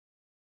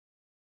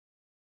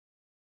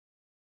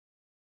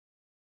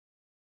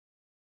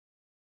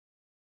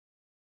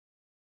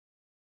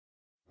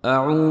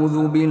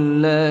أعوذ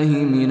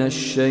بالله من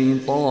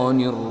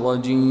الشيطان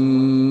الرجيم.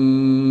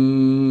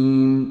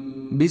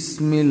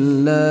 بسم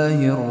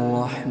الله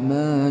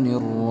الرحمن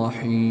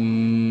الرحيم.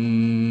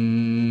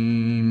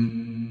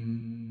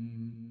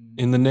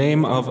 In the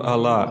name of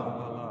Allah,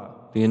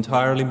 the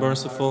entirely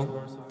merciful,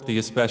 the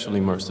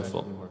especially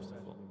merciful.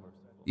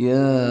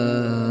 يا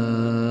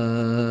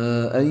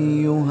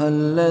أيها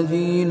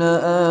الذين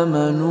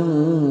آمنوا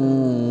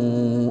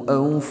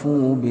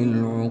أوفوا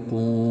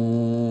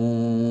بالعقود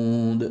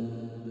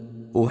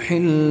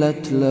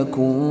أحلت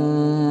لكم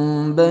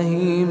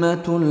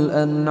بهيمة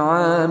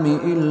الأنعام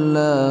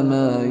إلا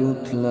ما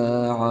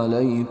يتلى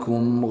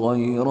عليكم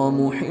غير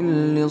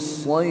محل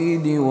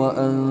الصيد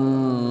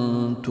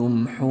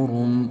وأنتم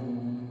حرم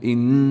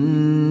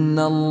إن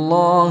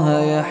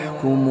الله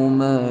يحكم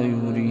ما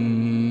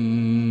يريد.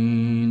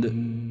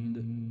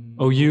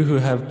 O you who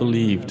have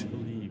believed,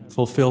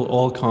 fulfill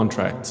all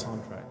contracts.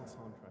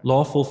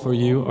 Lawful for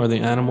you are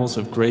the animals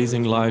of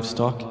grazing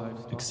livestock,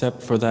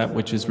 except for that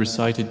which is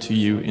recited to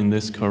you in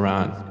this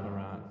Quran,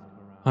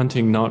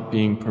 hunting not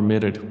being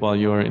permitted while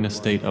you are in a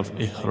state of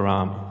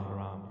ihram.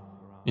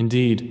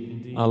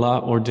 Indeed,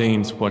 Allah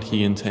ordains what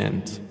He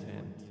intends.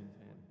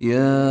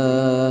 يا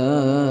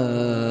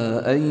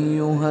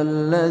أيها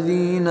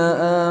الذين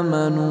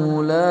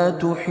آمنوا لا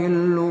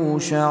تحلوا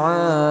شعائر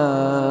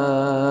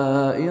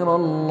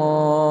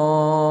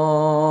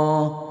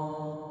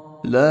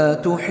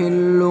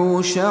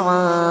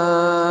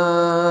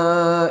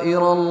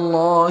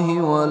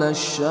الله ولا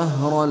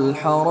الشهر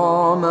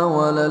الحرام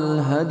ولا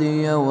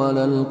الهدي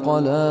ولا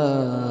القلائد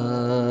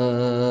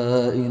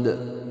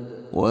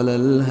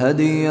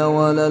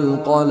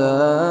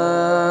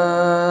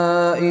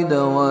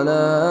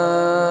ولا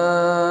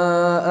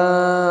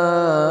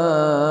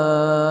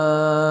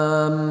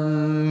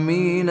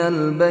آمين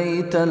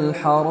البيت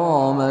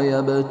الحرام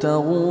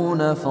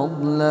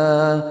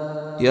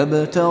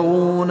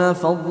يبتغون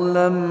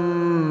فضلا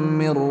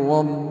من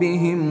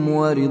ربهم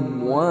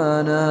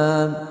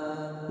ورضوانا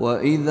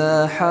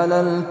وإذا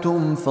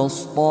حللتم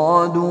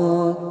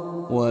فاصطادوا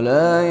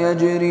ولا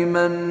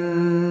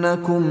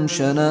يجرمنكم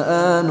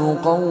شنآن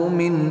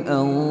قوم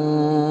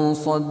أن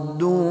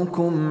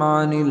صدوكم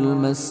عن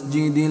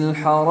المسجد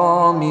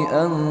الحرام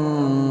أن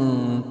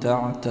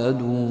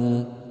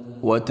تعتدوا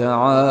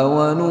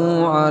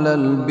وتعاونوا على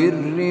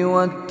البر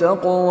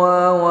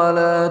والتقوى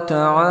ولا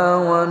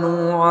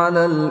تعاونوا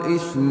على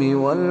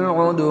الإثم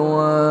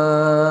والعدوان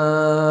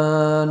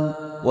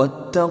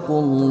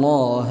واتقوا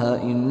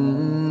الله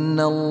إن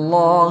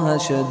الله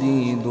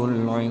شديد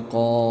العقاب.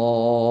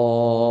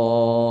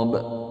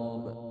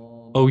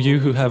 O you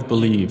who have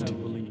believed,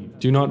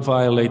 do not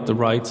violate the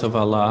rights of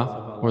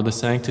Allah or the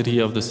sanctity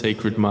of the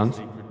sacred month,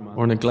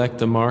 or neglect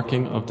the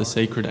marking of the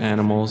sacred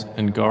animals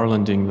and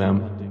garlanding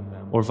them,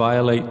 or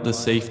violate the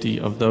safety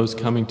of those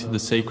coming to the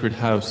sacred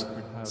house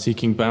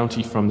seeking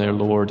bounty from their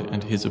Lord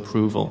and His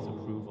approval.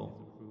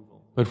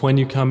 But when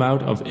you come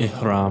out of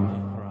ihram,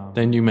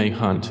 then you may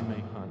hunt.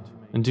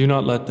 And do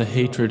not let the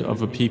hatred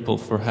of a people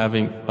for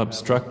having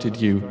obstructed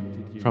you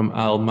from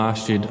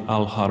Al-Masjid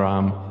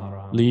Al-Haram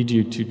lead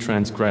you to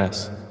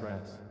transgress.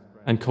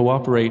 And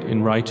cooperate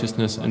in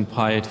righteousness and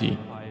piety,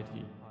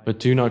 but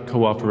do not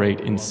cooperate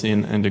in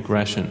sin and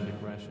aggression.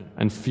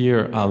 And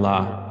fear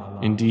Allah.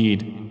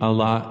 Indeed,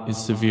 Allah is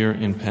severe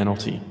in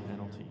penalty.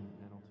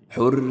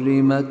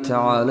 حرمت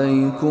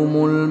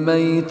عليكم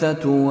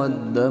الميتة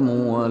والدم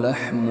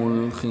ولحم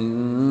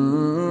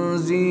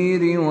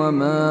الخنزير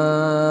وما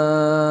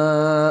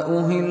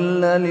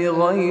أهل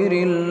لغير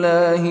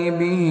الله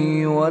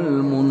به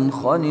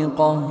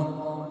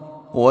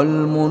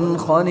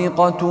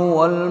والمنخنقة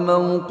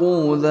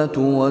والموقوذة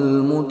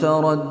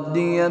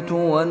والمتردية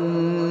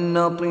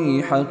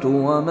والنطيحة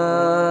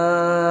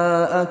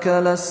وما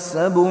أكل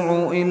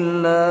السبع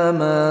إلا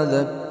ما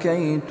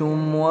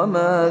ذكيتم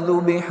وما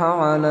ذبح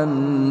على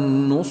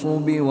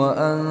النصب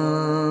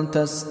وأن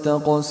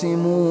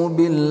تستقسموا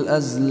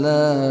بالأزلام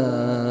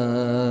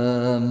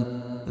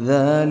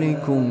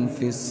ذلكم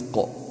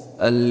فسق.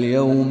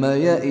 اليوم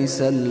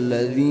يئس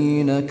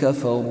الذين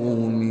كفروا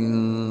من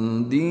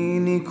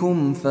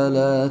دينكم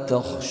فلا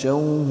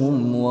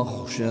تخشوهم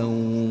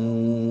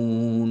واخشون.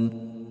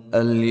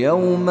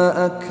 اليوم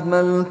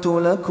أكملت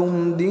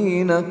لكم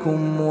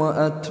دينكم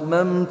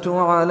وأتممت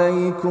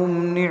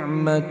عليكم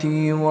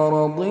نعمتي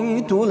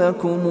ورضيت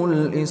لكم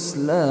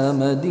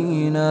الإسلام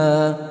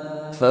دينا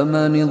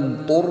فمن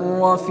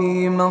اضطر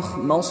في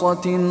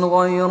مخمصة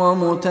غير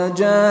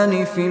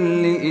متجانف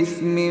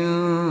لإثم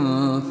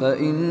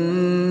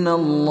فإن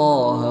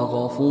الله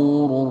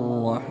غفور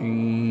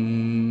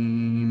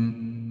رحيم.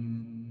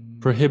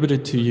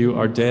 Prohibited to you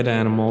are dead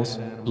animals,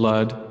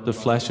 blood, the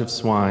flesh of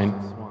swine,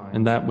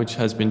 and that which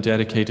has been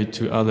dedicated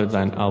to other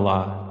than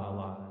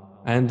Allah,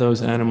 and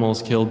those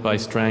animals killed by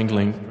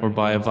strangling, or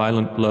by a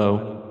violent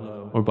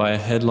blow, or by a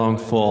headlong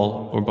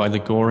fall, or by the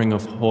goring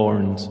of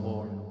horns,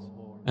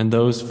 and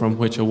those from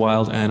which a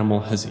wild animal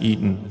has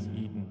eaten,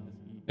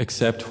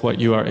 except what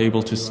you are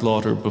able to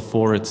slaughter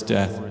before its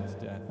death,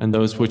 and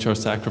those which are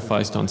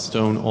sacrificed on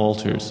stone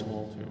altars.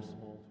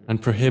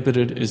 and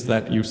prohibited is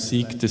that you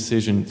seek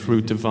decision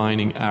through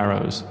divining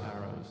arrows.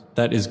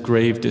 That is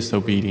grave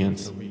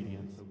disobedience.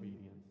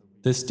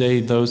 This day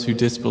those who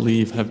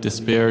disbelieve have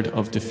despaired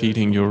of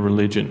defeating your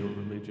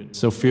religion.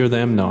 So fear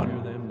them not,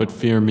 but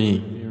fear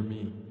me.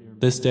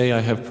 This day I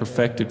have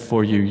perfected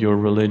for you your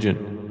religion,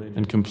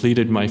 and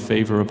completed my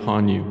favor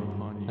upon you,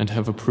 and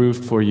have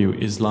approved for you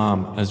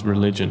Islam as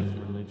religion.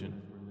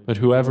 But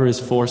whoever is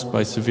forced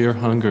by severe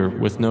hunger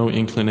with no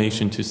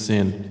inclination to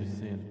sin,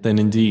 then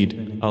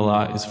indeed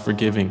Allah is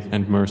forgiving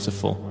and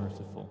merciful.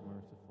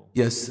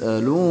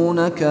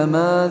 يسألونك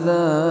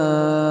ماذا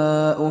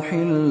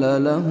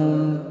أحل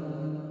لهم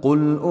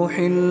قل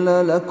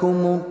أحل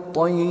لكم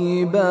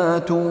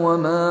الطيبات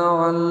وما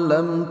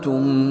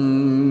علمتم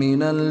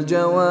من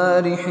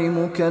الجوارح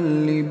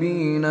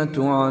مكلبين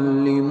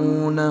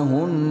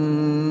تعلمونهن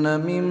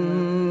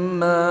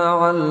مما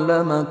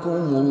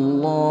علمكم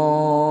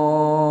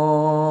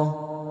الله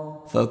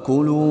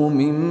فكلوا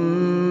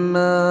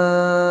مما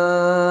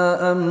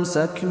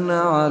أمسكن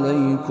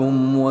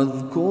عليكم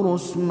واذكروا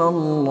اسم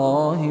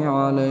الله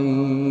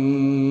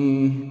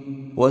عليه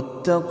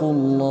واتقوا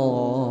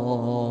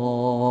الله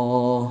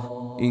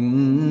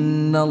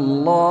إن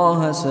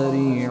الله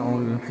سريع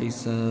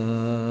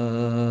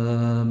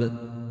الحساب.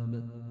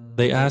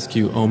 They ask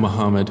you, O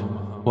Muhammad,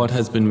 what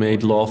has been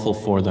made lawful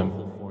for them.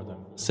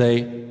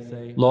 Say,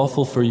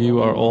 lawful for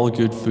you are all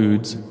good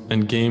foods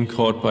and game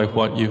caught by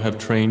what you have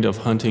trained of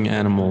hunting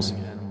animals,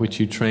 which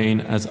you train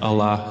as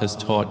Allah has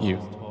taught you.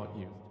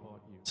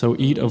 So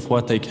eat of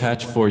what they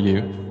catch for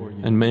you,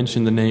 and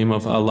mention the name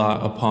of Allah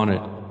upon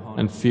it,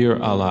 and fear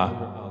Allah.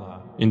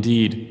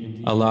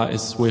 Indeed, Allah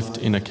is swift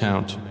in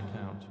account.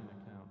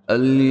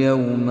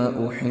 اليوم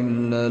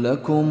أحل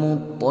لكم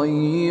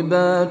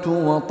الطيبات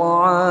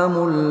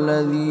وطعام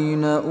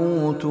الذين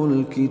أوتوا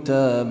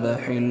الكتاب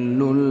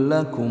حل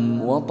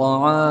لكم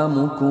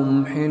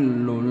وطعامكم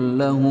حل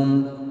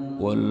لهم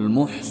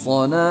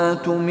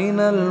والمحصنات من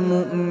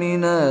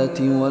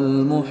المؤمنات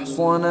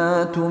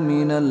والمحصنات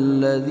من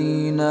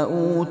الذين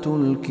أوتوا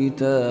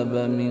الكتاب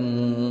من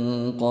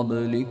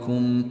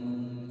قبلكم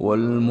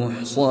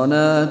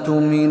والمحصنات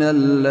من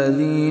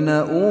الذين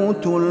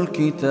أوتوا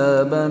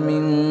الكتاب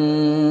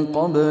من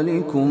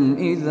قبلكم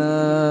إذا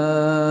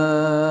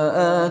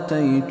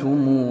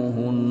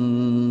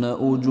آتيتموهن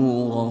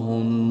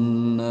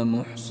أجورهن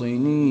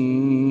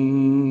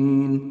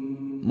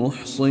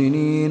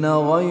محصنين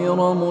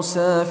غير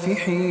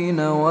مسافحين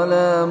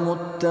ولا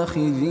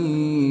متخذي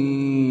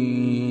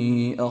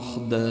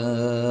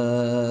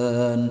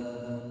أخدان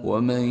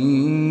ومن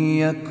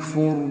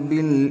يكفر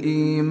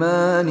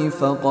بالإيمان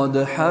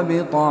فقد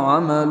حبط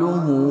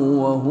عمله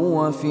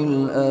وهو في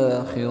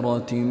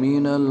الآخرة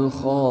من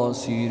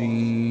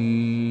الخاسرين.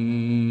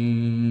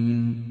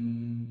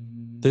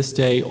 This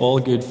day all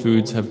good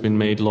foods have been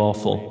made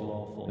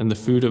lawful, and the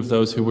food of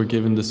those who were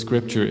given the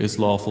scripture is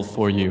lawful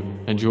for you,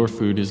 and your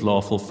food is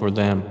lawful for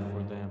them.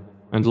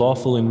 And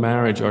lawful in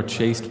marriage are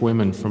chaste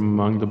women from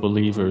among the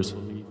believers,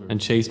 and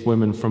chaste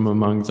women from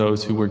among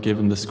those who were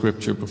given the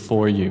scripture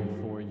before you,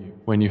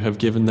 when you have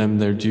given them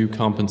their due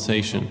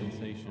compensation,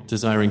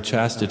 desiring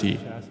chastity,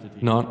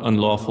 not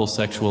unlawful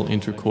sexual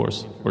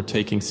intercourse or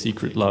taking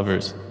secret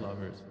lovers.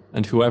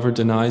 And whoever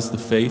denies the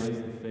faith,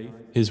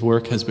 his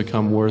work has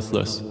become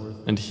worthless,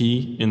 and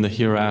he in the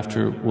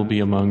hereafter will be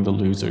among the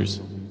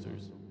losers.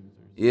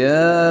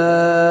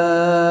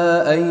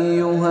 يا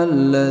أيها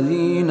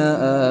الذين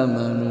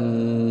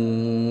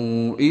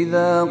آمنوا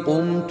إذا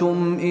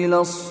قمتم إلى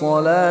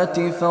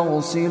الصلاة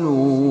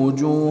فاغسلوا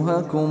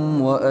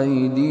وجوهكم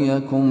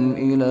وأيديكم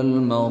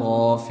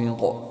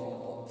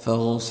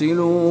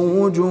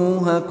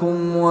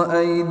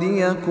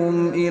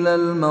إلى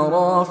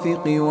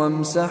المرافق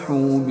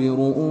وامسحوا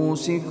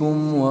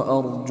برؤوسكم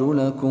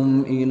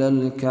وأرجلكم إلى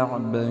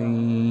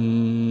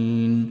الكعبين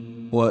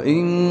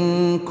وإن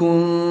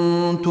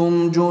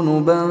كنتم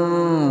جنبا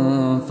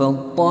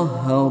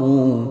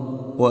فاطهروا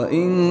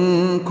وإن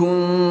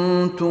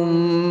كنتم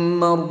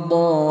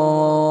مرضى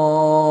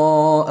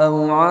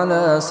أو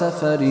على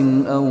سفر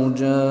أو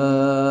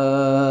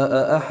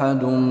جاء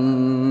أحد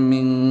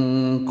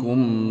منكم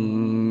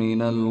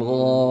من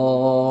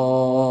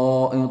الغائط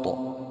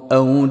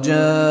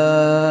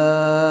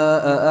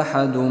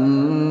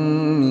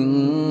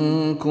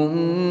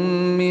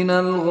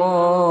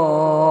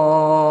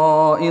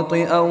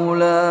أو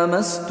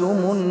لامستم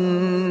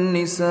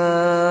النساء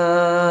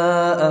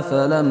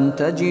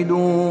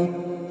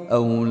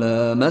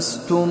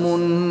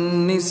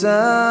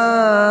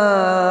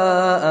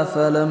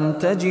فلم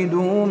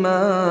تجدوا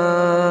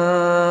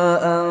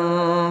ماء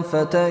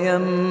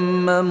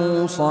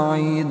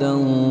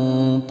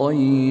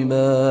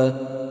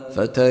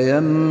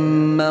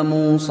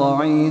فتيمموا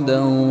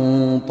صعيدا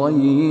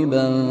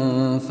طيبا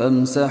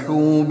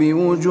فامسحوا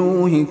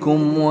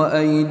بوجوهكم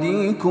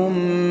وأيديكم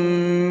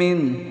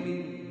منه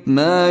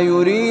ما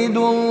يريد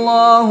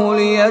الله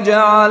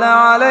ليجعل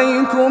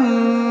عليكم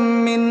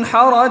من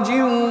حرج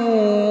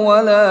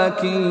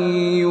ولكن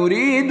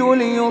يريد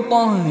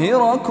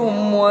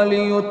ليطهركم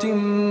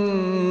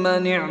وليتم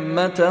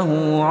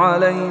نعمته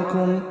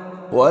عليكم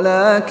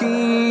ولكن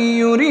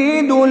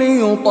يريد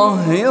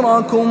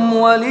ليطهركم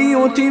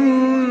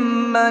وليتم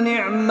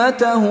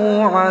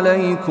نعمته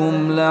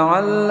عليكم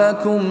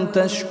لعلكم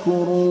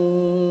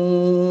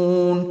تشكرون.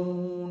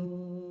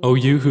 O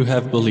you who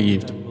have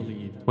believed,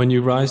 when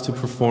you rise to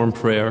perform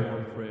prayer,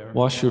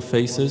 wash your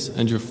faces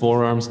and your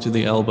forearms to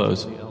the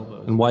elbows,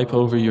 and wipe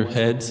over your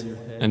heads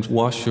and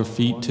wash your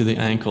feet to the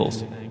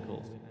ankles.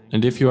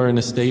 And if you are in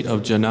a state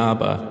of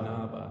janaba,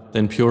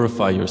 then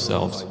purify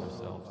yourselves.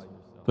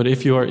 But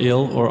if you are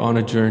ill or on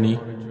a journey,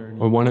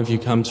 or one of you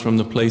comes from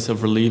the place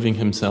of relieving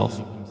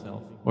himself,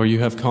 or you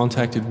have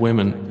contacted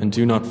women and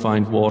do not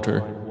find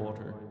water,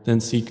 then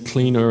seek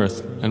clean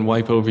earth and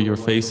wipe over your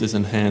faces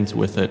and hands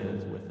with it.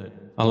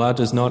 Allah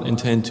does not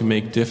intend to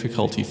make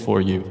difficulty for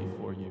you,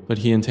 but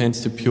He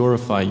intends to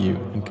purify you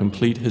and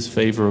complete His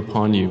favor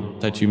upon you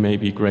that you may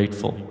be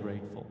grateful.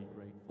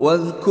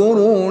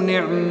 واذكروا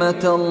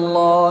نعمة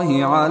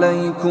الله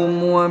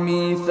عليكم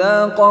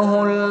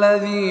وميثاقه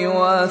الذي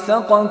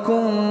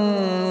واثقكم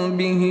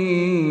به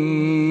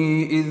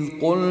إذ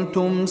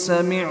قلتم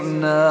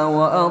سمعنا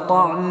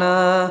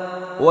وأطعنا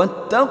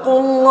واتقوا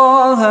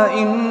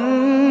الله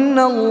إن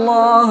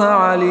الله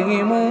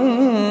عليم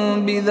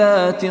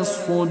بذات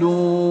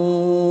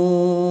الصدور.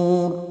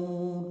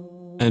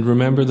 And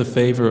remember the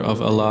favor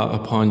of Allah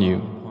upon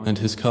you and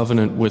His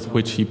covenant with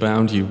which He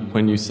bound you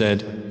when you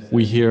said,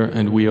 "We hear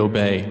and we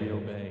obey."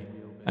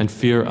 And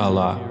fear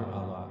Allah.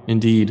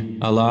 Indeed,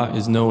 Allah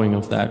is knowing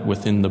of that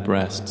within the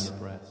breasts.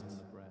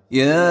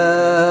 يا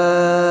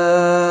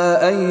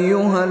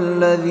أيها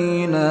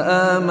الذين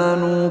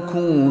آمنوا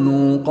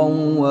كونوا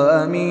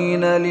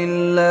قوامين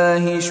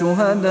لله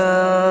شهداء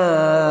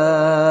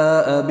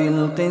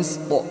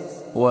بالقسط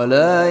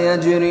ولا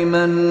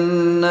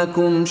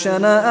يجرمنكم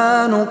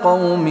شنآن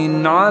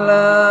قوم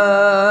على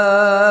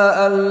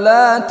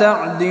ألا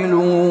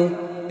تعدلوا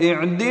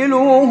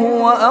اعدلوا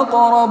هو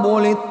أقرب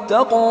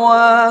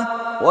للتقوى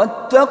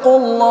واتقوا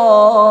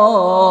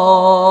الله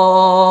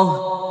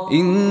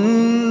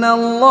إن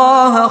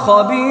الله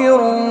خبير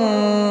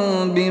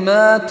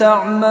بما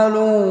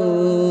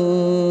تعملون.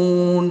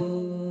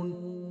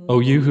 O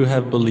you who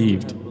have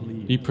believed,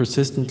 be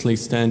persistently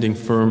standing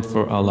firm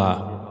for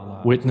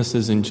Allah,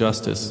 witnesses in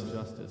justice,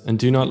 and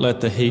do not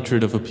let the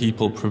hatred of a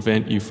people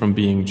prevent you from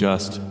being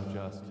just.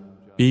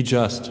 Be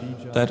just,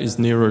 that is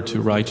nearer to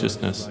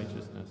righteousness.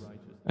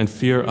 And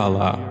fear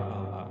Allah.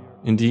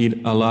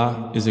 Indeed,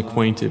 Allah is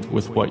acquainted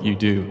with what you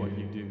do.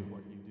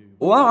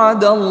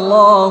 وعد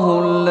الله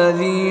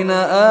الذين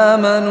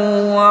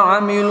آمنوا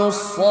وعملوا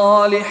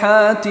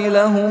الصالحات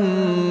لهم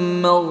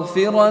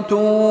مغفرة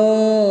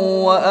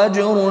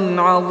وأجر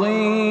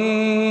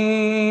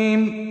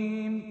عظيم.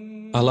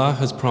 Allah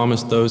has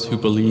promised those who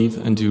believe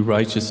and do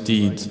righteous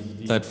deeds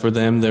that for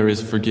them there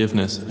is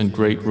forgiveness and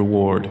great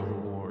reward.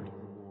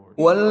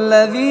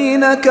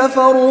 والذين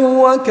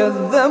كفروا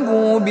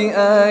وكذبوا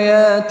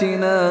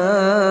بآياتنا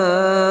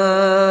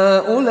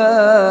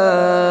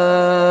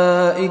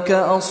أولئك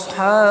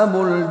أصحاب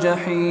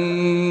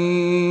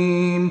الجحيم.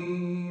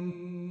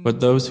 But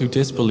those who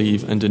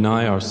disbelieve and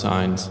deny our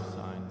signs,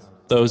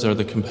 those are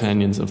the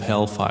companions of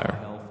hellfire.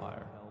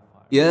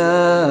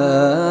 يا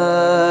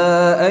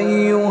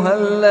أيها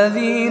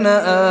الذين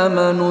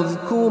آمنوا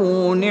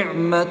اذكروا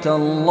نعمة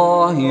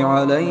الله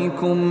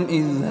عليكم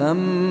إذ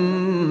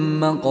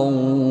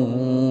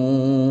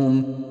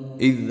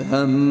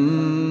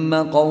هم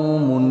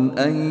قوم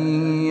أن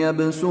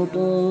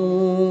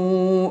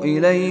يبسطوا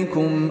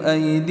إليكم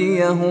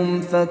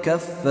أيديهم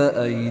فكف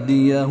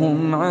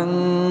أيديهم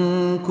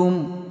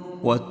عنكم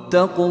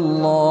واتقوا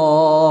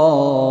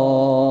الله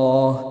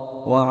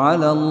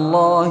وعلى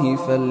الله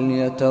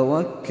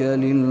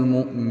فليتوكل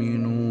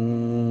المؤمنون.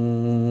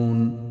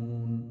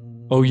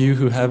 O you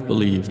who have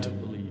believed,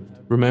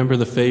 remember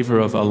the favor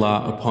of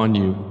Allah upon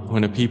you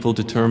when a people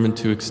determined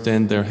to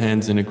extend their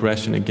hands in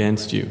aggression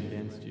against you,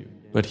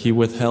 but He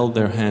withheld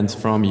their hands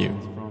from you.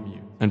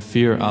 And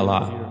fear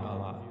Allah,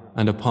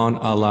 and upon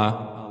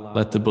Allah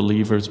let the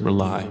believers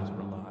rely.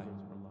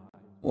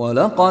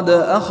 ولقد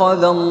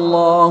أخذ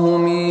الله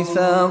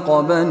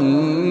ميثاق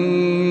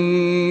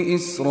بني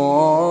إسرائيل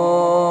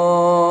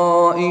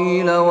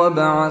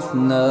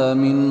وبعثنا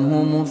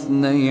منهم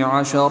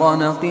 12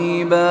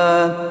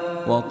 نقيبا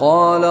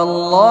وقال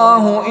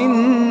الله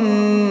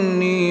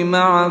إني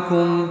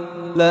معكم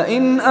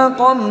لئن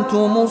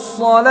أقمتم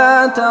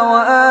الصلاة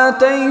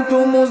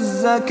وآتيتم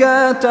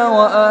الزكاة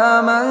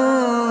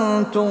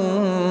وآمنتم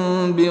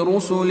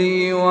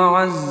برسلي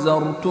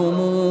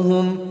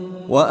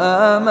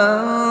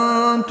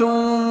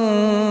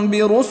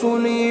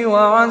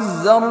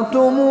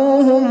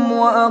وعزرتموهم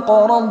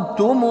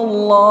وأقرضتم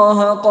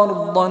الله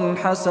قرضا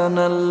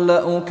حسنا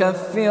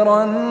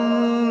لأكفرن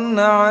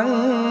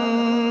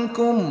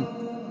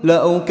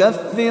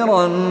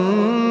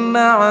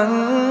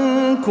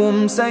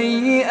عنكم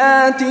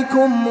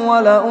سيئاتكم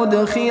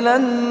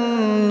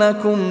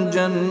ولأدخلنكم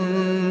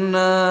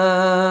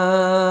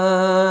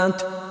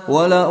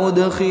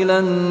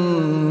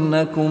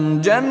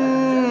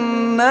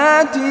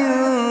جنات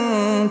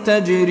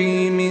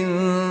تجري من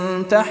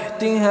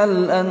تحتها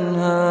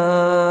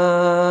الأنهار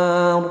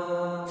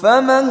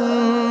فمن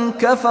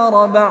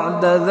كفر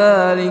بعد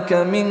ذلك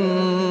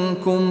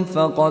منكم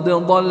فقد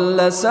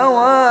ضل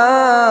سواء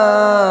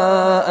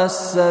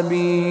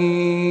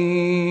السبيل.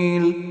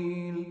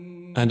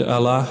 And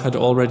Allah had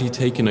already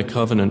taken a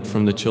covenant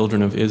from the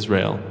children of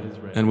Israel,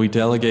 and we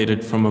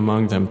delegated from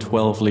among them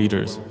 12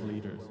 leaders.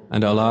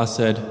 And Allah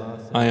said,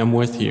 I am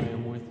with you.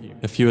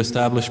 If you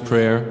establish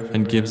prayer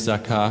and give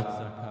zakah,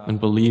 and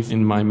believe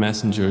in my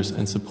messengers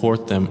and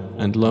support them,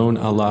 and loan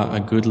Allah a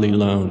goodly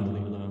loan,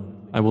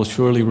 I will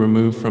surely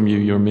remove from you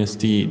your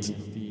misdeeds,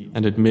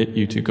 and admit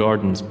you to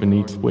gardens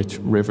beneath which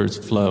rivers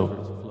flow.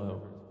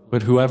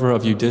 But whoever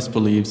of you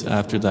disbelieves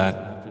after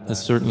that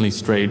has certainly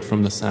strayed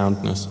from the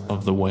soundness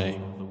of the way.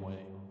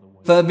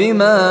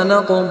 فبما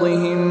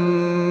نقضهم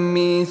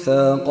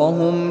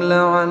ميثاقهم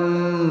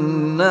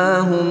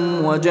لعناهم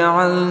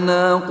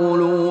وجعلنا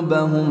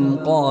قلوبهم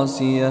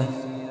قاسية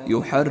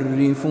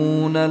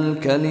يحرفون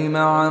الكلم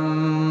عن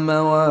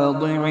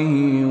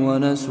مواضعه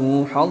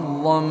ونسوا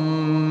حظا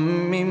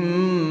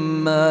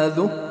مما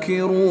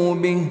ذكروا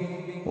به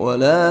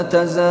ولا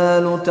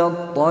تزال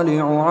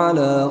تطلع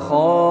على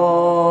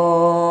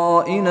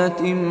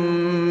خائنة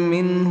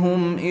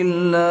منهم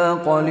إلا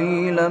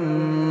قليلا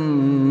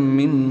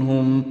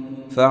منهم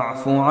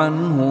فاعف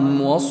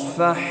عنهم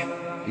واصفح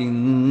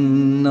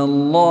إن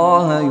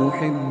الله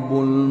يحب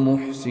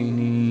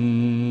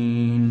المحسنين.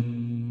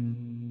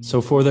 So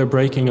for their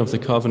breaking of the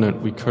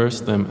covenant we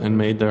cursed them and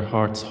made their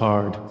hearts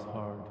hard.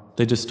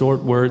 They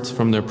distort words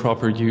from their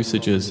proper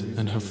usages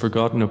and have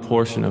forgotten a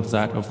portion of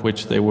that of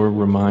which they were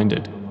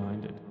reminded.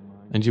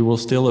 And you will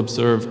still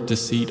observe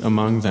deceit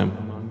among them,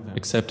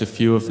 except a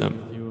few of them.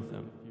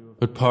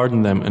 But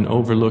pardon them and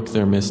overlook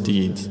their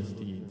misdeeds.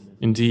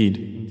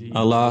 Indeed,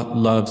 Allah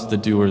loves the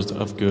doers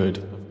of good.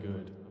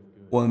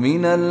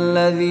 ومن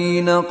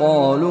الذين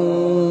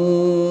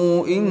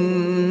قالوا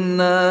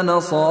إنا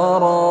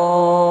نصارى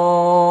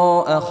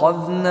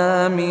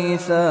أخذنا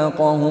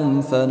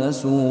ميثاقهم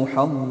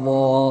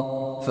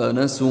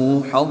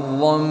فنسوا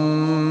حظا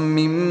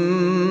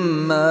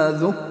مما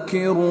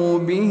ذكروا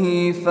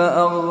به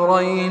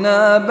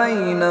فأغرينا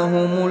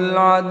بينهم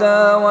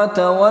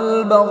العداوة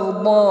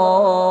والبغضاء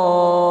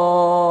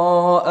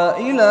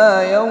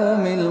إلى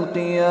يوم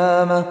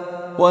القيامة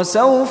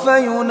وسوف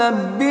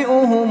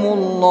ينبئهم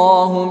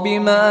الله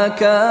بما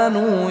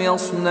كانوا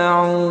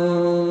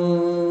يصنعون.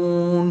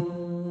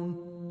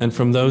 And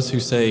from those who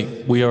say,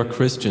 we are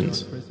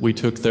Christians, we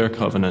took their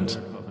covenant,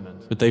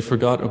 but they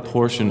forgot a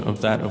portion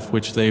of that of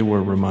which they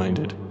were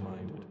reminded.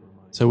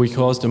 So we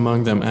caused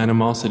among them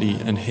animosity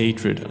and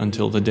hatred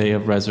until the day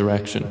of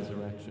resurrection.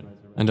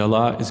 And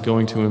Allah is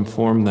going to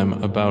inform them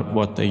about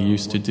what they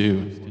used to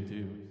do.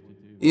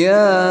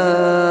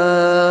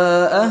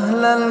 يا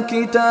أهل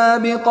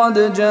الكتاب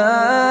قد جاءكم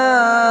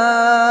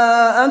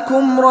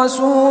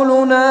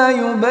رسولنا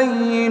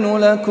يبين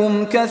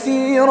لكم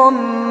كثيرا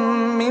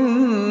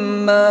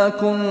مما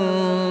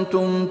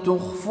كنتم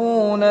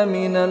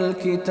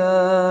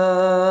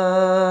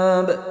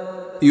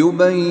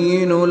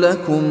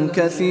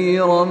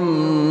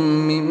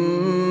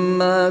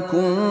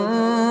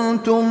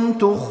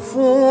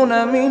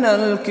تخفون من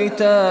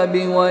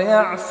الكتاب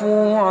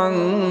ويعفو عن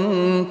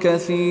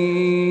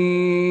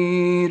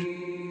كثير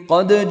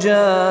قد جاءكم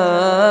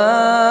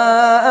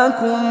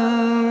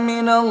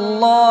من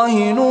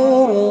الله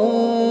نور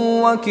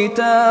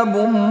وكتاب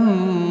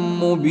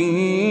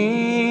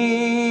مبين.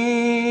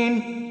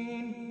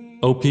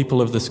 O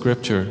people of the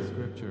scripture,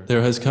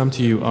 there has come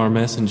to you our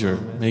messenger,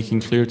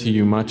 making clear to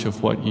you much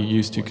of what you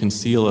used to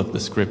conceal of the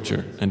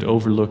scripture and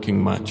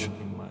overlooking much.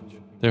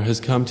 There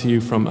has come to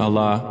you from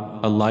Allah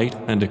a light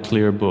and a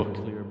clear book.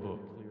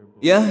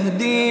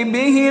 يهدي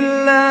به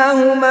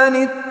الله من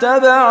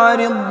اتبع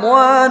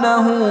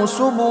رضوانه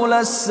سبل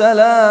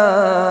السلام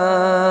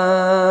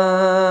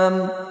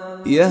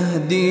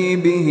يهدي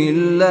به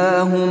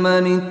الله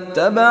من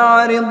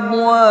اتبع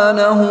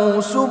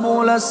رضوانه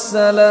سبل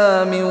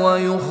السلام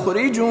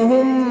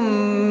ويخرجهم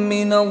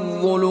من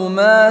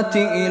الظلمات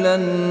إلى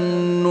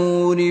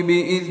النور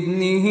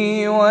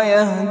بإذنه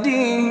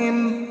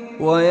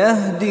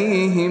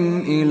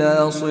ويهديهم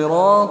إلى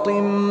صراط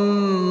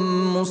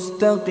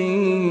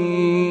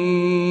مستقيم.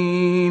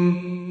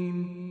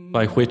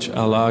 By which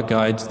Allah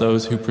guides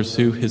those who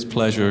pursue His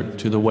pleasure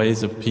to the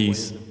ways of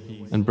peace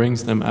and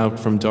brings them out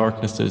from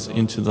darknesses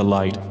into the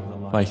light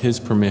by His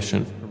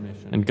permission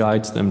and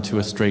guides them to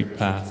a straight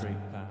path.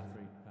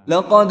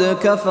 لقد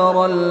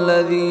كفر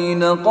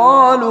الذين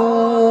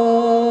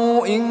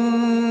قالوا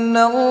إن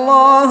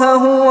الله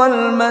هو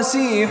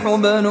المسيح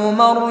ابن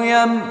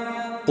مريم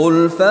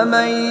قل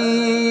فمن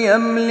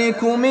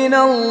يملك من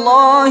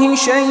الله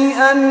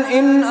شيئا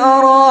إن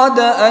أراد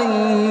أن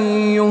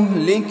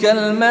يهلك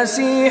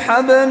المسيح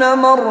ابن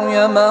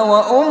مريم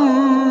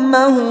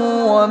وأمه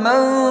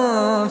ومن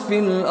في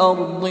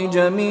الأرض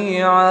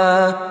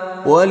جميعا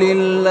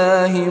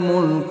ولله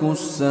ملك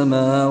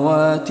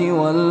السماوات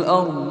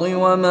والأرض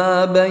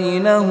وما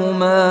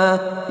بينهما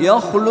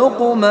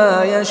يخلق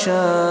ما يشاء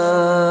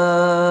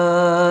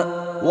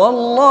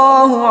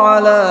والله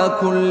على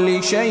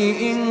كل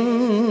شيء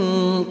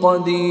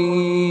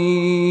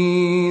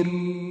قدير.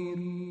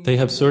 They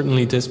have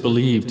certainly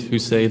disbelieved who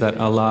say that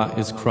Allah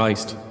is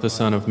Christ, the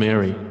Son of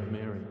Mary.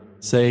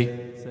 Say,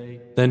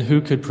 then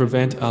who could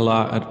prevent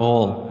Allah at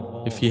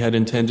all if He had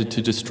intended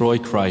to destroy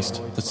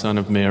Christ, the Son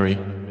of Mary,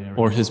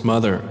 or His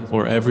mother,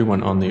 or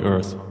everyone on the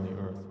earth?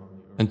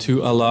 And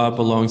to Allah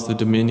belongs the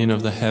dominion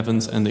of the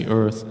heavens and the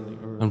earth,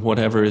 and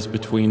whatever is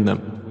between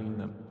them.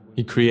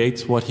 He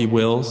creates what He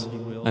wills,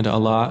 and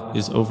Allah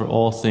is over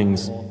all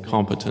things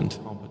competent.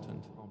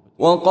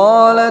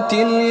 وقالت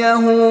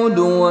اليهود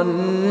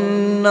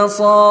والنصارى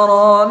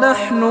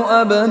نحن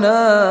أبناء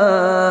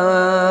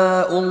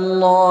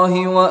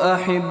الله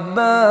وأحباؤه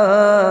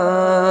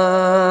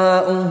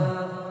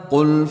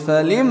قل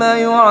فلم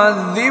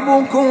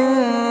يعذبكم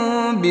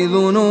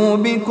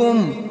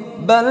بذنوبكم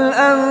بل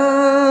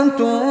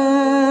أنتم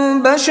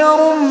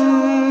بشر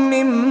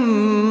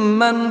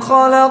ممن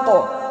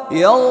خلق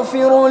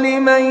يغفر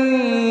لمن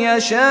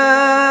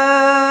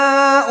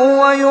يشاء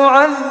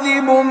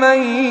ويعذب من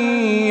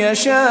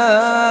يشاء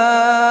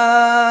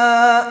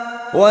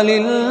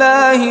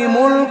ولله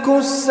ملك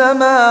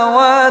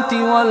السماوات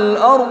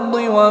والأرض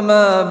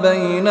وما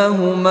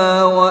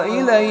بينهما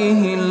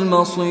وإليه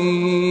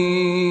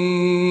المصير.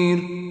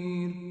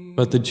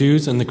 But the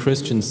Jews and the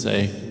Christians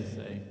say,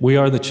 we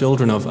are the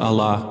children of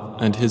Allah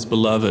and His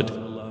beloved.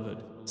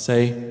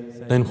 Say,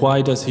 then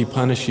why does He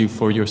punish you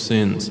for your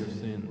sins?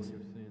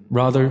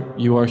 Rather,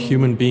 you are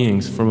human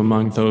beings from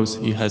among those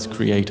He has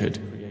created.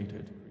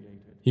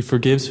 He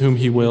forgives whom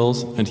He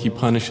wills and He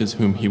punishes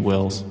whom He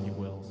wills.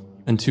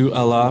 And to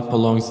Allah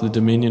belongs the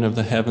dominion of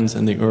the heavens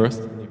and the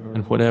earth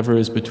and whatever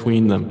is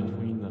between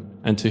them.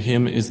 And to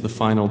Him is the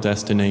final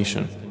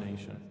destination.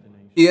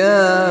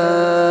 يا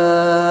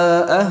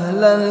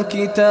أهل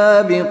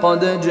الكتاب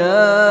قد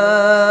جاءكم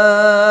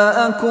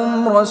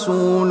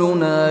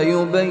رسولنا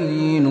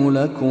يبين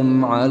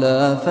لكم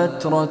على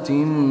فترة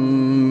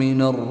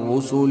من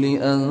الرسل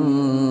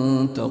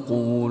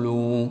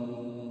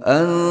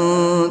أن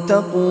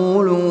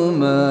تقولوا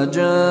ما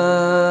جاءنا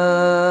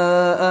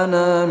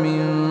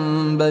من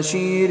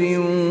بشير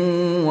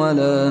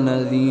ولا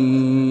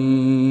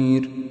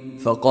نذير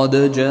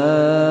فقد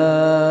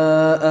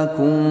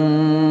جاءكم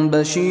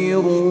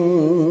بشير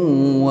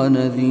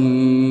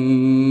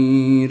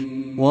ونذير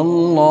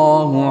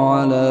والله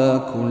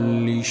على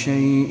كل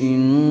شيء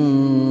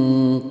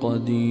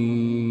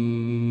قدير.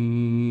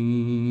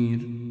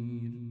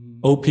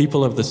 O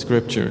people of the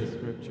scripture,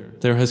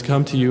 there has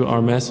come to you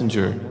our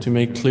messenger to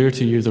make clear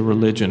to you the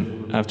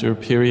religion after a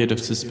period of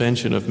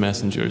suspension of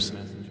messengers,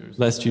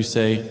 lest you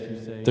say,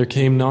 there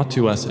came not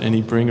to us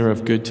any bringer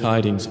of good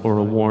tidings or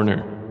a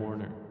warner.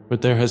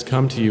 But there has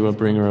come to you a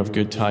bringer of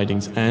good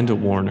tidings and a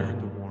warner.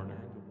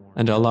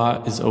 And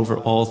Allah is over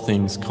all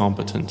things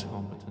competent.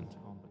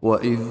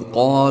 وَإِذْ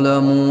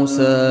قَالَ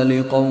مُوسَى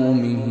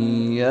لِقَوْمِهِ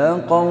يَا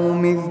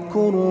قَوْمِ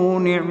اذْكُرُوا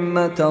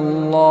نِعْمَةَ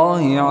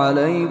اللَّهِ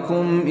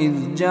عَلَيْكُمْ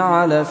إِذْ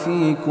جَعَلَ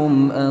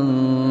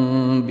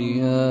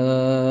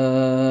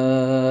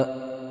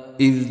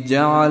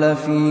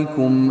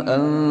فِيكُمْ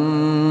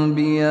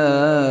أَنْبِيَاءَ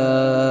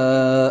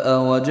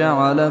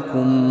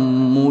وَجَعَلَكُمْ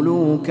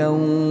مُلُوكًا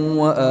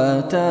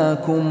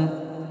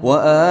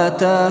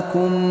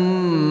وآتاكم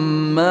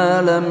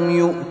ما لم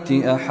يؤت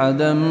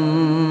أحدا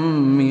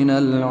من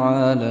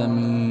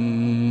العالمين.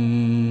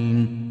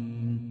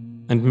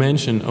 And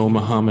mention, O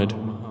Muhammad,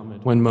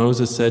 when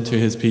Moses said to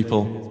his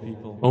people,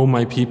 O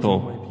my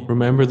people,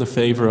 remember the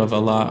favor of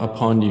Allah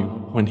upon you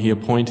when He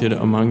appointed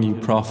among you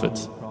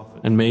prophets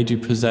and made you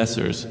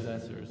possessors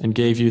and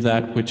gave you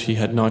that which He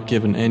had not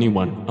given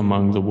anyone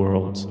among the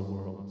worlds.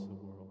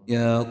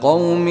 يا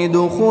قوم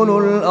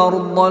ادخلوا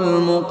الأرض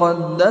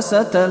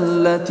المقدسة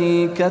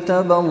التي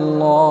كتب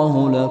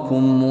الله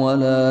لكم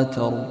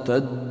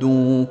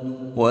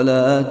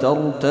ولا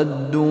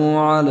ترتدوا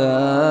على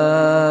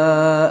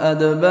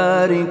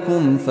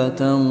أدباركم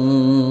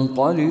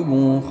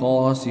فتنقلبوا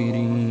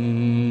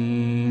خاسرين.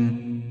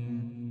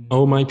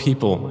 O my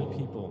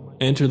people,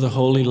 enter the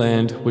holy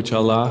land which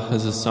Allah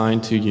has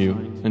assigned to you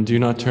and do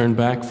not turn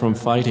back from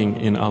fighting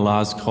in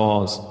Allah's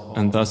cause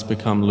and thus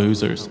become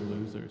losers.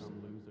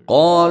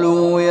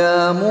 قالوا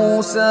يا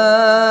موسى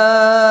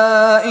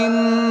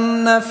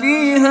إن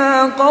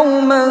فيها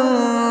قوما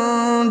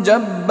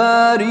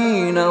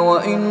جبارين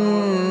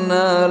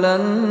وإنا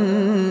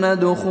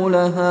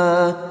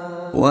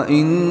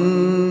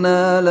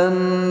لن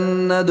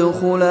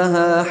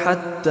ندخلها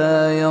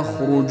حتى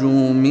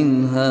يخرجوا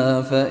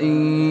منها فإن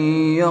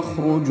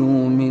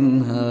يخرجوا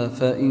منها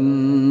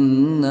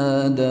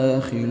فإنا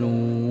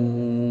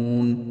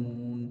داخلون.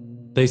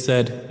 They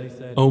said,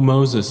 O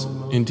Moses,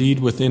 indeed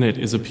within it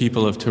is a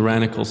people of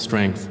tyrannical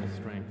strength,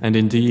 and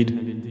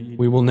indeed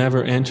we will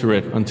never enter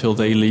it until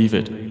they leave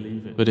it,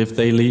 but if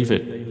they leave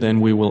it,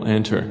 then we will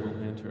enter.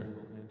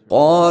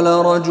 قال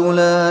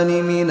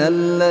رجلان من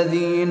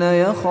الذين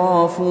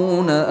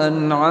يخافون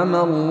أنعم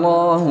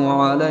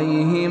الله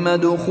عليهم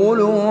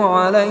ادخلوا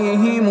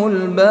عليهم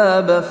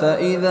الباب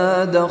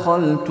فإذا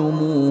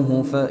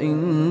دخلتموه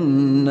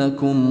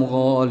فإنكم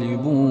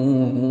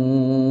غالبون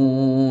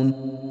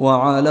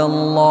وعلى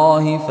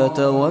الله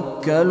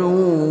فتوكلوا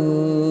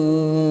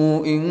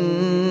إن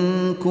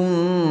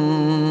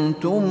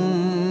كنتم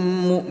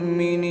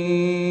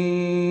مؤمنين.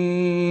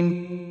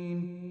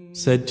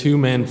 Said two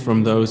men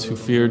from those who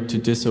feared to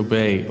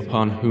disobey,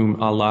 upon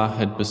whom Allah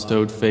had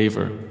bestowed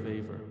favor,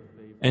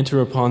 enter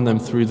upon them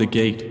through the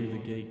gate,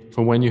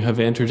 for when you have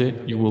entered it,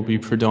 you will be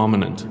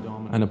predominant,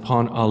 and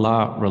upon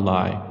Allah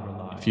rely,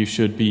 if you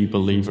should be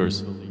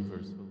believers.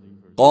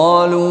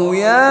 قالوا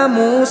يا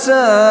موسى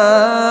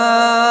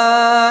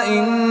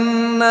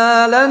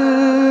إنا لن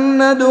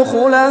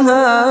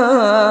ندخلها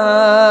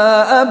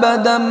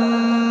أبدا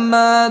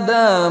ما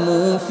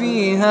داموا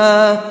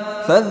فيها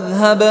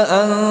فاذهب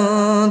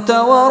أنت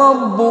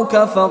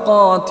وربك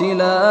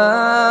فقاتلا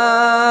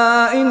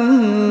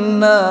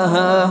إنا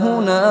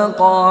هاهنا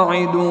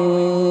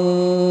قاعدون.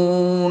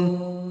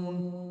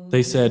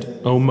 They said,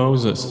 O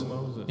Moses,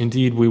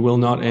 indeed we will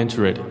not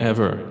enter it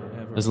ever,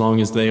 as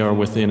long as they are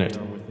within it.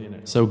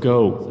 So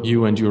go,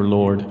 you and your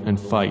Lord, and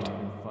fight.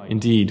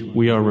 Indeed,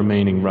 we are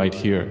remaining right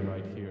here.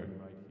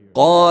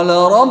 قال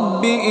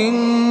رب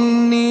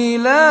إني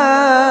لا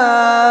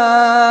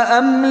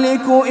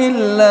أملك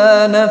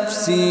إلا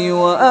نفسي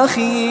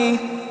وأخي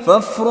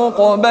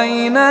فافرق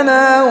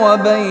بيننا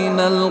وبين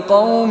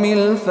القوم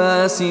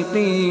الفاسقين.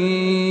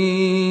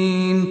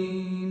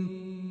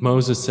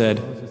 Moses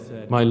said,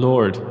 My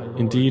Lord,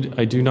 indeed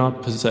I do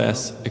not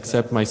possess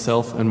except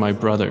myself and my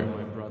brother,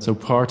 so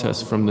part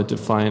us from the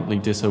defiantly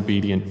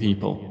disobedient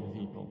people.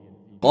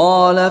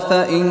 قال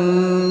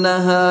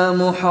فإنها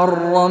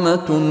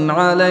محرمة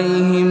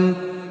عليهم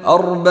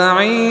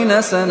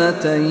 40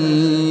 سنة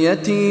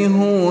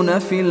يتيهون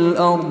في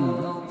الأرض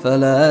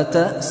فلا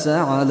تأس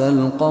على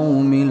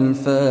القوم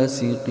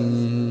الفاسقين.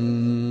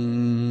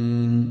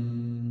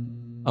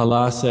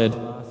 Allah said,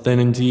 Then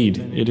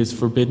indeed it is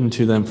forbidden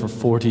to them for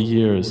 40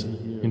 years,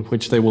 in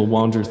which they will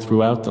wander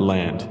throughout the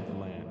land.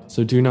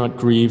 So do not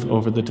grieve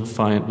over the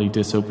defiantly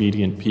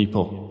disobedient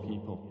people.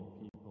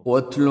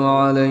 واتل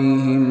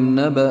عليهم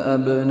نبأ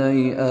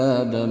ابني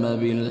آدم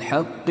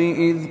بالحق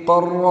إذ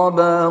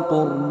قربا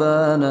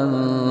قربانا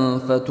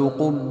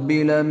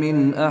فتقبل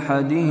من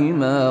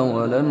أحدهما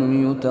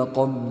ولم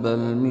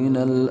يتقبل من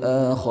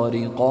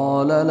الآخر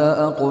قال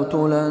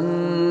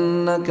لأقتلنك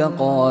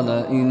قال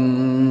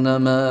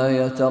إنما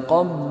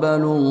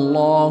يتقبل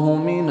الله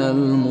من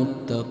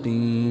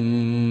المتقين.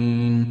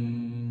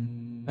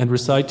 And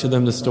recite to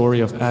them the story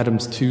of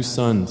Adam's two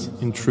sons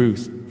in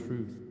truth,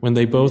 when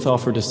they both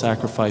offered a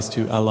sacrifice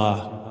to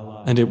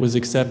Allah, and it was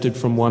accepted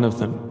from one of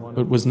them,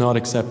 but was not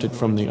accepted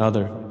from the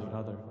other.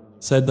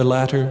 Said the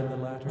latter,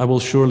 I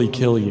will surely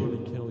kill you.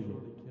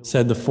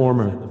 Said the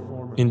former,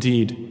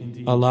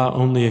 Indeed, Allah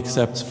only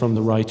accepts from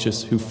the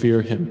righteous who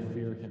fear Him.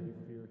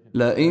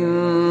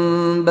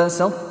 لئن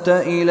بسطت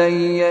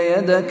إلي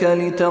يدك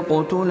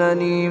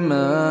لتقتلني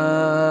ما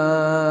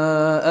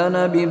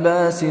أنا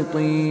بباسط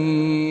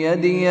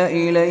يدي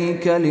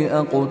إليك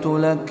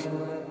لأقتلك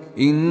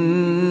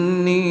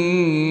إني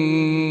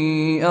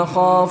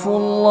أخاف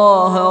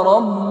الله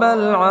رب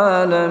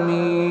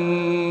العالمين.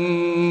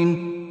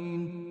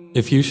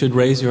 If you should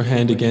raise your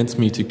hand against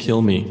me to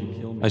kill me,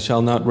 I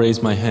shall not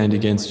raise my hand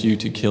against you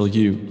to kill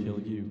you.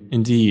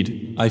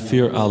 Indeed, I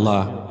fear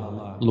Allah,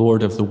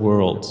 Lord of the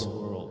worlds.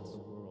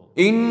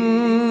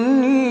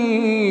 إني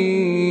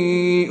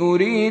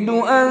أريد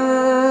أن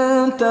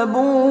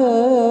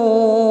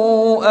تبوء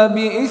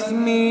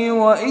بإثمي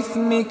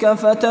وإثمك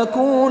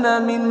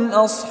فتكون من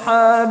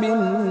أصحاب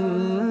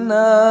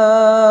النار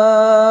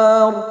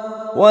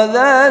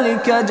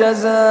وذلك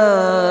جزاء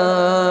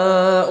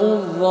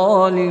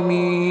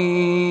الظالمين.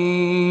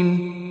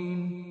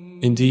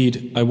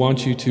 Indeed, I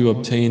want you to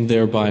obtain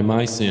thereby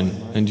my sin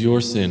and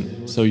your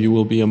sin, so you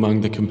will be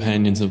among the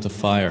companions of the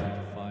fire,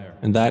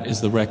 and that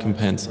is the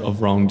recompense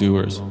of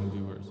wrongdoers.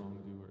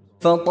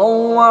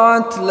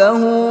 فطوعت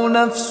له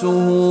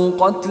نفسه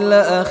قتل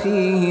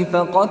أخيه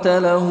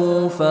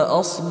فقتله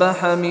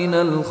فأصبح من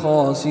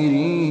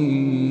الخاسرين.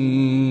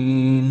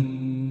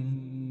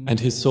 And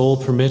his soul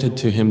permitted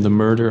to him the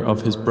murder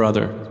of his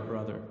brother,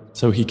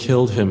 so he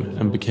killed him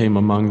and became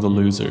among the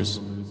losers.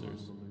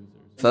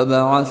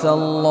 فبعث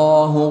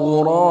الله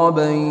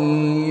غرابا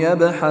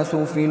يبحث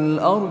في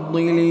الأرض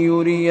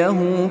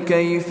ليريه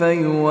كيف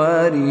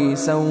يواري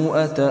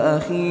سوءة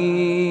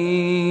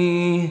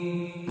أخيه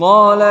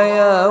قال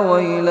يا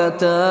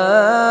ويلتى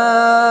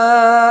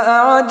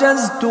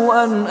أعجزت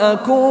أن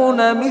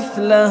أكون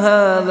مثل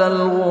هذا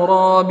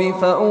الغراب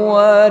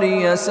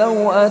فأواري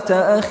سوءة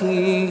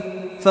أخي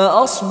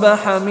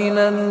فأصبح من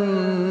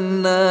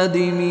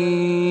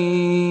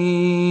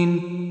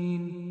النادمين.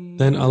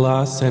 Then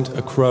Allah sent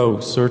a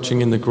crow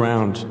searching in the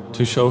ground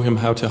to show him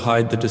how to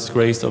hide the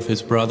disgrace of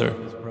his brother.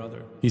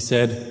 He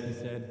said,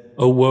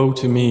 "O woe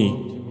to me!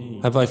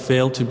 have I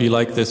failed to be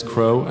like this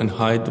crow and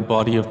hide the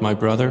body of my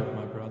brother?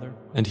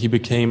 And he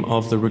became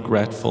of the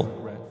regretful.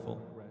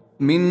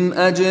 من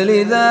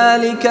أجل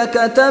ذلك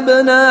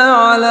كتبنا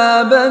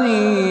على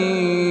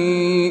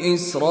بني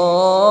إسرائيل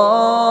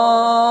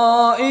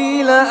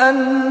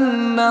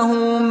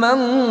أنه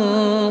من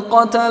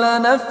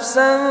قتل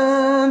نفسا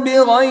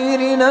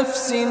بغير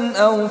نفس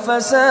أو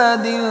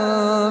فساد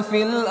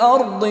في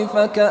الأرض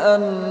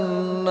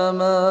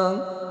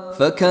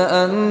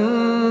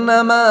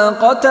فكأنما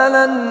قتل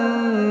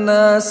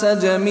الناس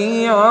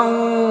جميعا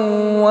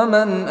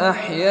ومن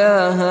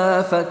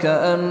أحياها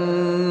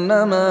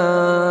فكأنما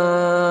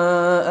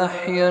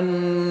أحيا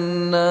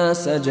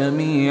الناس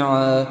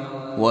جميعا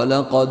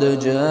ولقد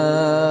جاءتهم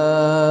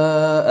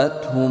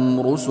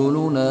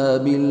رسلنا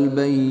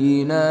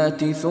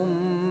بالبينات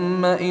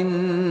ثم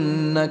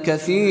إن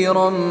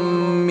كثيرا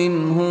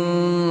منهم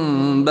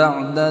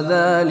بعد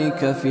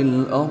ذلك في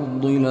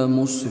الأرض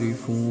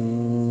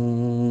لمسرفون.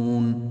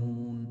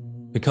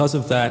 Because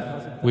of that,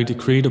 we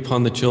decreed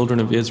upon the children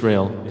of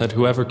Israel that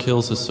whoever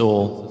kills a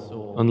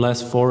soul,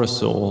 unless for a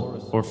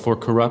soul or for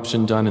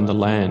corruption done in the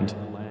land,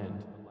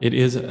 it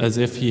is as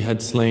if he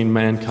had slain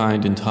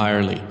mankind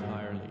entirely.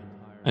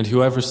 And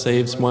whoever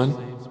saves one,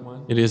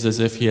 it is as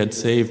if he had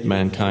saved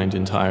mankind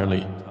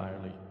entirely.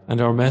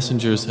 And our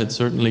messengers had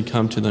certainly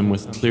come to them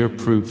with clear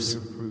proofs.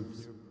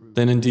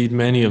 Then indeed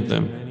many of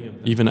them,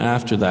 even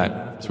after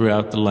that,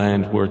 throughout the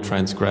land were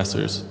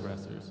transgressors.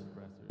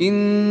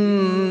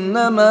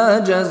 إنما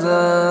جزاء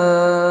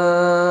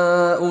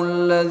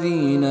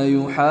الذين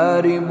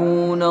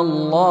يحاربون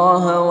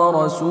الله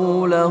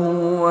ورسوله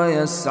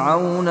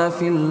ويسعون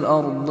في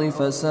الأرض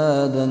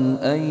فسادا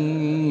أن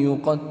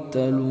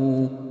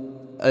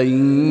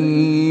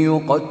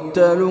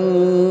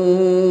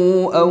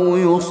يقتلوا أو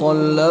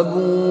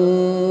يصلبوا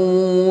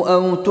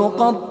أو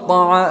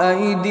تقطع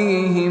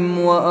أيديهم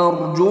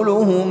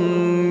وأرجلهم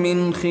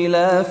من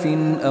خلاف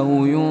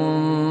أو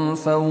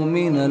ينفوا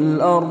من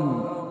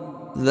الأرض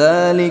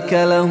ذلك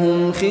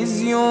لهم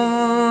خزي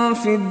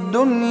في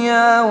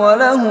الدنيا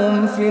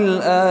ولهم في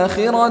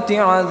الآخرة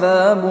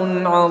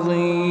عذاب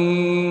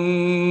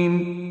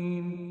عظيم.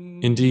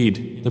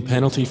 Indeed, the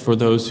penalty for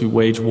those who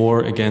wage war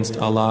against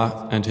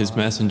Allah and His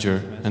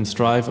Messenger and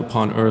strive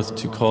upon earth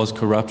to cause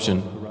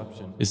corruption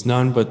is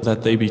none but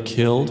that they be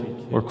killed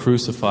or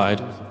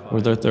crucified,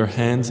 or that their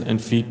hands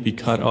and feet be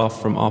cut off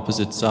from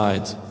opposite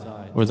sides,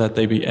 or that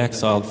they be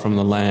exiled from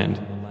the land.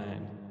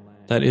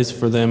 That is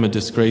for them a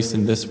disgrace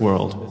in this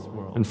world,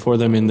 and for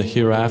them in the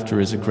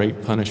hereafter is a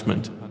great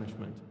punishment.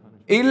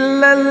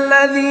 إلا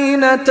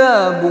الذين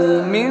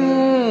تابوا من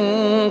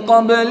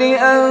قبل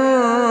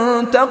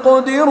أن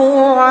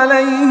تقدروا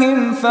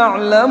عليهم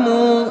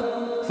فاعلموا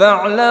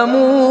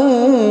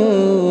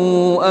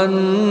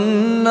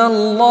أن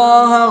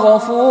الله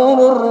غفور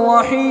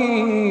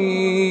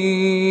رحيم.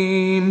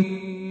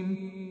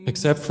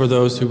 Except for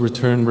those who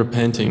return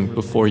repenting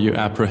before you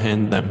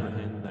apprehend them,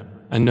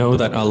 and know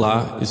that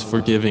Allah is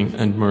forgiving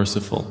and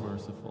merciful.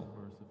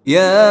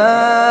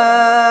 يا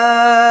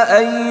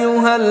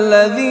أيها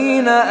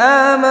الذين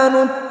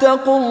آمنوا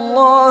اتقوا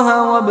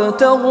الله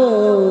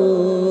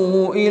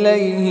وابتغوا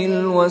إليه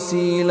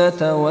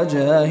الوسيلة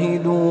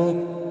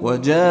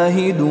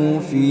وجاهدوا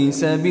في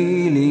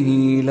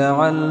سبيله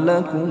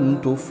لعلكم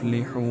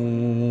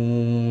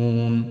تفلحون.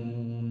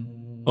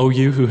 O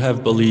you who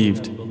have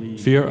believed,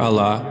 fear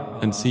Allah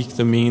and seek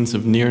the means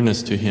of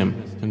nearness to Him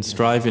and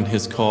strive in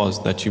His cause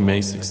that you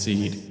may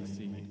succeed.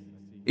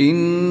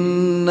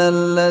 إن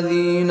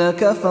الذين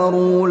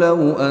كفروا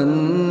لو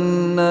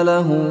أن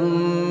لهم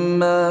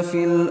ما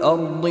في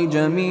الأرض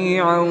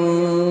جميعا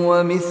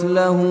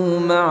ومثله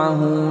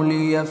معه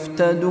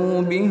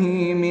ليفتدوا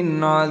به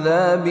من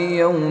عذاب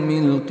يوم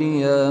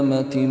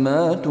القيامة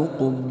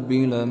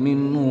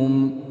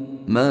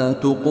ما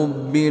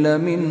تقبل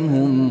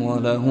منهم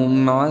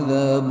ولهم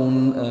عذاب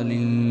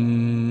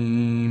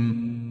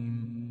أليم.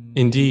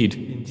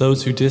 Indeed,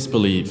 those who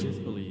disbelieve,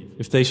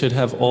 if they should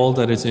have all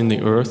that is in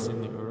the earth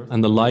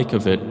and the like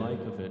of it,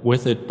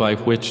 with it by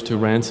which to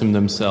ransom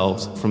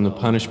themselves from the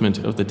punishment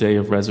of the day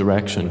of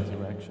resurrection,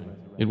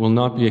 it will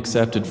not be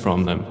accepted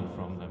from them,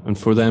 and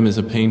for them is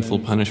a painful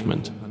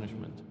punishment.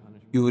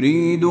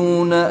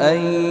 يريدون أن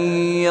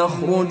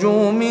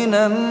يخرجوا من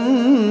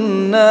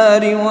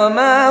النار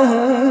وما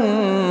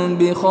هم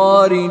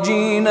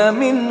بخارجين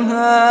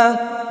منها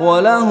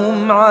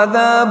ولهم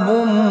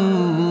عذاب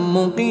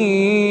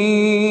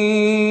مقيم.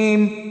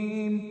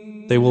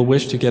 They will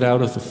wish to get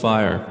out of the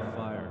fire,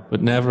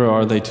 but never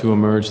are they to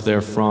emerge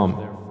therefrom,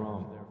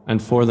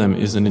 and for them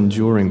is an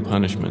enduring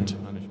punishment.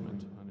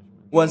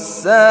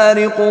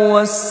 والسارق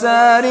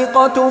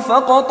والسارقة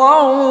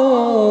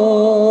فاقطعوا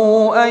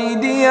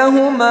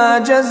أيديهما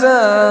جزاء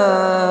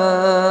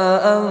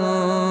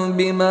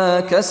بما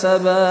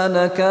كسبا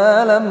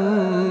نكالا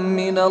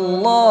من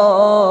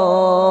الله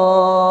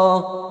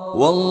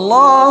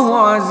والله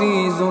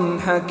عزيز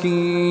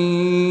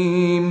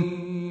حكيم.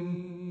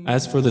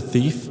 As for the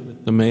thief,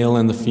 the male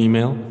and the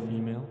female,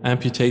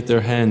 amputate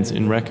their hands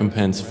in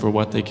recompense for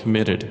what they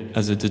committed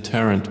as a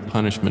deterrent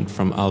punishment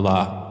from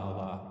Allah.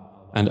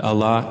 and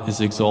Allah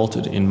is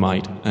exalted in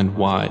might and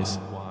wise.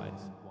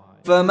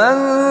 فمن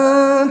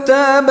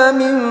تاب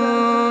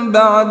من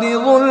بعد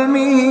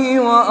ظلمه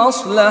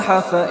وأصلح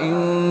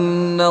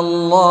فإن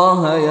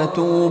الله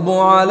يتوب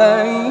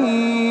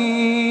عليه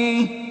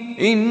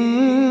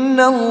إن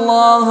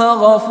الله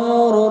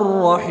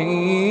غفور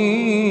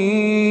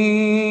رحيم.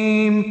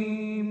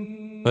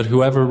 But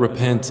whoever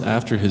repents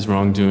after his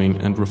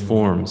wrongdoing and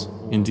reforms,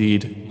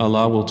 indeed,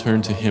 Allah will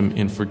turn to him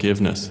in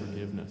forgiveness.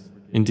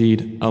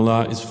 Indeed,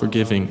 Allah is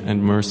forgiving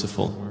and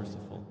merciful.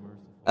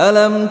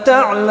 ألم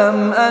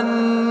تعلم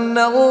أن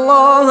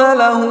الله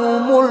له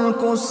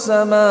ملك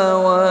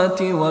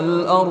السماوات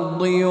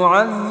والأرض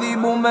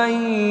يعذب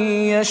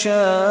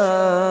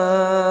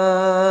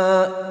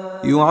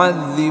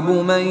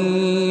من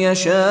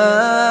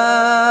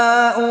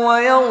يشاء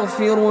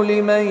ويغفر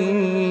لمن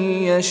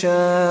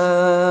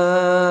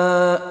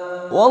يشاء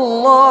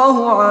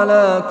والله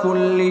على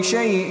كل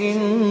شيء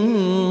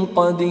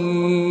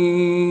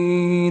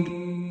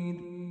قدير.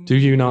 Do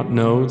you not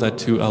know that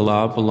to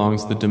Allah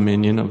belongs the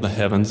dominion of the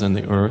heavens and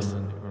the earth?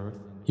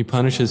 He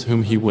punishes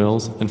whom He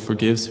wills and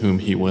forgives whom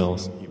He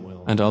wills,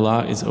 and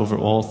Allah is over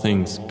all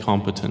things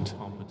competent.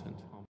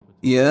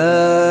 يا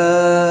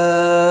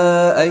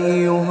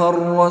أيها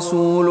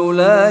الرسول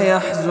لا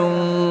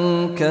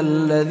يحزنك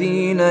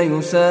الذين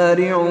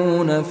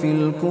يسارعون في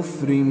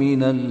الكفر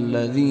من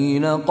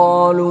الذين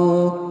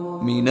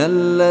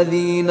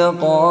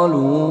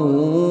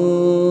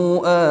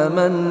قالوا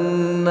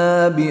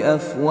آمنا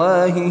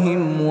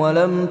بأفواههم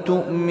ولم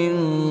تؤمن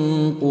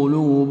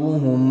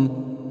قلوبهم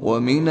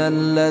ومن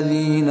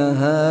الذين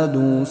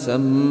هادوا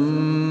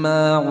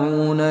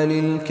سماعون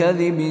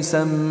للكذب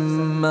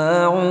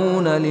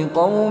سماعون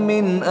لقوم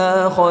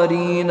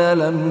آخرين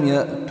لم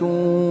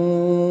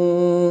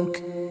يأتوك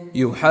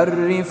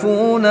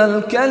يحرفون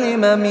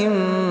الكلم من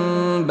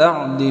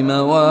بعد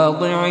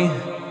مواضعه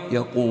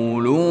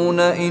يقولون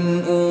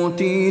إن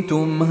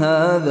أوتيتم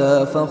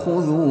هذا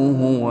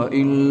فخذوه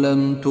وإن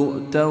لم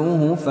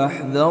تؤتوه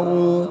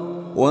فاحذروا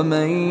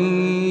ومن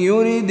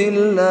يرد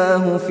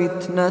الله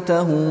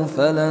فتنته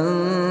فلن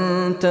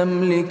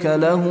تملك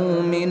له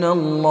من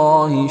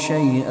الله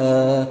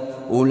شيئا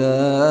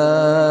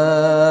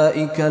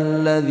أولئك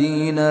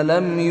الذين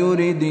لم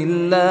يرد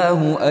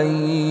الله أن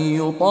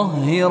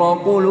يطهر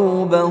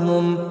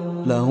قلوبهم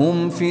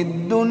لهم في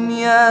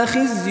الدنيا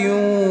خزي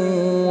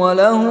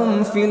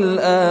ولهم في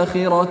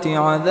الآخرة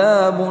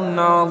عذاب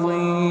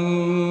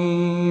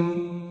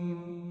عظيم.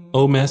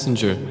 O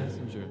Messenger,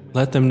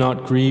 let them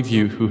not grieve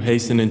you who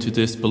hasten into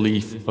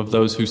disbelief of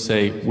those who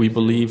say, we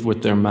believe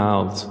with their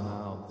mouths,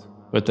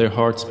 but their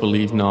hearts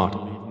believe not,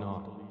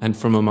 and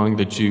from among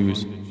the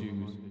Jews.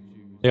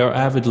 They are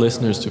avid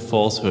listeners to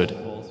falsehood,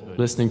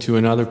 listening to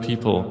another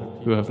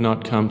people who have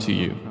not come to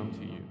you.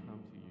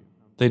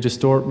 They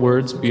distort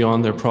words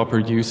beyond their proper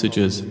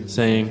usages,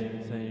 saying,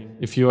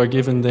 if you are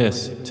given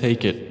this,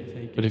 take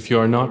it, but if you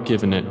are not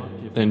given it,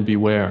 then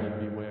beware.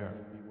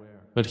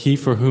 But he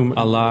for whom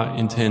Allah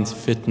intends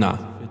fitna,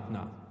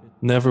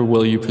 never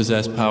will you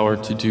possess power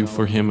to do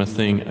for him a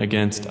thing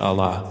against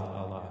Allah.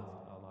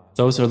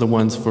 Those are the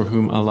ones for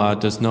whom Allah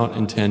does not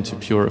intend to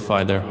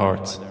purify their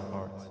hearts.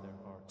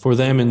 For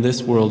them in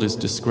this world is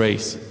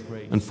disgrace,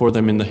 and for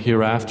them in the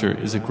hereafter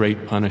is a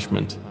great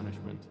punishment.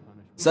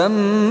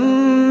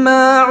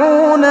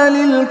 سماعون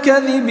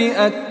للكذب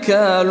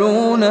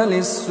أكالون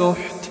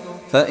للسحت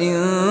فإن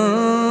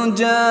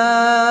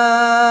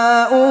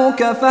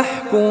جاءوك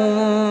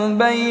فاحكم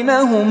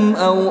بينهم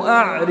أو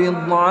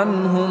أعرض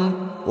عنهم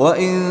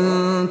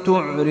وإن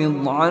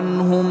تعرض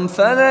عنهم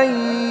فلن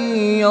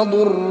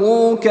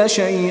يضروك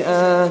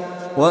شيئا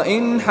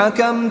وإن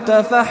حكمت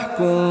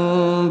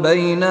فاحكم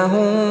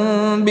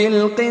بينهم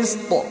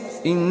بالقسط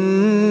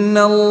إن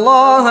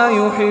الله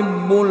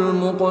يحب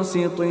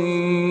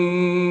المقسطين.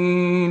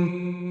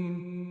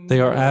 They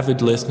are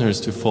avid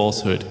listeners to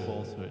falsehood,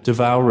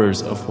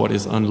 devourers of what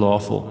is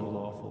unlawful.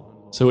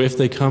 So if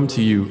they come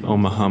to you, O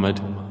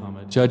Muhammad,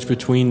 judge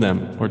between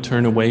them or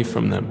turn away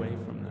from them.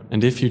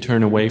 And if you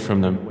turn away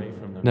from them,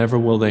 never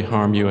will they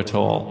harm you at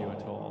all.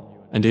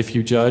 And if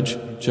you judge,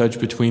 judge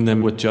between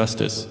them with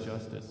justice.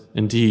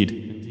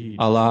 Indeed,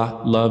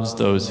 Allah loves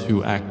those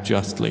who act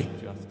justly.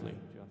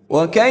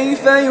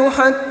 وكيف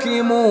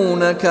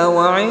يحكمونك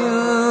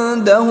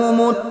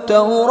وعندهم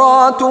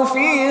التوراة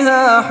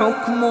فيها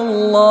حكم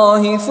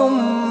الله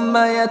ثم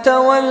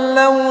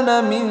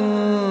يتولون من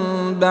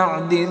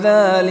بعد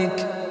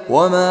ذلك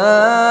وما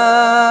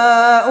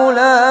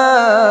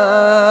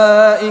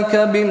أولئك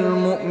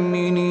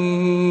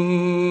بالمؤمنين.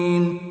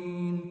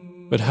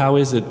 But how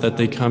is it that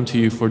they come to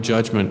you for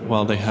judgment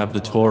while they have the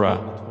Torah,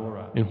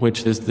 in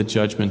which is the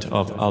judgment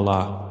of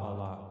Allah?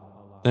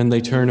 Then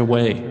they turn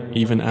away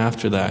even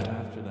after that,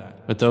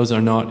 but those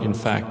are not in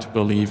fact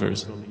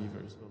believers.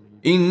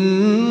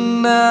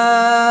 إنا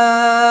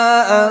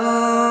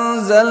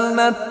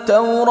أنزلنا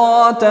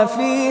التوراة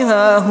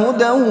فيها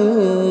هدى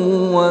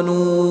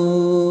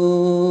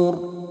ونور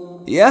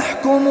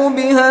يحكم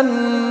بها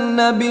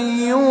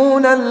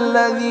النبيون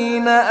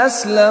الذين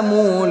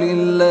أسلموا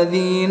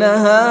للذين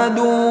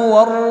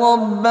هادوا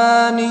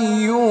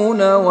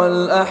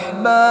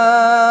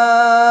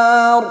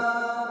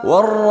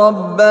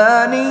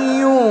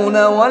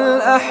والربانيون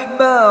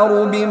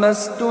والأحبار بما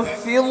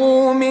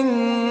استحفظوا من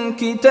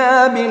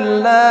كتاب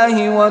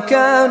الله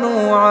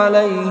وكانوا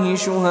عليه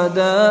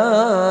شهداء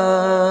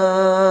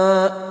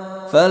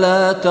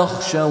فلا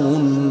تخشوا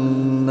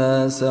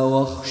الناس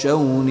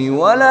واخشوني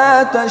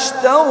ولا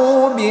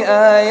تشتروا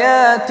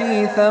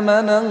بآياتي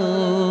ثمنا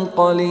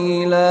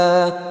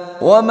قليلا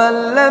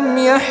ومن لم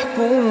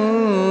يحكم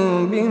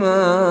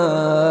بما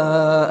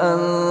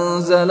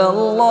أنزل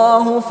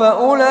الله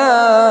فأولئك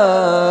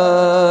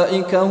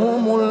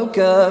هم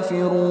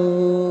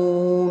الكافرون.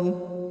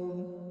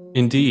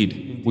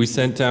 Indeed, we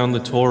sent down the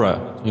Torah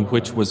in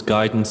which was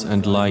guidance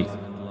and light.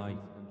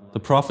 The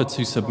prophets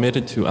who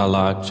submitted to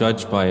Allah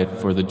judged by it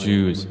for the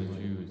Jews,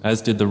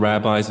 as did the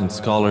rabbis and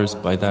scholars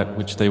by that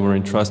which they were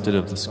entrusted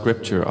of the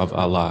scripture of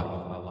Allah,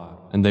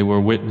 and they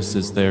were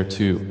witnesses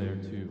thereto.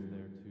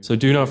 So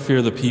do not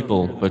fear the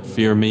people, but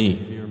fear me,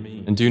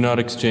 and do not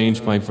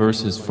exchange my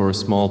verses for a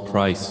small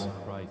price.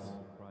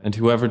 And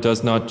whoever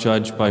does not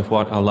judge by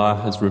what Allah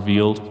has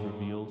revealed,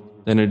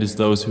 then it is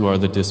those who are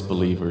the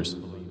disbelievers.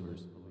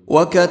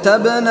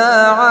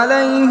 وكتبنا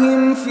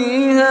عليهم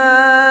فيها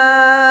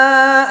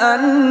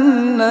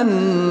أن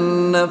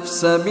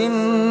النفس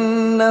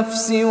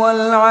بالنفس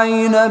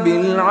والعين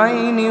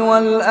بالعين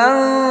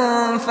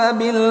والأنف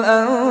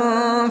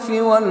بالأنف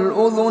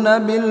والأذن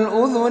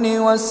بالأذن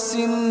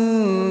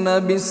والسن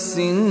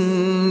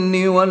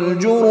بالسن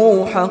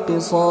والجروح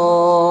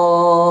قصاص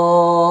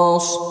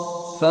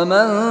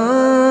فمن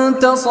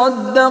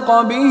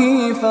تصدق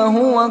به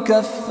فهو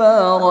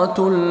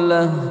كفارة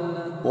له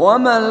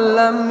ومن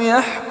لم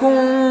يحكم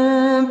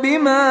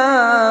بما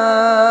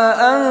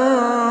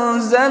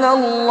أنزل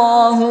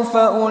الله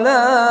فأولئك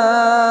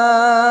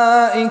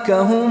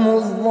هم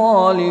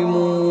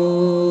الظالمون.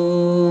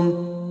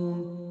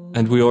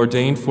 And we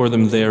ordained for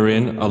them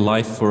therein a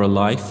life for a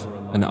life,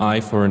 an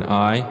eye for an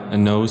eye, a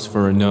nose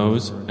for a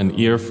nose, an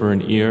ear for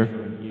an ear,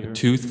 a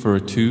tooth for a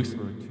tooth,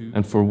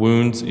 and for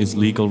wounds is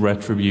legal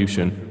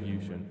retribution.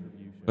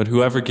 But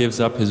whoever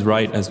gives up his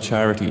right as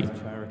charity,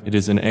 it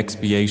is an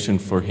expiation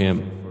for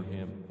him.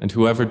 And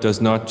whoever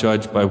does not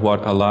judge by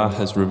what Allah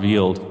has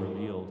revealed,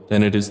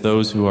 then it is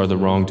those who are the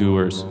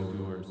wrongdoers.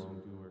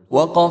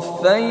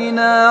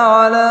 وَقَفَّيْنَا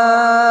عَلَى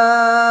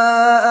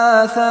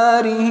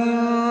آثَارِهِمْ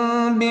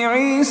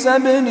بِعِيسَى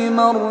ابْنِ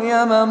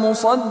مَرْيَمَ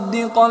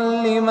مُصَدِّقًا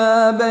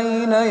لِمَا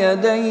بَيْنَ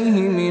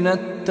يَدَيْهِ مِنَ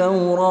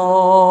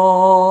التَّوْرَاةِ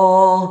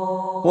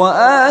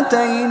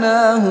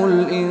وآتيناه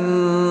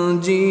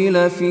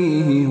الإنجيل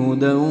فيه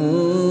هدى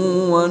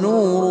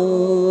ونور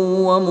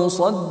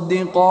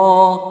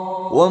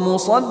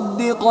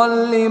ومصدقا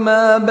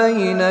لما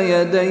بين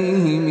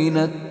يديه من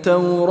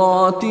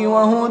التوراة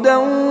وهدى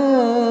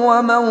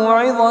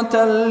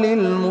وموعظة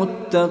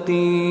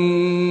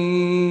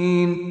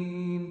للمتقين.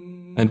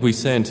 And we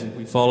sent,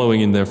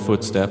 following in their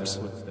footsteps,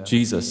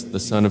 Jesus,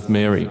 the son of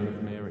Mary,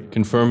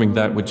 confirming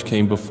that which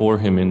came before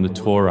him in the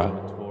Torah.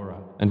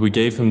 And we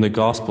gave him the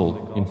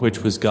gospel, in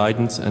which was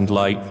guidance and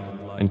light,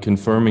 and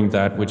confirming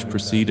that which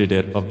preceded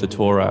it of the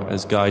Torah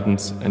as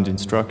guidance and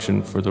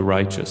instruction for the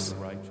righteous.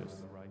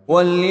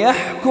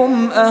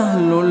 وَلْيَحْكُمْ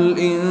أَهْلُ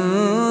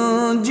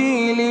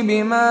الْإِنجِيلِ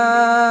بِمَا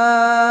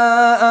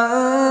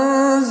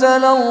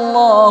أَنزَلَ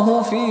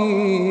اللَّهُ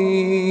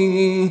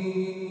فِيهِ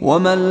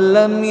وَمَنْ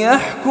لَمْ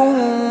يَحْكُمْ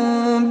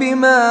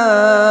بِمَا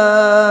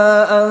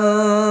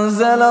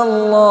أَنزَلَ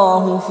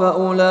اللَّهُ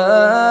فَأُولَئِكَ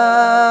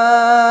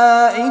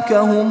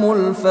هُمُ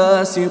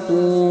الْفَاسِقُونَ.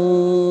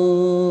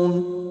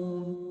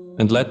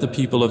 And let the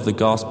people of the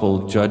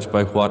gospel judge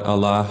by what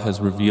Allah has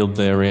revealed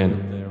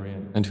therein.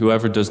 And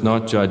whoever does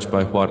not judge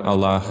by what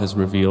Allah has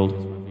revealed,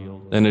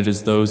 then it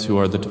is those who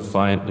are the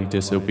defiantly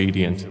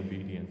disobedient.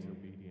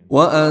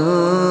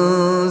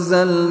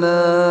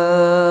 وَأَنزَلْنَا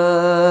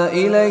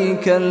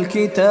إِلَيْكَ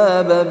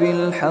الْكِتَابَ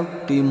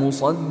بِالْحَقِّ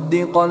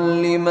مُصَدِّقًا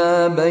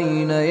لِمَا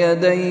بَيْنَ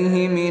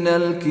يَدَيْهِ مِنَ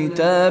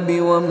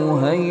الْكِتَابِ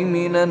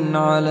وَمُهَيْمِنًا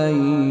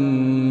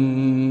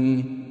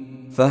عَلَيْهِ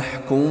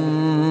فاحكم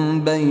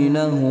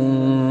بينهم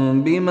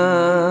بما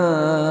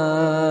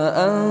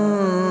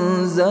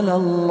أنزل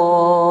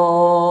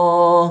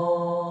الله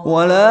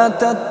ولا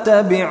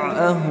تتبع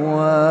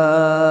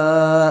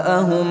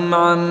أهواءهم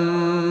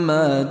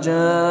عما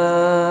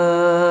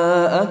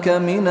جاءك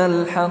من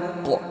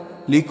الحق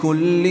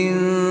لكل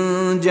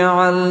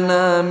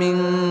جعلنا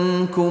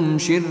منكم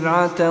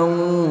شرعة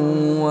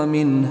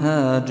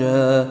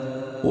ومنهاجا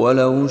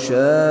ولو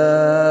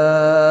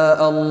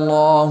شاء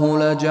الله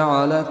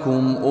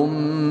لجعلكم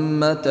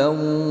أمة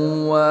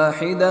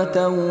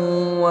واحدة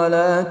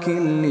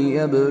ولكن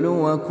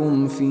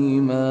ليبلوكم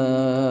فيما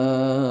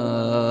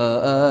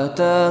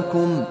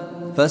آتاكم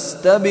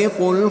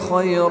فاستبقوا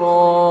الخيرات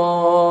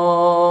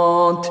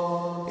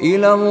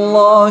إلى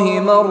الله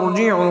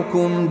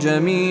مرجعكم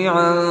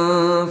جميعا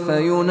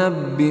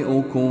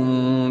فينبئكم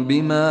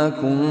بما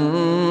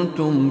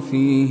كنتم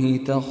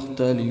فيه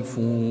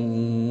تختلفون.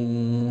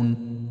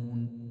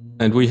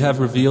 And we have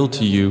revealed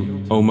to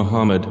you, O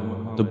Muhammad,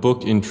 the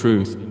book in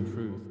truth,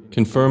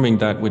 confirming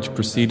that which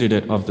preceded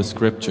it of the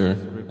scripture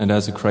and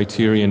as a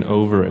criterion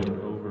over it.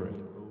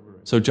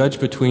 So judge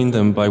between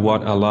them by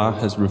what Allah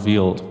has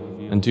revealed,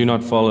 and do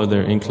not follow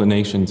their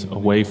inclinations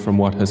away from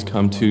what has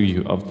come to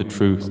you of the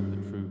truth.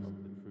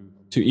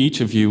 To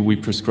each of you we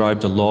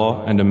prescribed a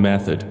law and a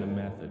method.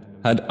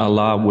 Had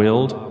Allah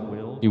willed,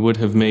 He would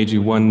have made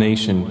you one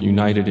nation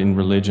united in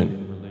religion,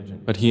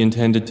 but He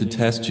intended to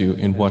test you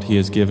in what He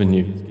has given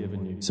you.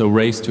 So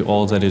race to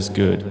all that is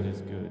good.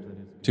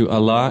 To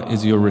Allah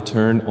is your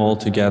return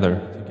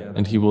altogether,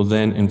 and He will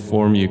then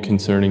inform you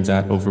concerning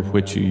that over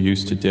which you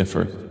used to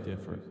differ.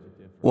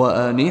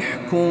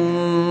 وَأَنِحْكُمْ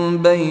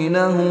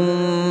بَيْنَهُمْ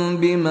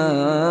بِمَا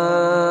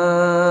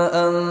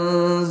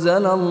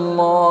أَنزَلَ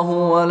اللَّهُ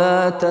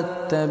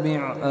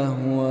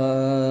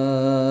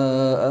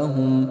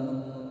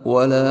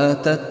وَلَا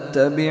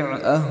تَتَّبِعْ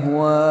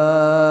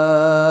أَهْوَاءَهُمْ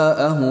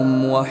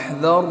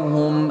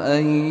وَاحْذَرْهُمْ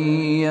أَن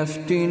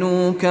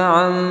يَفْتِنُوكَ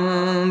عَن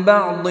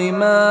بَعْضِ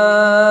مَا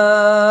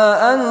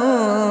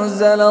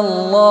أَنزَلَ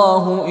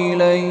اللَّهُ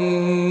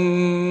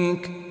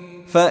إِلَيْكَ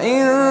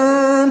فَإِن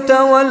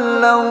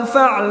تَوَلَّوْا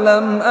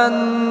فَاعْلَمْ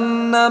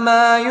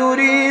أَنَّمَا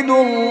يُرِيدُ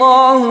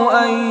اللَّهُ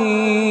أَن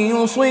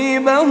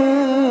يُصِيبَهُم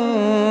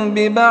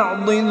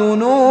بِبَعْضِ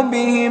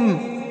ذُنُوبِهِمْ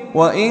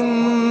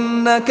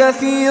وَإِنَّ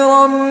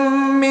كَثِيرًا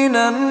مِّنَ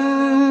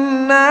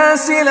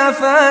النَّاسِ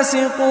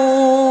لَفَاسِقُونَ.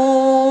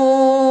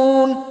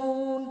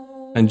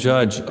 And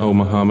judge, O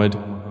Muhammad,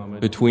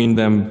 between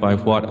them by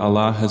what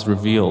Allah has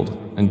revealed,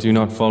 and do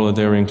not follow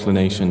their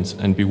inclinations,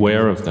 and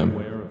beware of them,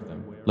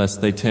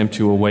 lest they tempt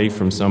you away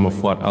from some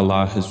of what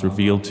Allah has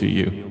revealed to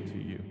you.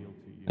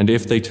 And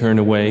if they turn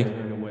away,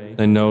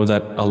 then know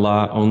that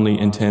Allah only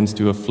intends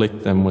to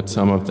afflict them with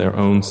some of their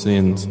own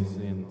sins.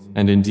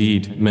 And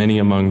indeed, many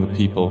among the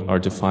people are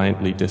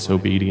defiantly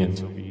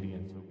disobedient.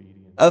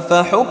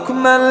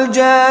 أَفَحُكْمَ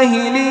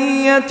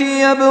الْجَاهِلِيَّةِ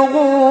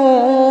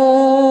يَبْغُونَ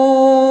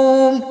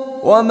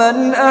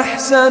وَمَنْ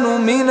أَحْسَنُ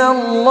مِنَ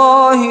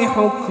اللَّهِ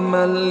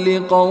حُكْمًا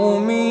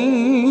لِقَوْمٍ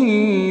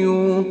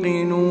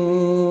يُوقِنُونَ.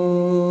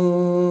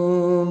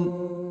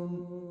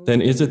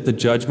 Then is it the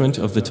judgment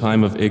of the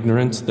time of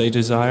ignorance they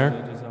desire?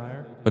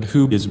 But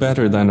who is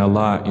better than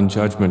Allah in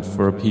judgment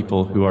for a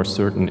people who are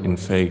certain in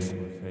faith?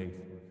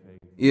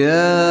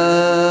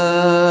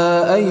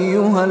 يا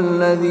أيها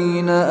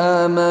الذين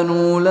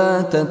آمنوا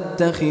لا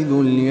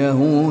تتخذوا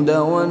اليهود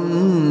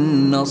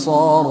والنصارى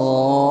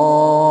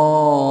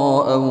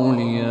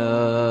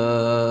أولياء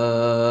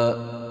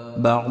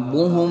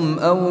بعضهم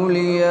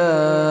أولياء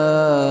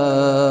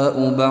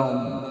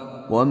بعض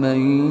ومن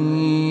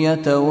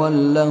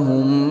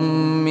يتولهم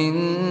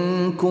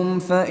منكم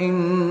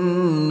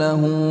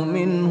فإنه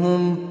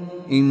منهم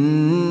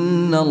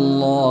إن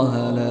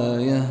الله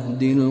لا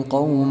يهدي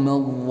القوم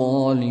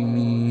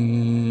الظالمين.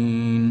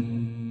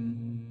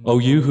 O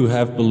you who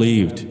have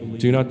believed,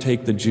 do not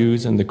take the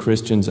Jews and the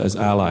Christians as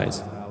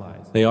allies.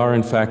 They are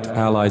in fact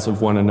allies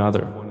of one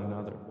another.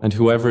 And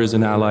whoever is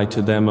an ally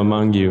to them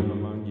among you,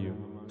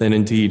 then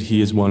indeed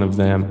he is one of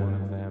them.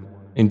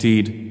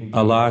 Indeed,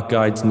 Allah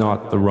guides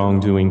not the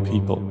wrongdoing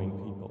people.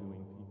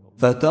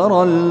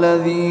 فترى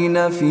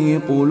الذين في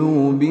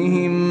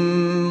قلوبهم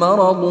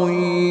مرض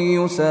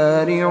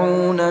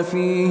يسارعون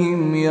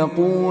فيهم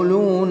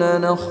يقولون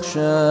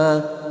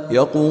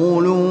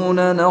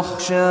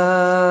نخشى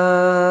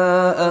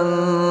أن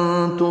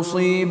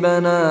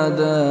تصيبنا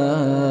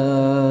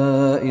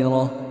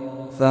دائرة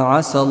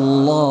فعسى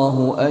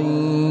الله أن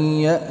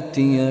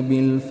يأتي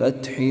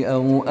بالفتح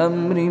أو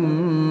أمر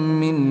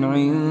من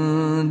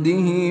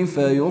عنده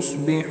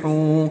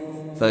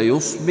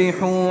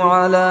فيصبحوا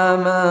على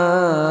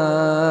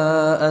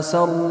ما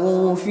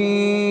أسروا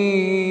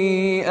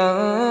في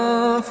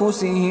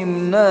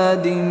أنفسهم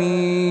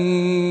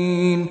نادمين.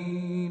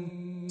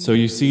 So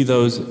you see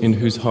those in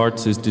whose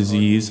hearts is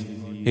disease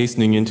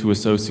hastening into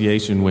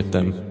association with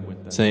them,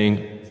 saying,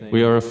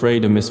 "We are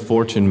afraid a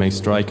misfortune may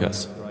strike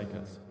us."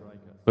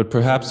 But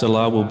perhaps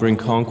Allah will bring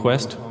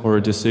conquest or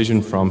a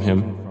decision from Him,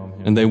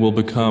 and they will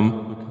become,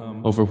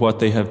 over what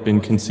they have been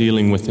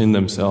concealing within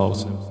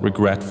themselves,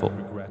 regretful.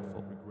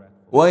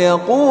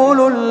 وَيَقُولُ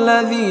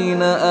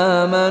الَّذِينَ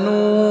آمَنُوا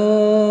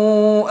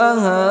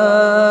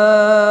أَهَؤُلَاءِ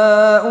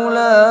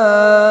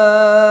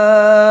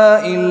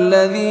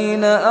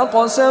الَّذِينَ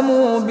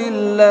أَقْسَمُوا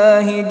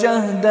بِاللَّهِ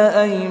جَهْدَ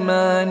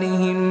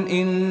أَيْمَانِهِمْ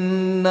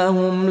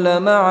إِنَّهُمْ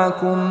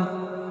لَمَعَكُمْ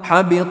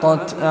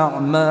حَبِطَتْ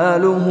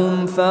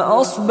أَعْمَالُهُمْ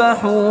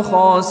فَأَصْبَحُوا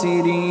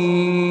خَاسِرِينَ.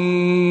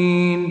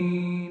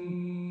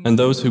 And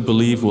those who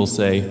believe will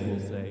say,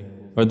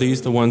 "Are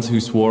these the ones who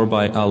swore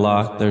by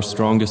Allah their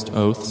strongest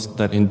oaths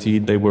that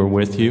indeed they were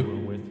with you?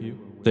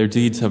 Their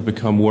deeds have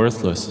become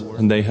worthless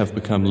and they have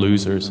become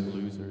losers."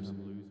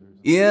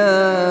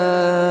 يا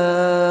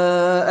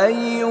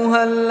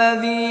أيها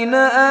الذين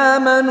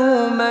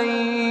آمنوا من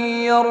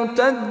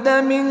يرتد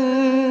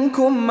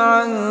منكم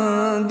عن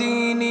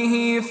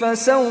دينه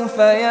فسوف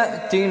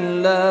يأتي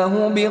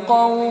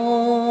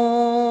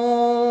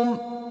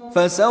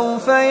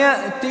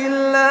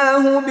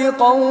الله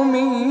بقوم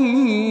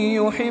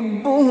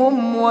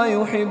يحبهم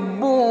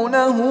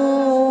ويحبونه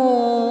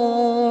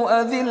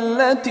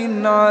أذلة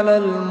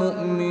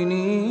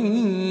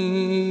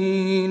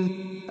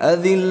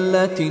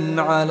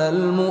على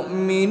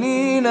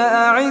المؤمنين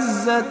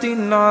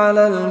أعزة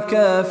على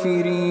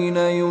الكافرين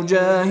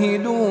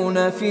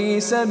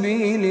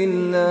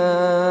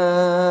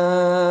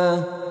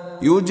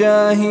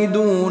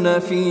يجاهدون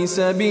في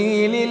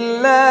سبيل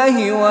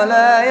الله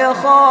ولا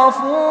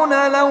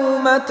يخافون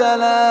لومة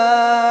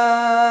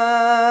لائم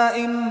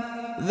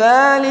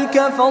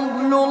ذلك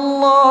فضل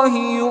الله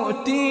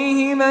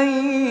يؤتيه من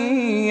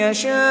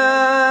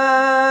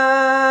يشاء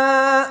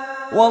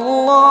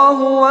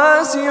والله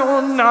واسع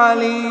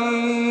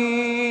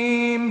عليم.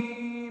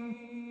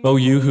 O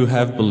you who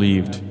have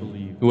believed,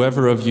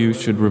 whoever of you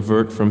should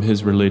revert from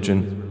his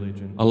religion,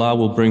 Allah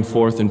will bring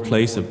forth in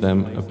place of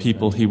them a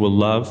people He will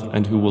love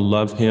and who will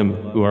love Him,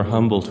 who are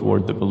humble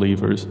toward the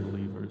believers,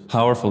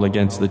 powerful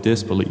against the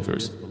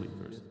disbelievers.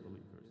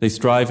 They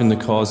strive in the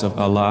cause of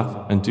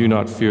Allah and do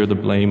not fear the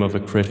blame of a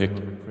critic.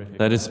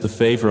 That is the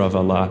favor of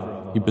Allah.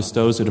 He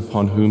bestows it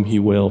upon whom He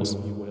wills.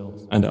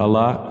 And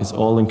Allah is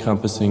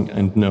all-encompassing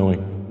and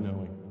knowing.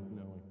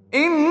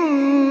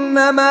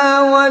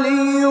 إنما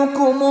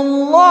وليكم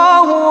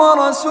الله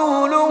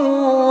ورسوله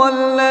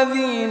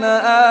والذين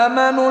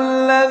آمنوا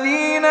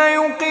الذين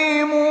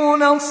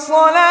يقيمون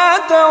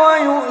الصلاة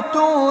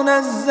ويؤتون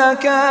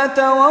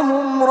الزكاة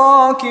وهم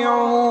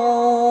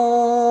راكعون.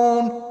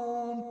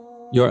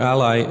 Your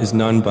ally is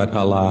none but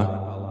Allah,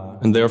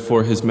 and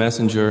therefore His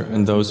messenger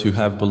and those who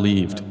have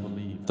believed,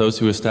 those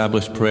who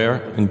establish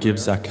prayer and give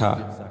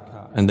zakah,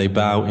 and they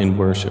bow in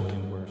worship.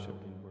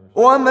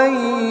 ومن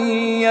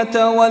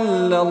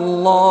يتول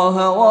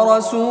الله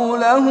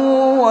ورسوله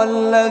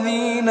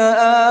والذين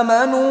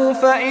آمنوا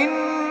فإن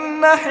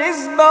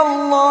حزب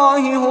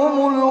الله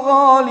هم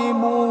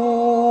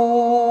الغالبون.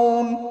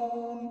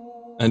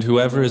 And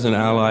whoever is an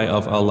ally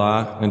of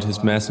Allah and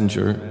His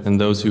messenger and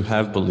those who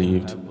have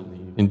believed,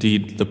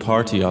 indeed the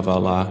party of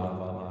Allah,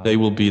 they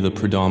will be the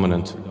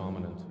predominant.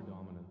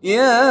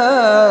 يا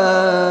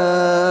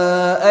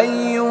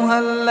أيها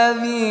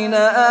الذين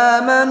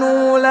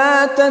آمنوا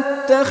لا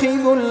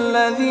تتخذوا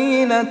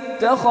الذين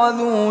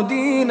اتخذوا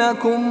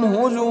دينكم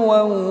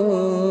هزوا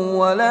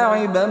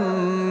ولعبا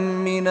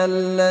من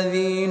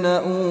الذين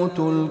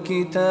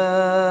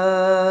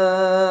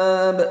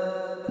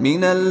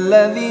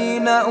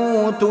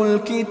أوتوا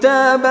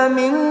الكتاب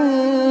من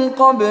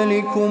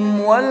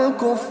قبلكم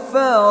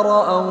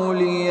والكفار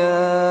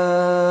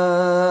أولياء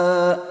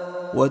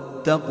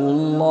واتقوا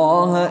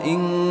الله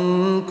إن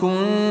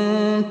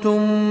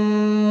كنتم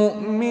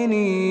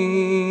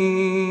مؤمنين.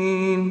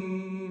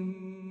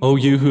 O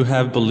you who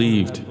have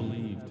believed,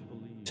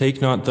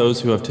 take not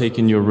those who have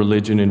taken your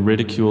religion in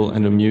ridicule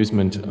and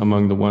amusement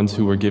among the ones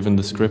who were given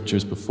the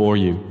scriptures before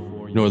you,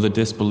 nor the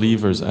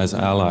disbelievers as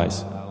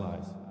allies.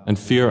 And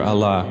fear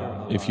Allah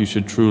if you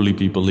should truly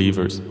be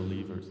believers.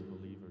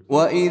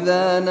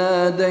 وَإِذَا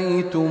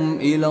نَادَيْتُمْ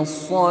إِلَى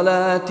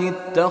الصَّلَاةِ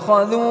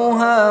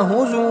اتَّخَذُوهَا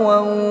هُزُوًا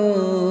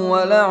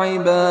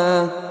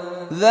وَلَعِبًا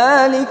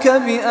ذَلِكَ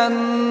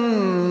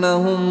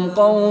بِأَنَّهُمْ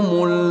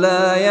قَوْمٌ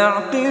لَا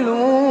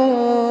يَعْقِلُونَ.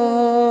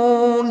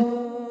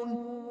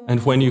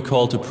 And when you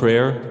call to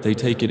prayer, they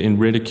take it in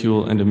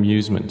ridicule and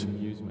amusement.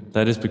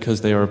 That is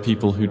because they are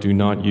people who do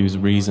not use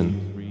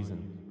reason.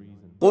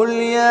 قُلْ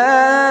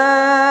يَا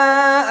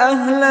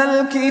أَهْلَ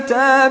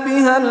الْكِتَابِ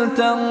هَلْ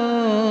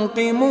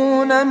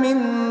تَنقِمُونَ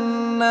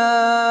مِنَّا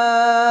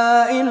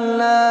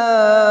إِلَّا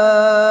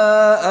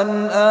أَنْ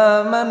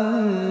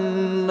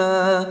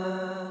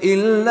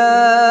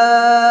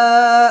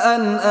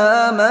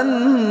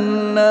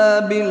آمَنَّا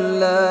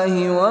بِاللَّهِ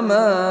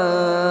وَمَا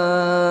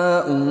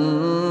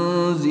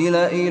أُنزِلَ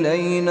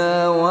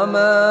إِلَيْنَا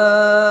وَمَا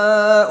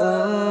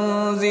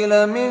أُنزِلَ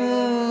مِن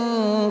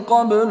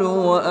قبل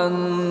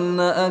وأن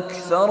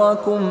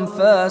أكثركم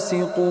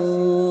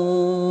فاسقون.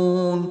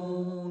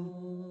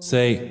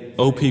 Say,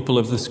 O people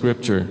of the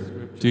scripture,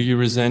 do you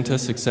resent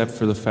us except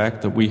for the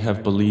fact that we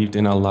have believed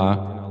in Allah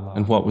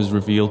and what was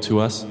revealed to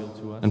us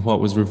and what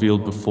was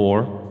revealed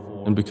before,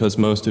 and because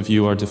most of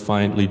you are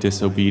defiantly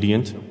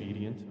disobedient?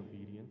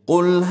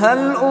 قل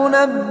هل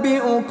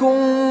أنبئكم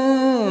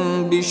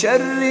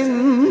بشر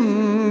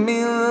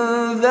من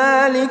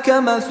ذلك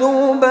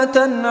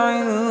مثوبة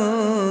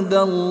عند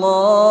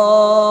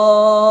الله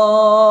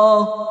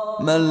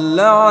من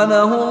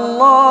لعنه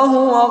الله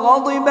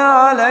وغضب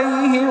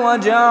عليه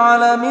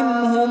وجعل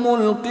منهم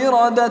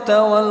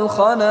القردة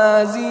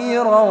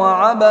والخنازير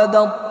وعبد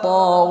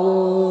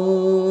الطاغوت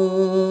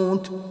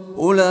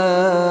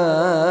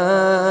أولئك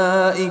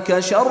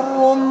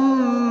شر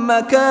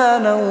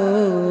مكانا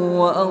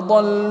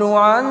وأضل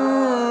عن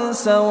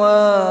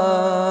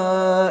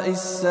سواء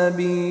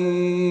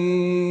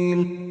السبيل.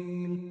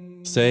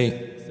 Say,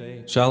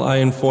 shall I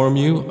inform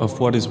you of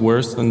what is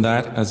worse than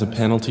that as a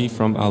penalty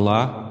from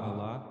Allah,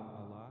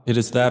 It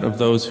is that of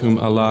those whom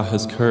Allah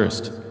has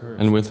cursed,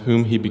 and with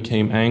whom He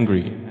became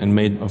angry, and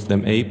made of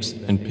them apes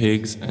and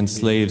pigs and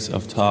slaves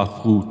of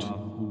Taghut.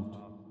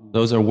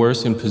 Those are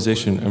worse in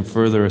position and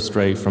further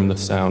astray from the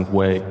sound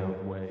way.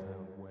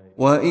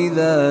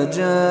 وَإِذَا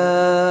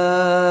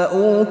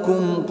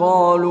جَاءُوكُمْ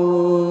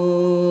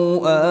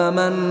قَالُوا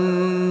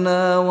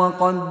آمَنَّا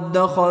وَقَدْ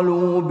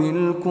دَخَلُوا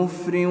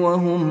بِالْكُفْرِ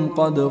وَهُمْ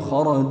قَدْ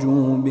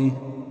خَرَجُوا بِهِ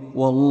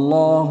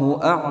وَاللَّهُ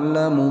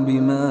أَعْلَمُ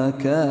بِمَا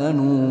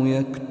كَانُوا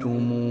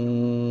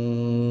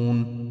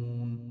يَكْتُمُونَ.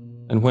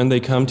 And when they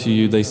come to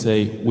you, they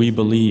say, "We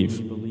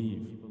believe,"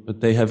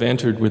 but they have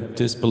entered with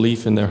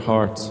disbelief in their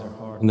hearts,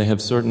 and they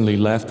have certainly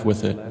left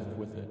with it.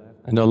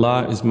 And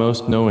Allah is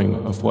most knowing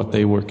of what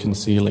they were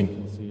concealing.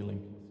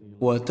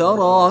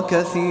 وَتَرَى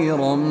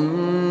كَثِيرًا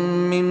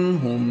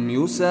مِّنْهُمْ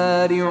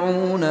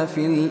يُسَارِعُونَ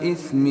فِي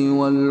الْإِثْمِ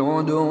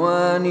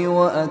وَالْعُدْوَانِ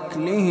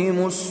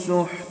وَأَكْلِهِمُ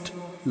السُّحْتَ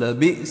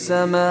لَبِئْسَ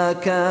مَا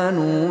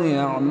كَانُوا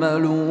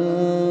يَعْمَلُونَ.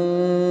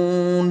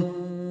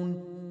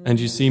 And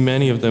you see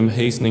many of them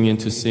hastening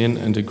into sin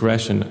and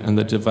aggression and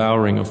the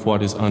devouring of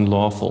what is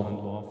unlawful.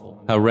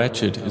 How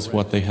wretched is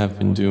what they have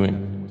been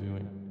doing.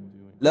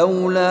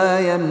 لولا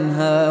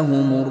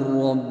ينهاهم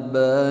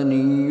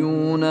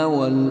الربانيون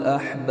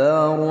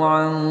والأحبار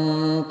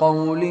عن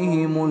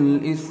قولهم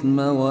الإثم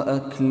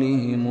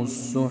وأكلهم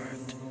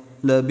السحت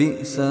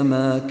لبئس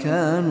ما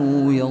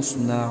كانوا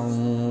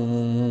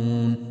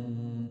يصنعون.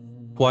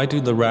 Why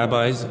do the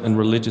rabbis and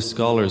religious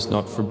scholars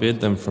not forbid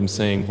them from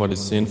saying what is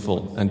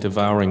sinful and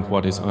devouring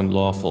what is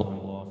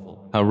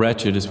unlawful? How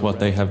wretched is what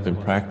they have been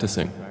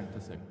practicing.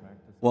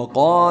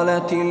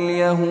 وقالت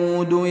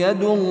اليهود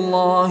يد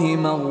الله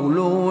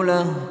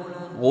مغلولة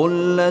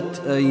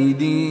غلت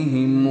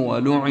أيديهم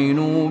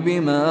ولعنوا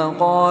بما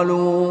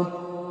قالوا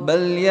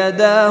بل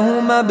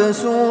يداه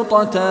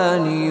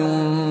مبسوطتان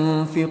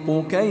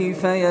ينفق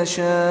كيف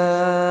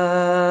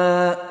يشاء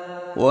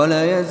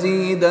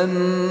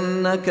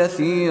وليزيدن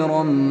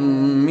كثيرا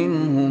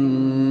منهم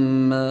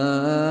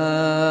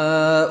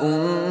ما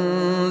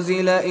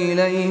أنزل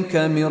إليك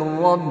من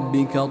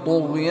ربك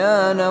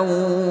طغيانا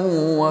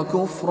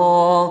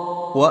وكفرا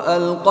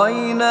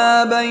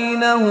وألقينا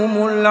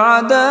بينهم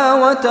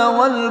العداوة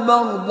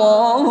والبغضاء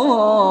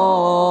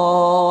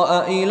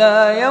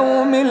إلى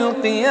يوم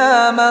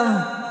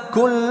القيامة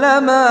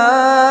كلما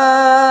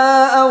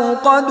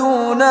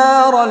أوقدوا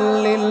نارا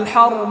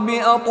للحرب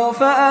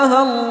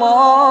أطفأها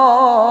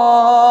الله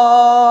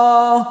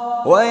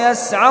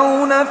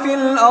ويسعون في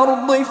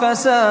الأرض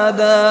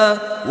فسادا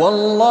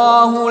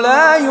والله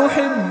لا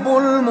يحب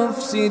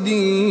المفسدين.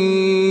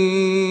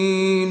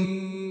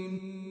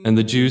 And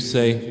the Jews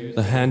say,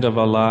 the hand of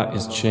Allah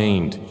is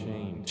chained.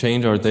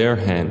 Chained are their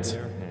hands,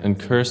 and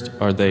cursed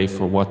are they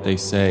for what they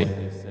say.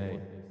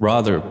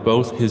 Rather,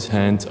 both His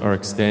hands are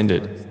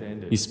extended.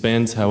 He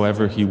spends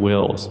however He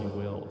wills.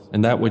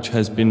 And that which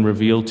has been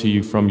revealed to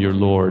you from your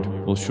Lord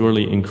will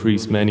surely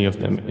increase many of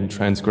them in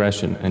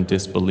transgression and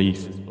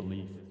disbelief.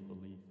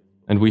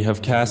 And we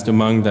have cast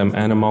among them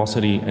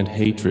animosity and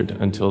hatred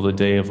until the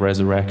day of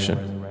resurrection.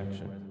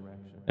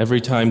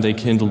 Every time they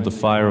kindled the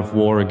fire of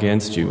war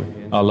against you,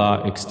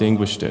 Allah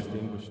extinguished it.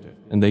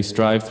 And they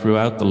strive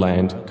throughout the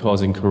land,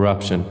 causing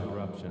corruption.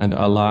 And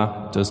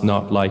Allah does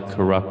not like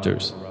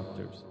corruptors.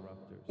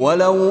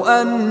 ولو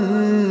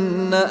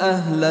أن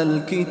أهل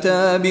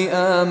الكتاب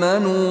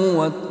آمنوا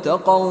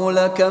واتقوا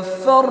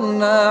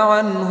لكفرنا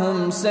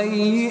عنهم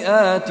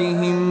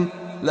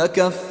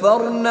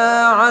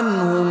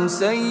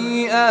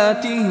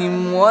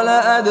سيئاتهم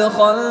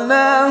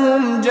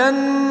ولأدخلناهم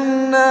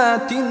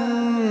جنات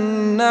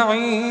النعيم.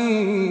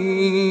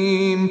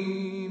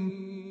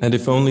 And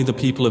if only the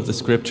people of the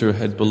scripture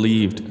had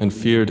believed and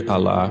feared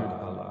Allah,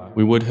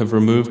 we would have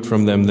removed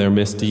from them their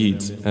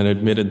misdeeds and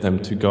admitted them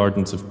to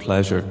gardens of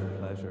pleasure.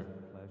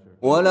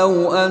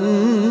 ولو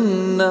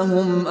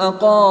أنهم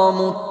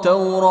أقاموا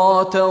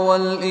التوراة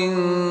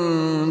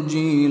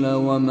والإنجيل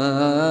وما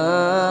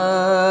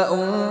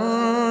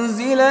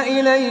أنزل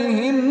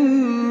إليهم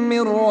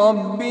من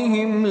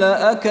ربهم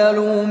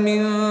لأكلوا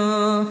من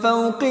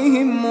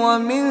فوقهم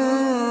ومن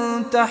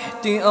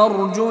تحت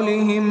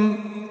أرجلهم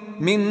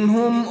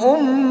منهم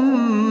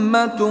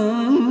أمة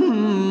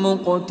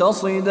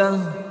مقتصدة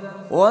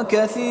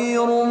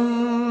وكثير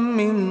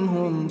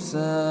منهم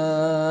ساء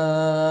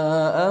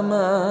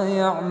ما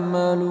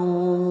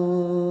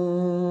يعملون.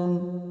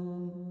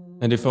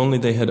 And if only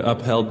they had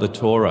upheld the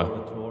Torah,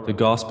 the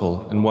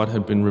Gospel, and what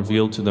had been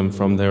revealed to them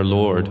from their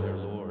Lord,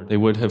 they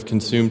would have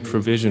consumed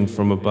provision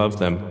from above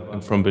them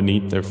and from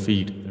beneath their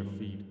feet.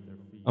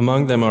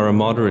 Among them are a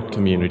moderate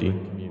community,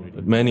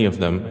 but many of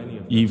them,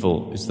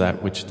 evil is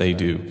that which they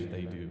do.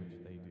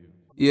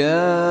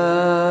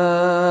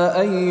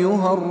 يا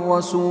أيها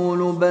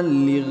الرسول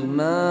بلغ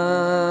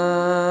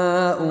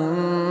ما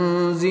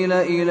أنزل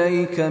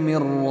إليك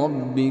من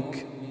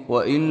ربك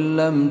وإن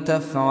لم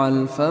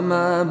تفعل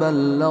فما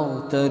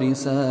بلغت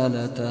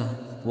رسالته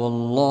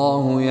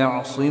والله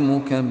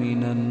يعصمك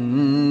من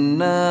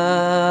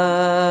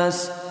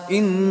الناس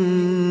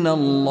إن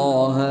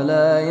الله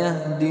لا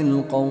يهدي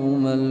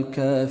القوم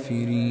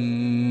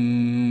الكافرين.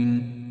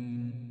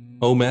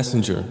 O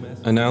Messenger,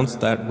 announce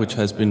that which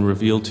has been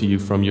revealed to you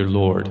from your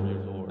Lord,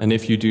 and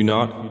if you do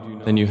not,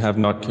 then you have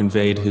not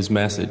conveyed His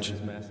message.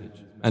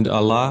 And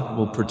Allah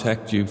will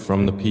protect you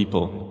from the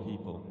people.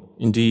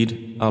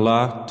 Indeed,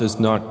 Allah does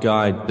not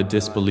guide the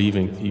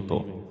disbelieving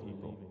people.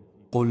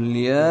 قل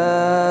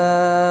يا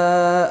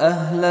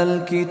أهل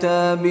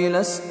الكتاب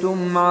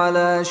لستم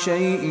على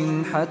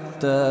شيء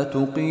حتى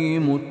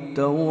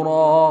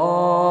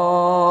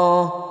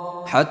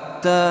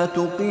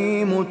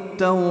تقيموا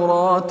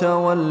التوراة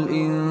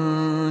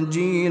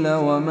والإنجيل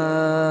وما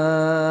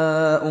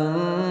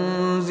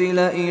أنزل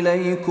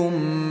إليكم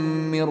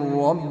من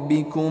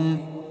ربكم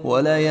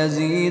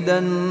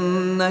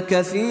وليزيدن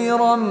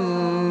كثيرا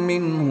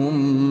منهم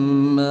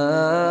ما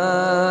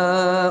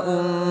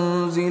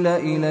أنزل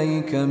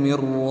إليك من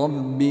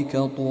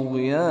ربك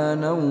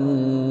طغيانا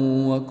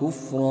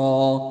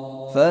وكفرا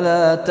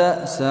فلا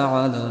تأس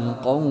على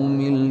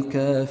القوم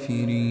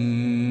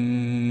الكافرين.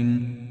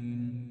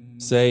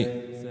 Say,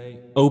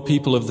 O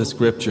people of the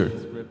scripture,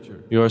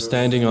 you are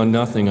standing on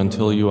nothing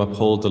until you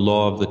uphold the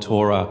law of the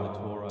Torah,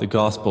 the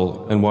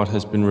gospel, and what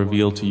has been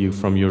revealed to you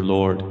from your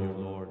Lord.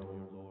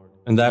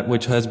 And that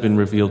which has been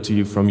revealed to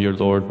you from your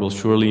Lord will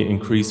surely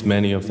increase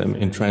many of them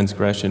in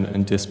transgression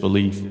and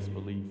disbelief.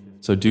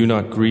 So do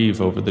not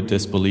grieve over the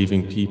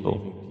disbelieving people.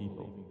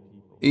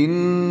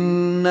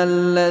 إن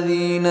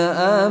الذين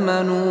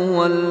آمنوا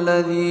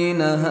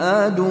والذين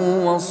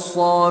هادوا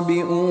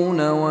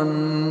والصابئون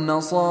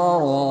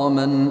والنصارى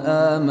من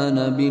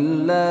آمن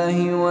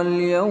بالله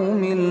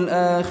واليوم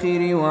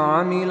الآخر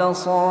وعمل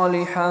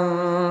صالحا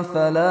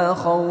فلا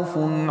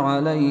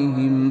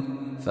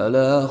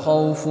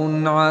خوف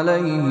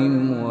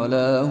عليهم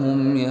ولا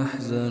هم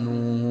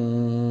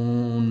يحزنون.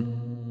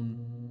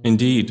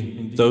 Indeed,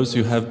 those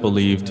who have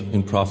believed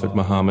in Prophet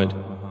Muhammad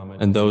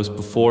and those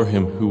before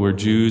him who were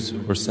Jews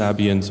or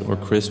Sabians or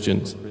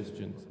Christians,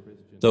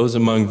 those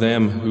among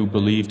them who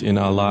believed in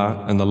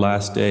Allah and the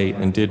Last Day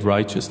and did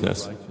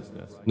righteousness,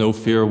 no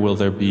fear will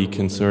there be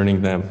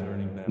concerning them,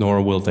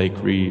 nor will they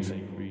grieve.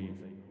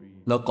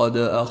 لقد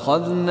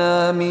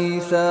أخذنا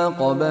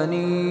ميثاق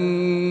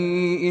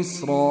بني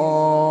إسرائيل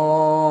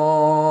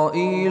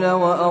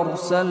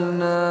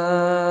وأرسلنا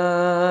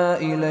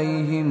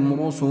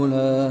إليهم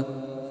رسلا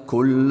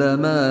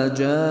كلما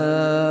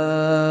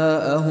جاءهم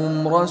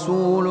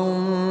رسول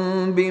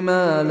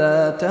بما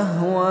لا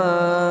تهوى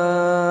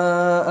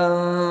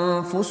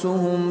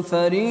أنفسهم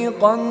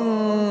فريقا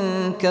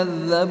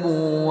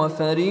كذبوا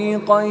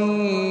وفريقا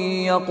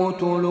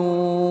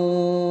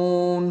يقتلون.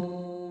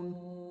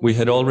 We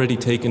had already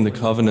taken the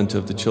covenant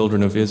of the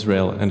children of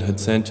Israel and had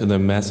sent to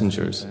them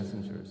messengers.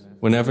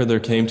 Whenever there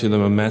came to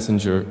them a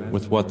messenger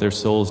with what their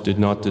souls did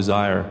not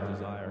desire,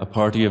 a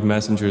party of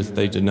messengers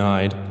they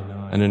denied,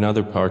 and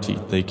another party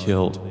they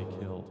killed.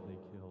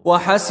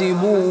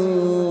 وحسبوا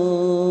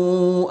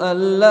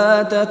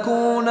ألا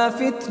تكون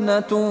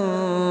فتنة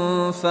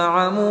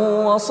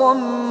فعموا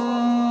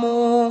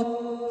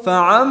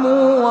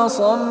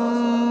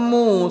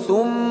وصموا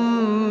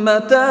ثم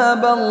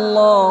تاب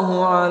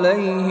الله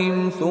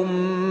عليهم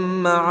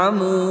ثم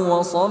عموا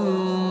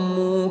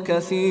وصموا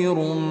كثير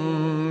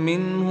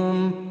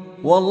منهم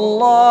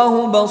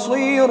والله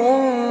بصير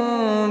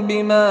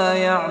بما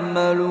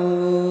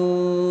يعملون.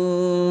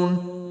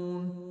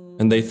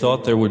 And they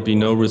thought there would be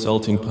no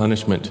resulting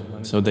punishment,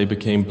 so they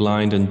became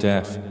blind and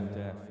deaf.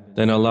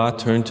 Then Allah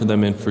turned to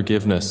them in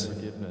forgiveness.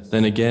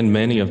 Then again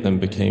many of them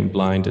became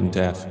blind and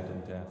deaf.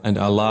 And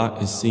Allah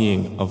is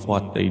seeing of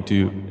what they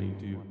do.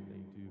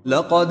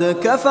 لقد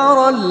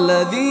كفر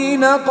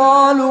الذين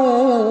قالوا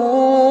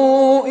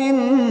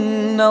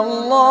إن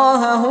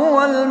الله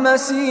هو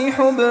المسيح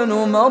ابن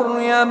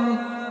مريم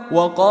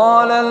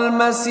وقال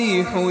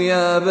المسيح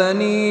يا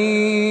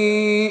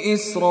بني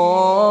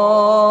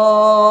إسرائيل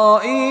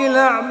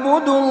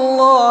اعبدوا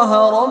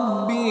الله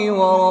ربي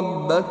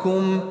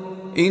وربكم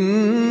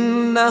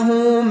إنه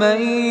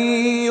من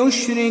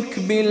يشرك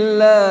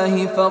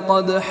بالله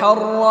فقد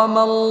حرم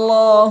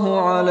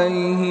الله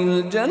عليه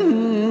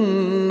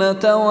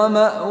الجنة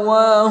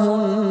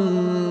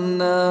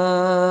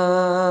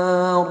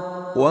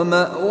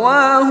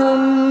ومأواه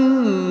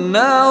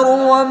النار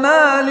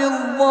وما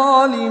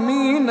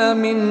للظالمين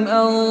من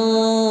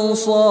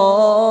أنصار.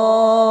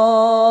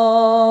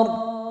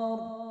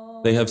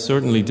 They have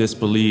certainly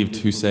disbelieved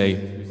who say,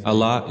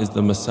 Allah is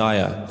the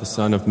Messiah, the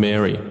son of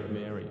Mary,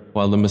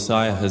 while the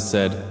Messiah has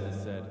said,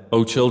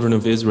 O children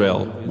of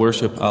Israel,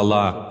 worship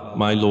Allah,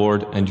 my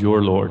Lord and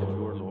your Lord.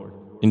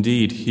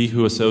 Indeed, he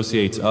who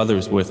associates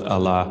others with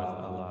Allah,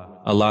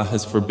 Allah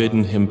has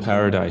forbidden him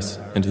paradise,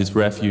 and his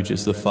refuge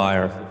is the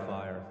fire,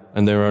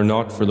 and there are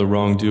not for the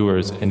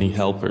wrongdoers any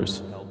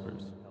helpers.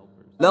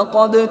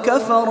 لقد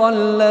كفر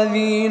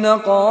الذين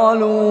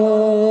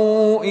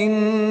قالوا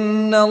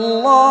إن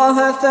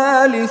الله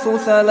ثالث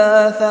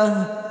ثلاثة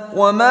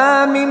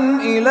وما من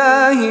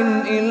إله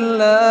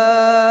إلا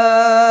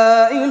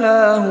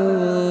إله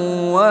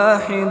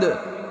واحد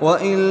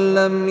وإن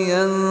لم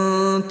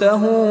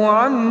ينتهوا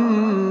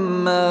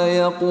عما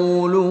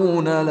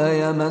يقولون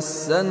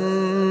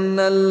ليمسن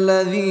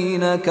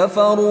الذين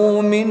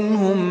كفروا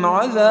منهم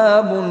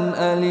عذاب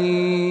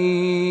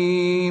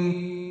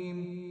أليم.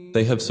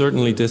 They have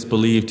certainly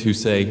disbelieved who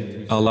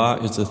say, Allah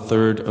is a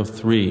third of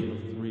three,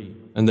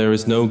 and there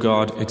is no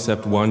God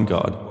except one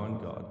God.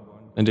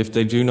 And if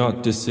they do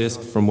not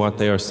desist from what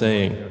they are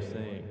saying,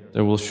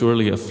 there will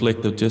surely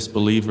afflict the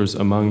disbelievers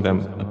among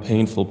them a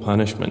painful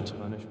punishment.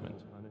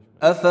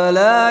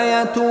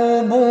 أفلا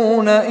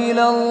يتوبون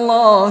إلى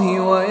الله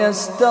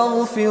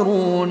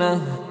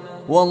ويستغفرونه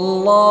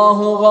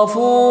والله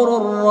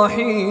غفور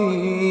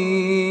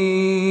رحيم.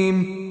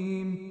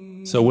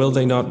 So will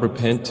they not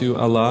repent to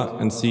Allah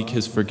and seek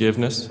His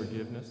forgiveness?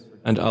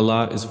 And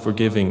Allah is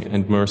forgiving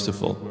and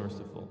merciful.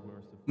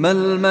 ما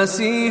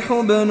المسيح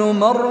ابن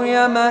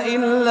مريم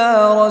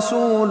إلا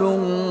رسول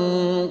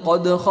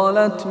قد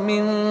خلت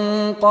من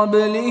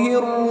قبله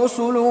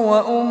الرسل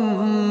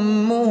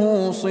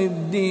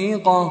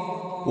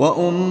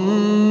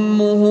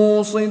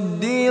وأمه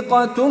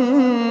صديقة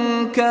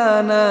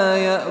كانا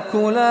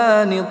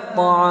يأكلان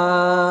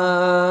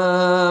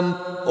الطعام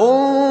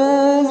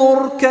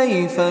انظر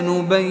كيف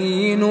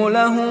نبين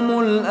لهم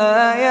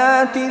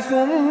الآيات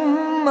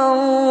ثم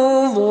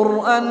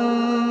انظر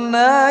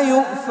أنى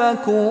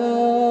يؤفكون.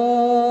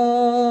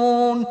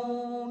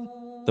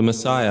 The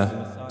Messiah,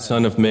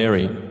 son of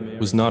Mary,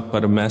 was not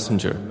but a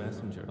messenger.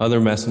 Other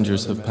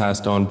messengers have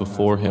passed on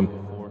before him,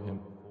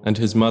 and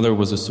his mother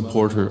was a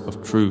supporter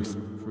of truth.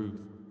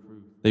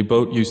 They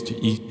both used to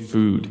eat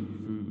food.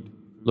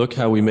 Look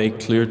how we make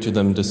clear to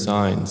them the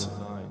signs.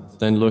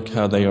 Then look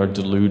how they are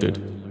deluded.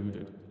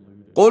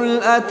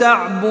 قل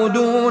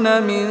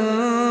أتعبدون من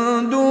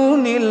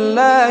دون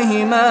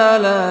الله ما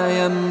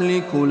لا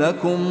يملك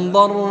لكم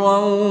ضرا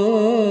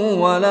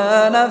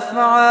ولا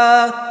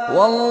نفعا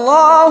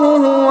والله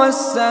هو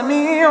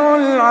السميع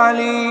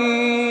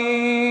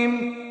العليم.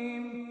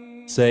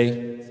 Say,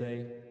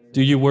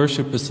 do you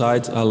worship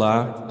besides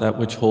Allah that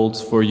which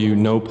holds for you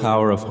no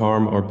power of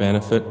harm or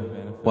benefit,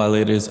 while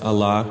it is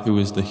Allah who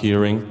is the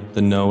hearing,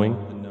 the knowing?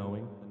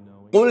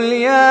 قل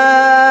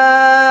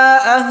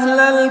يا أهل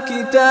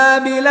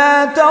الكتاب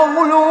لا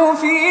تغلوا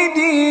في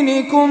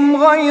دينكم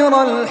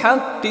غير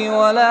الحق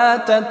ولا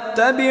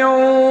تتبعوا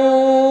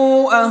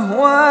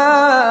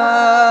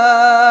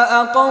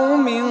أهواء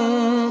قوم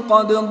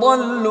قد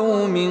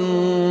ضلوا من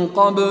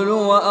قبل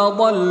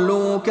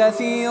وأضلوا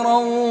كثيرا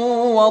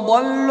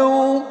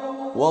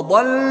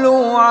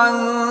وضلوا عن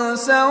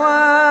سواء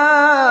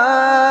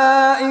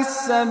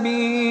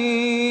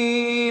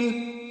السبيل.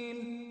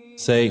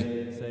 Say,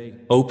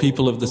 O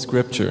people of the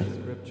scripture,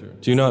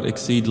 do not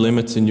exceed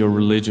limits in your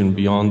religion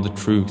beyond the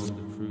truth,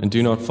 and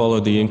do not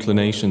follow the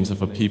inclinations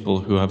of a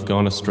people who have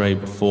gone astray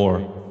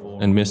before,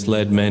 and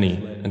misled many,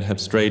 and have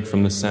strayed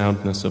from the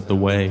soundness of the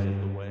way.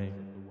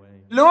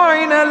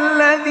 لعن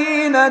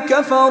الذين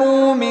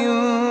كفروا من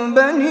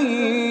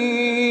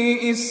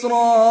بني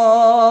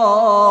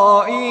إسرائيل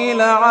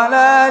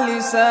على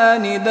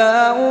لسان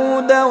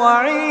داود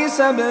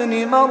وعيسى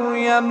بن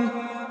مريم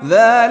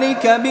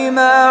ذلك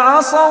بما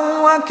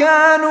عصوا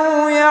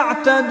وكانوا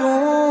يعتدون.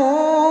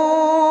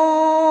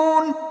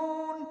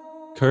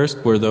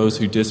 Cursed were those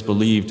who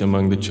disbelieved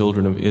among the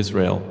children of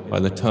Israel by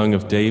the tongue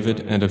of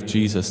David and of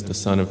Jesus the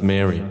son of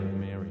Mary.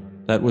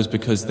 That was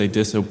because they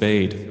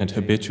disobeyed and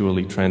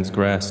habitually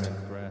transgressed.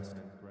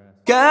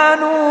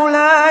 كانوا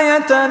لا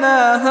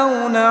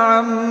يتناهون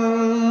عن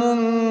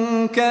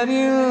منكر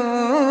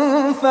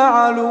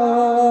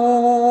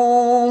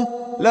فعلوه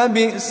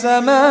لبئس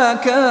ما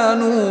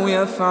كانوا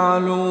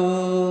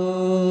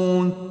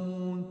يفعلون.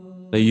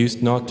 They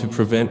used not to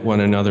prevent one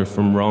another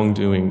from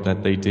wrongdoing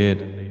that they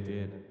did.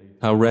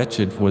 How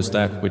wretched was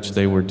that which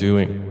they were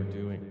doing.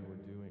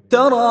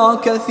 ترى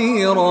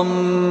كثيرا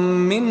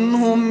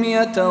منهم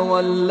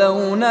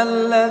يتولون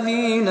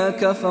الذين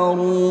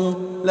كفروا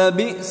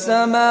لبئس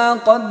ما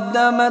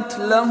قدمت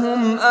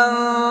لهم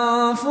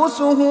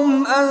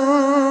أنفسهم أن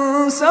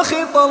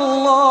سخط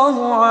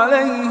الله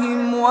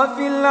عليهم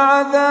وفي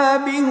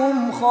العذاب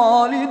هم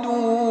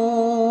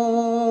خالدون.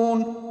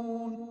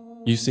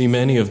 You see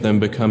many of them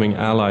becoming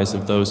allies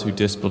of those who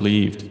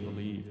disbelieved.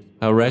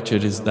 How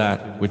wretched is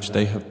that which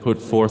they have put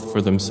forth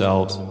for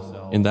themselves,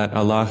 in that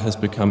Allah has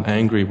become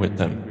angry with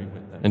them,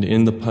 and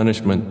in the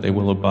punishment they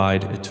will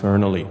abide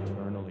eternally.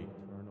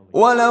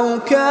 ولو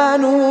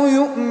كانوا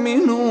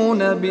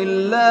يؤمنون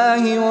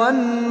بالله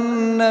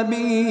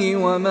والنبي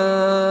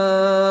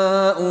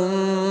وما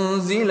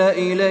أنزل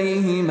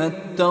إليه ما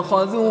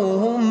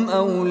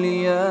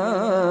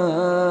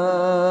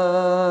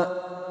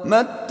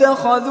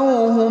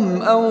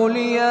اتخذوهم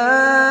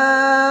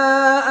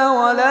أولياء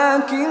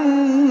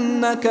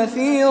ولكن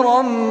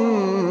كثيرا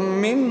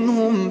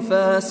منهم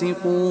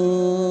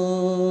فاسقون.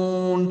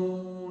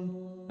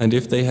 And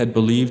if they had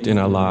believed in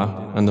Allah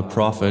and the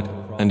Prophet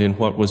and in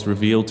what was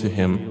revealed to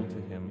him,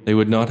 they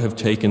would not have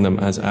taken them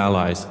as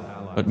allies,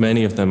 but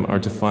many of them are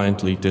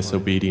defiantly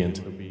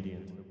disobedient.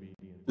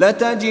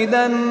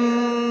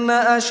 لتجدن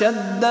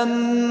أشد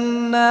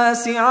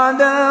الناس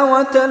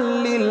عداوة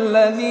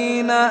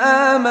للذين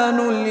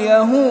آمنوا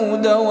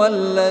اليهود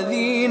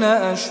والذين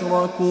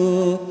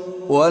أشركوا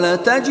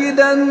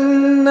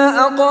ولتجدن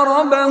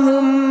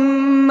أقربهم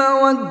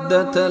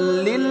مودة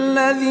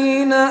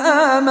للذين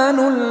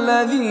آمنوا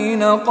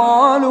الذين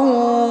قالوا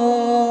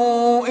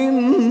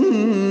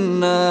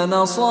إنا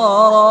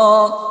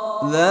نصارى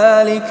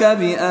ذلك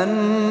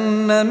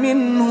بأن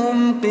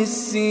منهم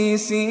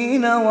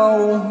قسيسين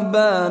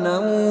ورهبانا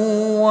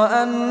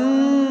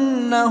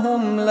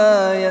وأنهم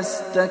لا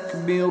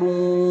يستكبرون.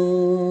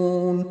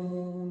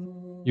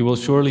 You will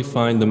surely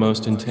find the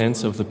most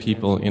intense of the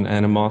people in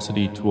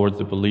animosity toward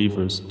the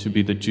believers to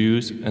be the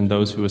Jews and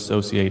those who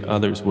associate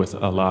others with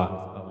Allah.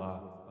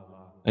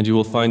 And you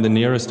will find the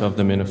nearest of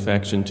them in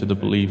affection to the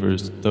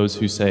believers, those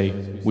who say,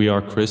 "We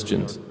are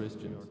Christians."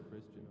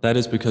 That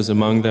is because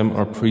among them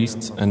are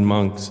priests and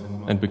monks,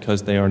 and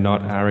because they are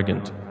not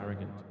arrogant.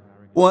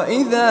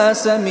 وَإِذَا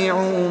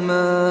سَمِعُوا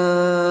مَا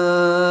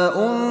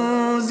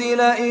أُنزِلَ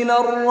إِلَى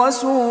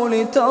الرَّسُولِ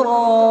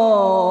تَرَى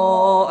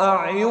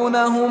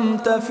أَعْيُنَهُمْ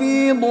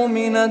تَفِيضُ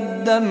مِنَ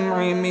الدَّمْعِ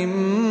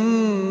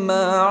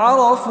مِمَّا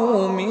عَرَفُوا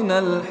مِنَ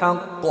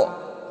الْحَقِّ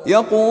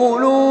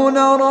يَقُولُونَ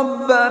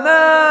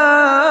رَبَّنَا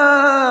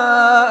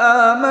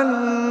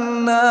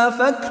آمَنَّا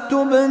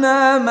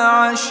فَاكْتُبْنَا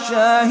مَعَ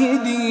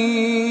الشَّاهِدِينَ.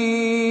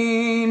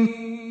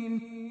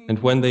 And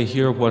when they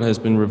hear what has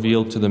been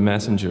revealed to the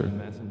messenger,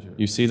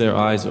 you see their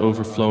eyes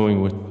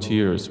overflowing with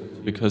tears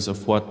because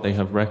of what they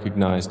have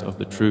recognized of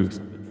the truth.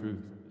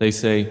 They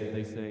say,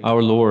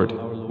 "Our Lord,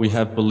 we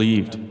have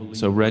believed,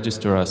 so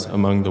register us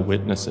among the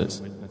witnesses."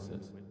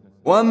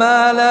 وَمَا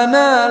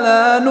لَنَا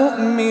لَا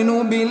نُؤْمِنُ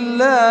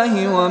بِاللَّهِ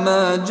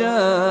وَمَا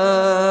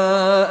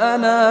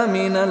جَاءَنَا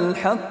مِنَ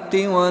الْحَقِّ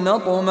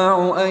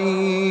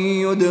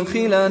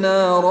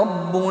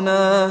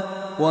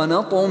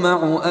ونطمع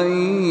أن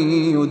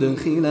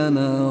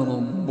يدخلنا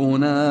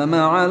ربنا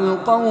مع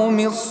القوم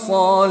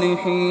الصالحين.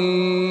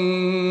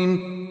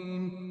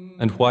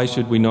 And why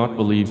should we not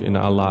believe in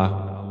Allah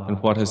and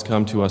what has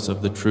come to us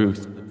of the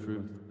truth?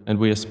 And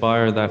we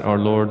aspire that our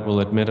Lord will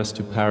admit us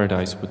to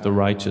paradise with the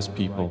righteous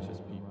people.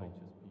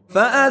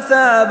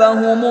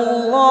 فأثابهم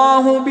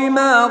الله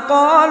بما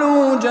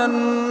قالوا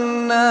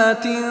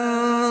جنات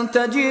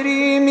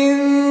تجري من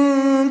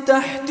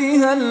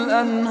تحتها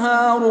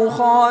الأنهار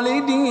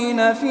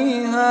خالدين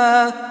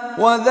فيها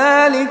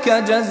وذلك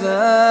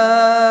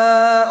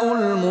جزاء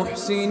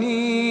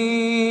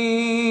المحسنين.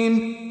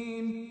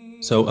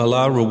 So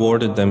Allah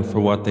rewarded them for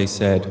what they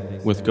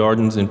said, with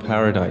gardens in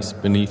paradise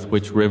beneath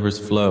which rivers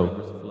flow,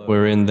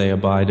 wherein they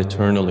abide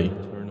eternally.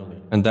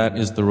 And that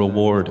is the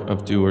reward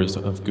of doers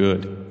of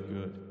good.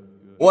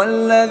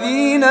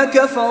 والذين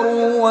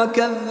كفروا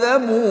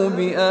وكذبوا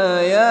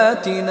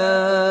بآياتنا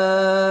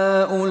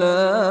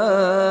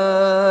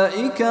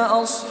أولئك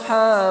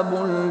أصحاب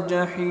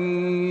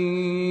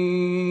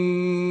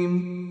الجحيم.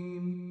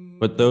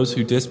 But those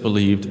who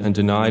disbelieved and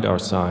denied our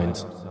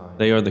signs,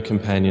 they are the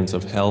companions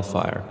of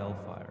hellfire.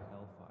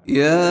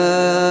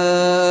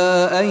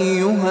 يا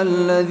أيها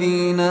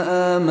الذين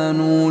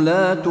آمنوا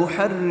لا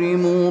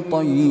تحرموا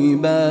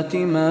طيبات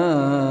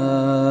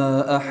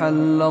ما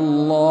أحل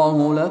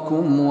الله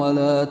لكم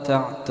ولا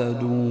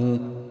تعتدوا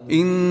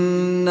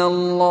إن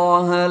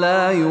الله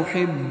لا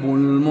يحب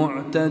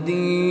المعتدين.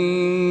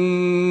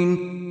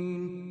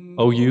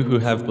 O you who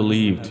have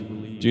believed,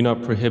 do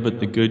not prohibit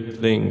the good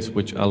things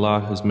which Allah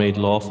has made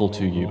lawful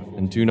to you,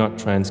 and do not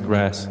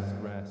transgress.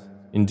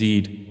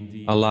 Indeed,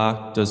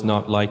 Allah does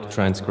not like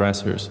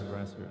transgressors.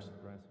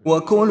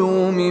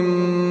 وَكُلُوا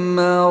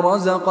مِمَّا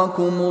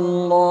رَزَقَكُمُ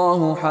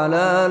اللَّهُ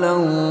حَلَالًا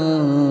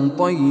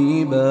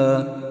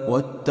طَيِّبًا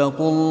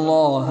وَاتَّقُوا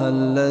اللَّهَ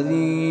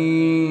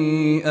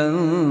الَّذِي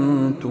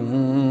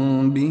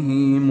أَنْتُمْ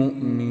بِهِ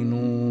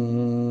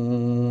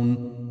مُؤْمِنُونَ.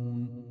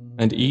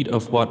 And eat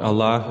of what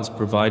Allah has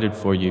provided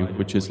for you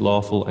which is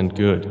lawful and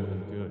good,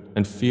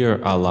 and fear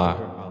Allah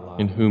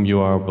in whom you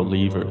are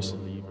believers.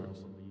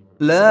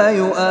 لا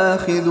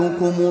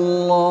يؤاخذكم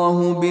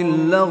الله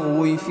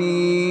باللغو في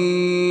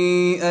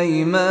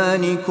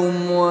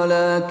أيمانكم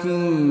ولكن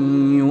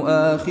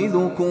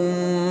يؤاخذكم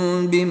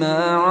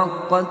بما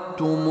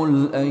عقدتم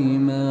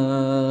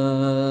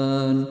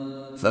الأيمان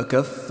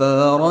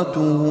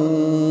فكفارته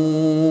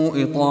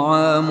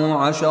إطعام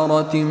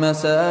 10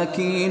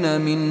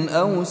 مساكين من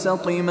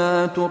أوسط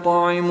ما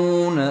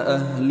تطعمون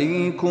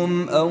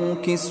أهليكم أو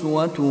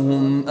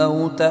كسوتهم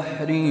أو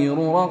تحرير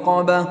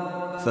رقبة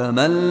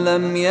فمن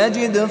لم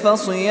يجد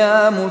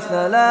فصيام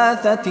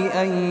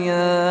 3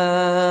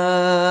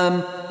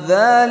 أيام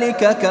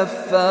ذلك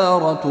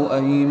كفارة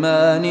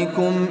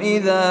أيمانكم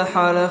إذا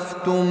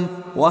حلفتم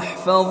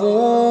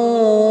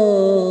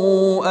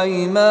واحفظوا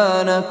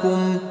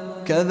أيمانكم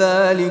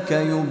كذلك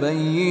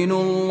يبين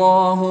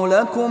الله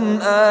لكم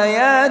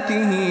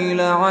آياته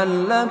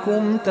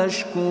لعلكم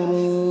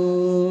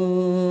تشكرون.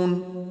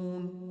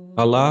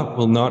 Allah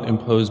will not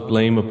impose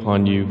blame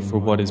upon you for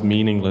what is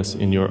meaningless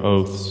in your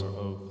oaths,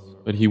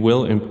 but He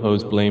will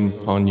impose blame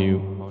upon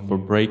you for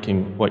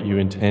breaking what you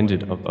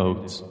intended of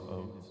oaths.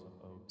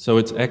 So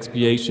its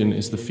expiation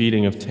is the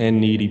feeding of 10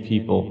 needy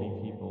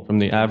people from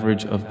the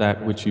average of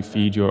that which you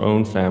feed your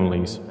own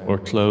families or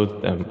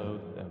clothe them,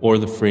 or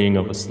the freeing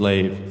of a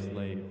slave.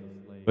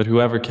 But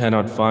whoever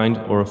cannot find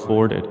or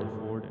afford it,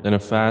 then a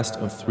fast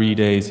of 3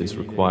 days is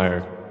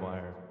required.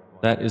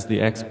 That is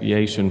the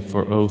expiation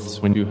for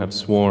oaths when you have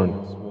sworn.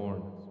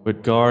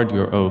 But guard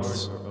your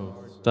oaths.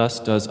 Thus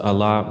does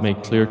Allah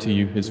make clear to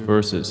you His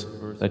verses,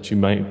 that you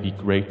might be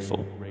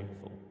grateful.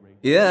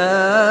 يا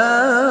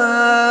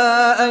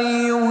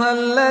أيها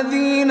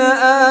الذين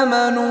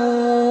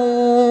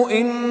آمنوا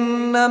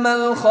إنما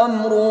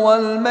الخمر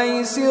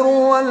والميسر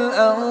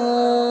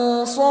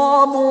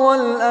والأنصاب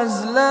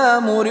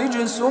والأزلام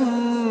رجس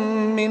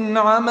من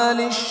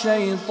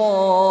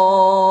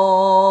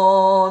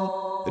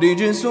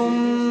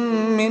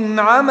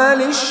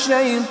عمل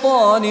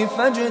الشيطان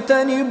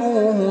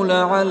فاجتنبوه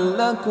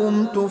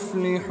لعلكم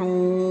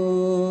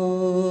تفلحون.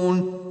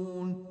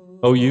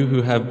 O you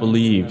who have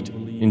believed,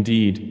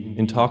 indeed,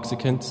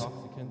 intoxicants,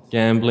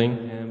 gambling,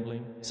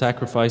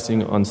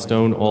 sacrificing on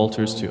stone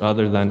altars to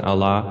other than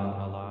Allah,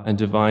 and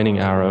divining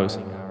arrows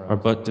are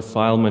but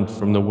defilement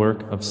from the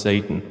work of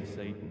Satan.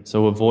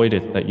 So avoid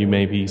it that you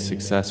may be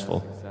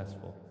successful.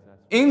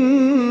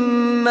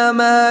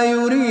 إنما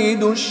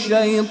يريد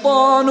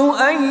الشيطان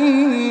أن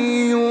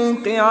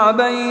يوقع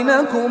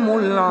بينكم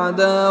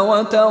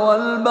العداوة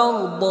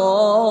والبغضاء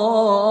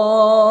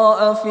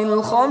في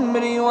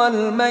الخمر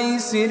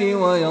والميسر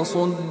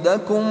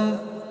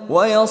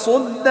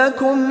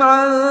ويصدكم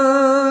عن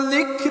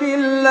ذكر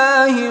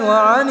الله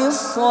وعن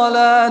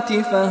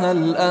الصلاة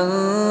فهل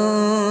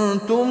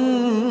أنتم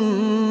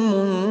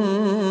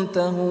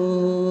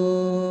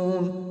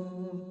منتهون.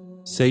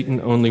 Satan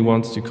only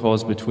wants to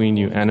cause between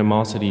you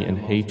animosity and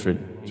hatred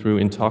through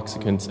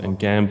intoxicants and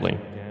gambling,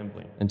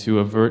 and to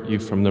avert you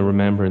from the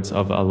remembrance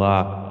of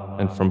Allah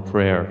and from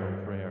prayer.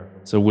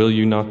 So will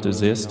you not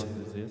desist?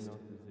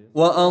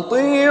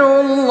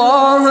 وأطيعوا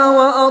الله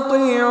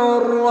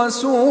وأطيعوا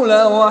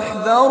الرسول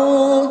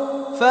واحذروا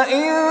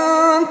فإن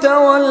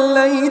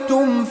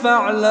توليتم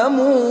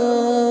فاعلموا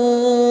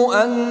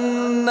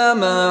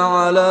أنما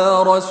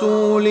على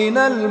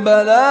رسولنا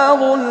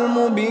البلاغ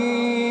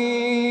المبين.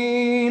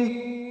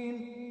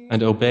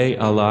 And obey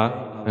Allah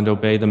and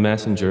obey the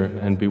Messenger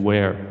and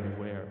beware.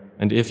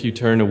 And if you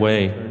turn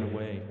away,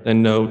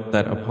 then note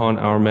that upon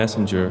our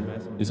Messenger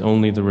is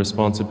only the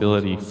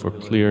responsibility for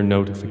clear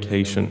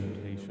notification.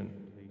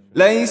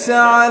 ليس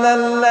على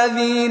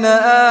الذين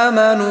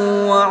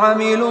آمنوا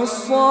وعملوا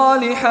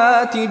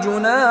الصالحات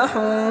جناح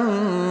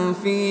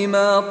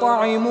فيما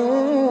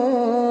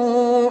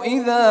طعموا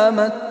إذا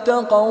ما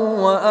اتقوا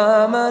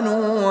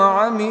وآمنوا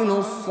وعملوا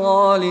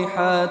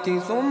الصالحات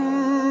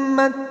ثم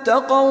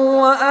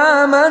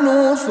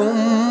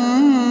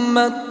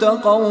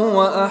اتقوا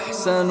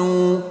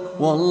وأحسنوا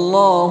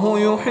والله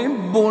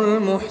يحب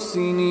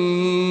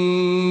المحسنين.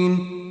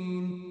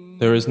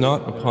 There is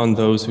not upon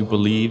those who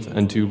believe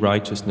and do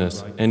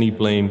righteousness any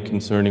blame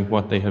concerning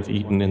what they have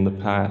eaten in the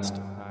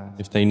past,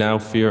 if they now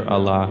fear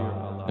Allah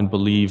and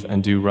believe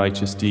and do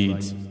righteous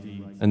deeds,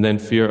 and then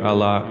fear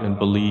Allah and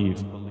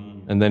believe,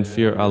 and then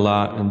fear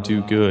Allah and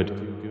do good,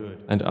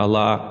 and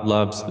Allah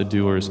loves the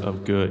doers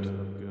of good.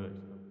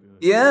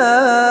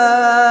 يا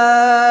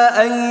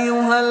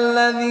أيها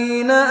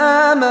الذين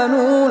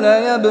آمنوا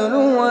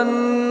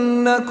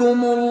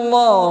ليبلونكم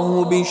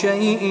الله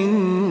بشيء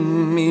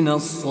من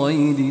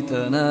الصيد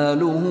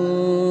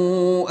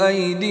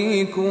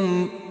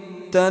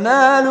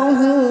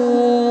تناله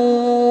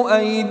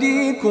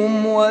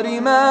أيديكم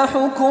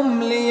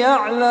ورماحكم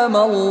ليعلم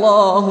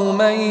الله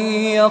من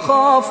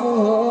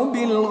يخافه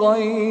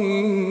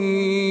بالغيب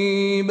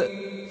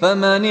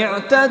فمن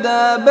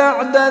اعتدى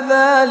بعد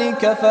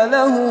ذلك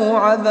فله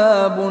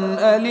عذاب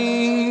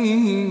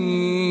أليم.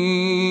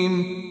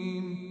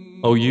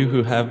 O you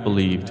who have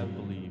believed,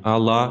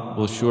 Allah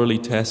will surely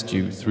test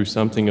you through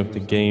something of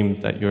the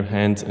game that your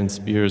hands and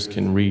spears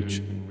can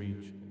reach,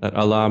 that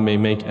Allah may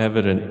make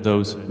evident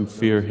those who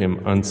fear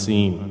Him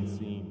unseen.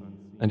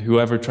 And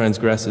whoever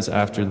transgresses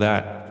after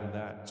that,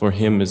 for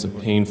him is a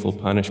painful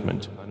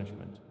punishment.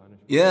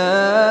 يا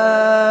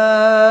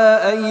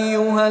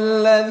أيها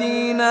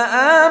الذين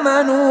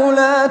آمنوا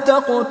لا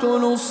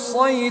تقتلوا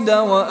الصيد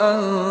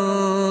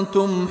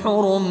وأنتم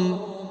حرم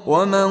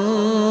ومن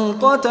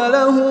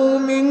قتله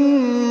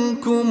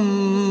منكم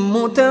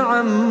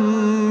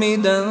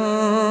متعمدا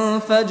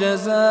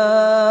فجزاء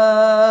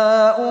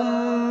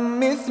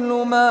مثل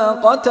ما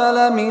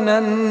قتل من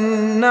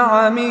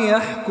النعم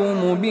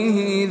يحكم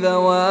به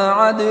ذوى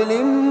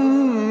عدل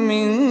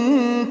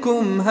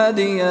منكم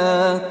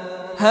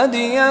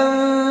هديا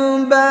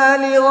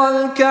بالغ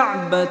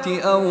الكعبة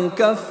أو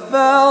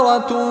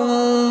كفارة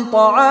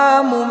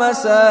طعام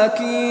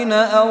مساكين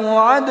أو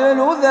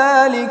عدل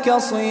ذلك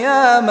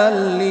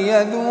صياما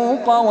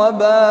ليذوق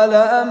وبال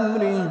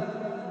أمره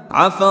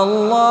عفى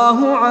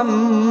الله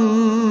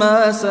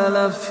عما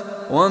سلف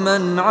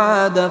ومن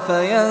عاد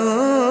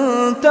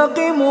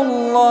فينتقم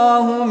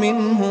الله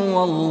منه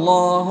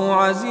والله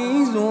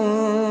عزيز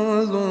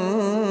ذو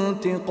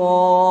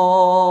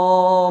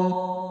انتقام.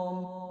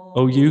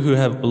 O you who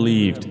have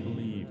believed,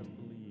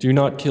 do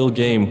not kill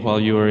game while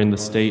you are in the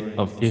state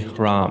of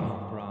ihram.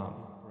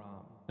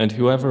 And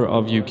whoever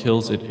of you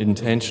kills it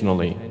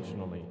intentionally,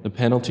 the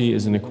penalty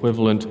is an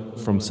equivalent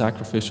from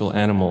sacrificial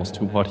animals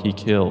to what he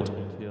killed,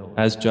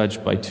 as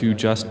judged by 2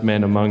 just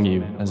men among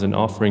you as an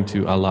offering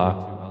to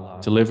Allah,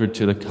 delivered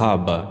to the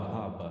Kaaba,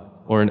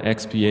 or an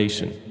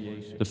expiation,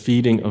 the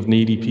feeding of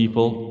needy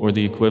people or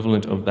the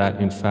equivalent of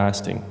that in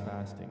fasting,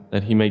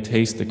 that he may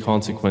taste the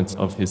consequence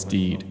of his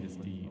deed.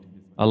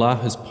 Allah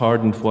has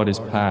pardoned what is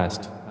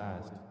past,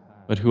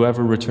 but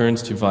whoever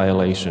returns to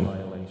violation,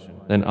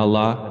 then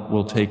Allah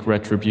will take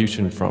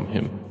retribution from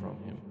him.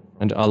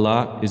 And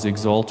Allah is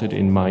exalted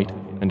in might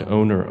and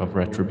owner of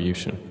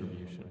retribution.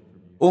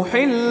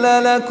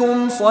 أحل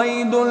لكم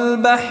صيد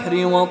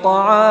البحر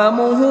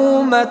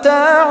وطعامه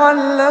متاعا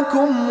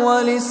لكم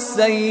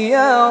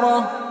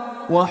وللسيارة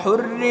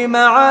وحرم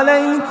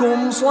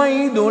عليكم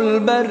صيد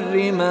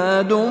البر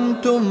ما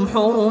دمتم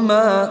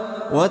حرما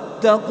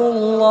واتقوا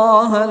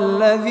الله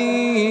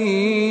الذي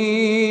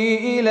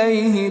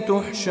إليه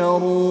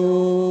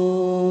تحشرون.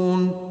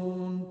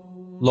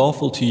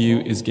 Lawful to you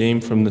is game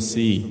from the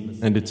sea,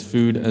 and its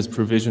food as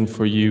provision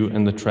for you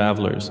and the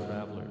travelers.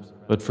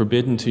 But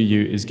forbidden to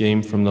you is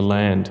game from the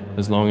land,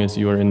 as long as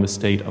you are in the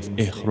state of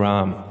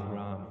ihram.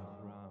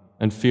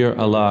 And fear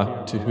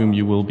Allah, to whom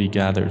you will be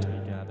gathered.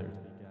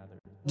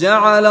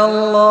 جعل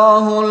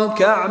الله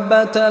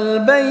الكعبة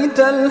البيت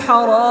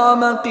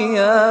الحرام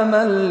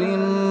قياما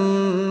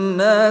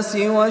للناس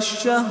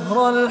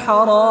والشهر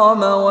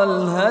الحرام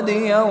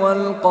والهدي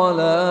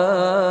والقلائد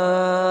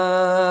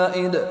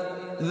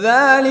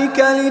ذلك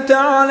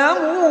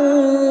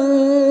لتعلموا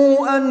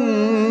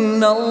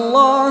أن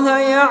الله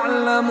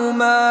يعلم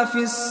ما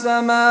في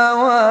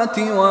السماوات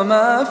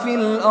وما في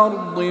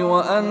الأرض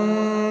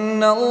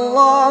وأن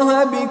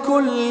الله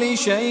بكل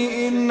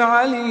شيء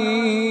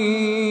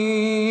عليم.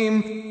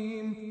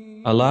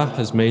 Allah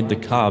has made the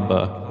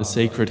Kaaba, the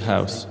sacred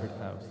house,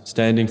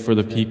 standing for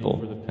the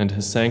people, and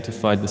has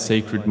sanctified the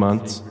sacred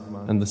months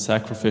and the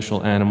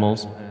sacrificial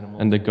animals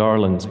and the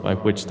garlands by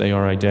which they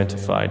are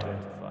identified.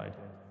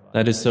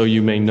 That is so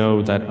you may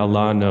know that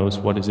Allah knows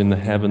what is in the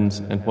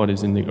heavens and what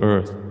is in the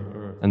earth,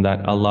 and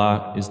that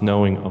Allah is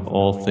knowing of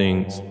all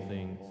things.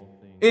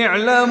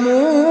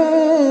 اعلموا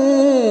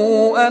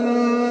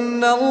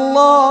أن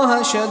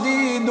الله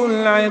شديد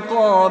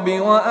العقاب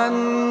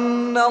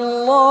وأن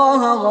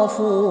الله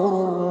غفور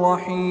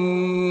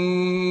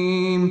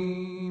رحيم.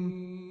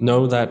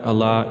 Know that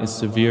Allah is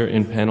severe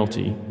in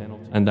penalty,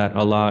 and that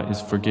Allah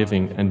is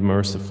forgiving and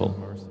merciful.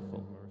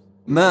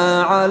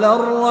 ما على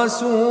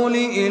الرسول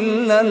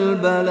إلا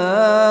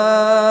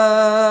البلاغ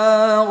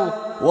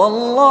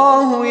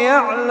والله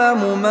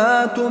يعلم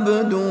ما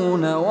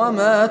تبدون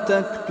وما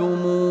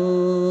تكتمون.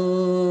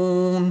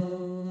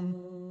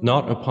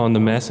 Not upon the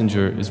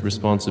messenger is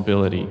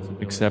responsibility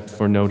except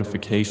for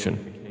notification,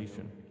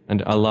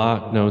 and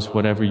Allah knows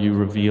whatever you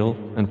reveal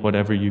and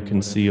whatever you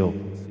conceal.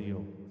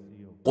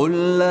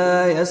 قل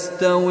لا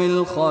يستوي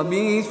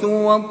الخبيث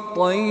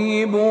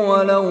والطيب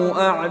ولو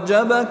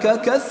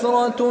أعجبك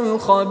كثرة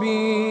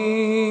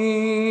الخبيث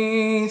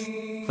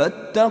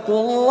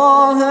فاتقوا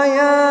الله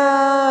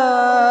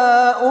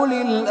يا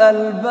أولي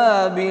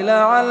الألباب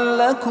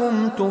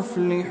لعلكم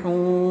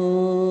تفلحون.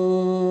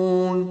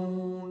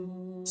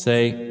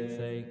 Say,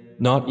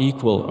 not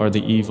equal are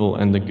the evil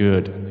and the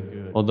good,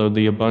 although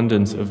the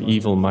abundance of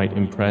evil might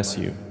impress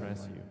you.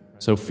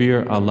 So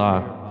fear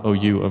Allah, O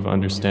you of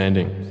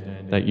understanding,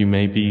 that you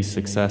may be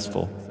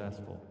successful.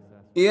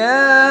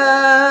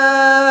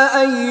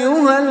 يا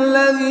أيها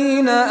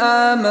الذين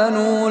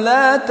آمنوا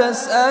لا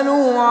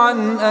تسألوا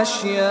عن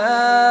أشياء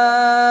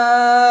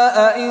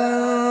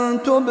إن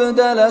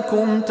تبد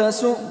لكم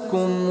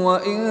تسؤكم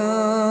وإن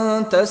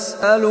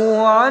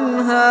تسألوا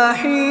عنها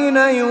حين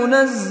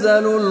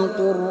ينزل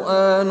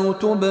القرآن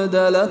تبد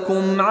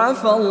لكم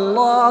عفى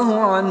الله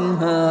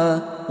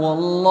عنها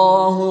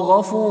والله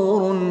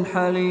غفور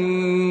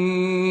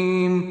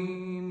حليم.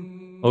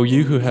 O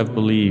you who have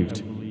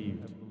believed,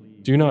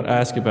 do not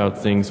ask about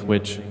things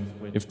which,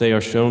 if they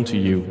are shown to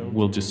you,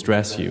 will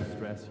distress you.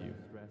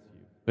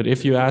 But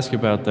if you ask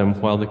about them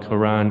while the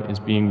Quran is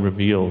being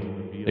revealed,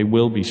 they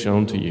will be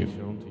shown to you.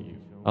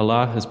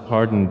 Allah has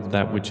pardoned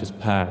that which is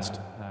past,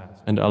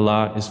 and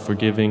Allah is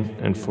forgiving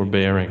and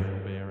forbearing.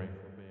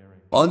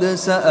 قد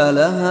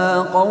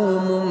سألها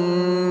قوم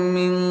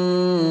من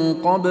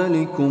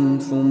قبلكم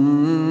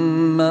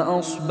ثم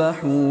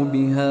أصبحوا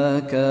بها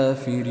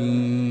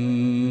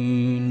كافرين.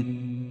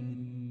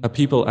 A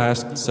people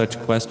asked such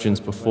questions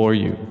before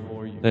you,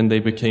 then they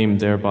became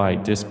thereby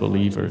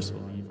disbelievers.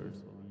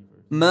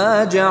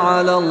 ما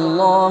جعل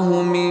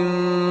الله من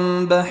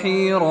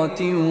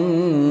بحيرة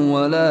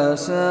ولا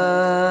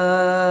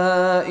سائبة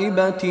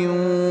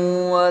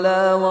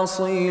ولا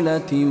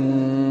وصيلة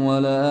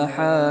ولا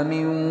حام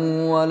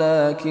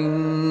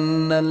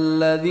ولكن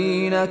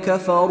الذين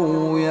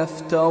كفروا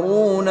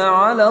يفترون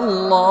على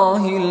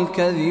الله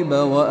الكذب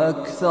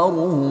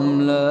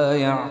وأكثرهم لا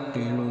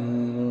يعقلون.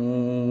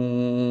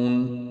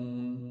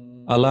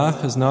 Allah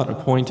has not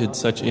appointed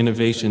such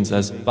innovations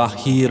as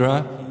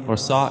Bahira or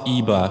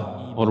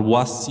Sa'iba or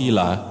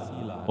Wasila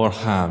or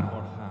Ham.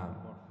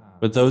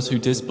 But those who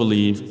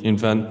disbelieve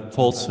invent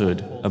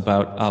falsehood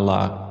about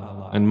Allah,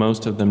 and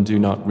most of them do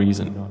not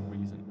reason.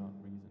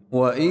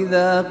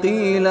 وَإِذَا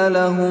قِيلَ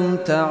لَهُمْ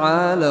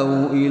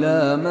تَعَالَوْا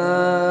إِلَى مَا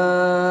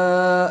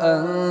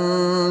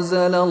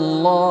أَنزَلَ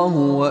اللَّهُ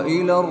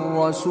وَإِلَى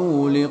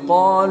الرَّسُولِ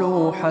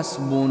قَالُوا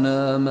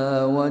حَسْبُنَا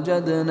مَا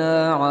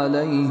وَجَدْنَا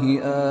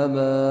عَلَيْهِ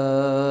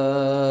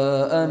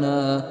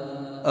آبَاءَنَا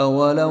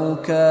أَوَلَوْ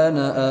كَانَ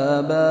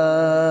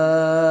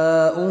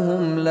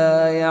آبَاؤُهُمْ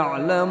لَا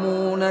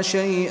يَعْلَمُونَ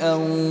شَيْئًا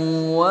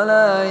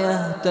وَلَا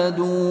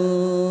يَهْتَدُونَ.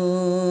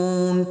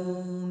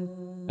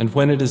 And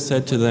when it is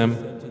said to them,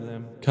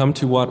 "Come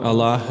to what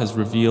Allah has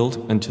revealed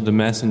and to the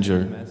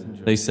Messenger,"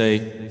 they say,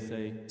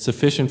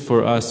 "Sufficient for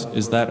us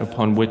is that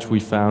upon which we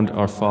found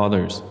our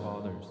fathers,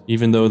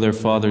 even though their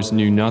fathers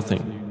knew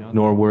nothing,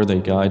 nor were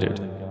they guided."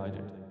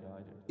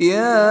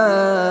 يا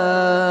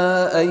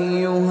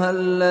أيها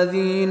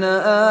الذين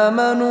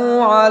آمنوا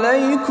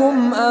عليكم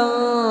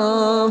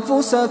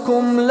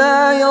أنفسكم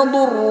لا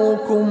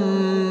يضركم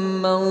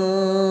من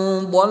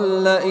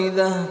ضل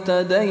إذا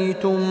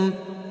اهتديتم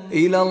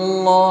إلى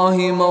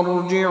الله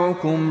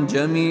مرجعكم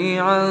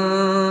جميعا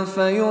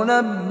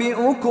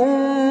فينبئكم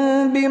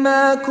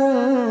بما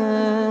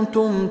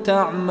كنتم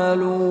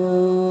تعملون.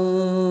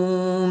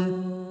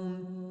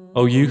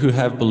 O you who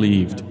have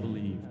believed,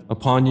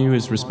 upon you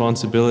is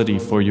responsibility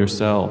for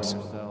yourselves.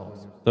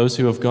 Those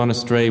who have gone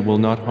astray will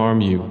not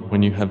harm you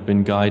when you have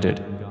been guided.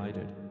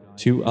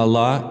 To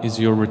Allah is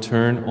your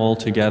return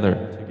altogether.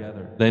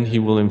 Then He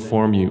will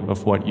inform you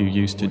of what you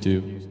used to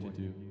do.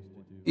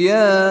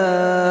 يا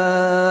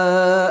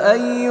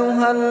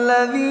أيها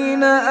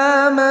الذين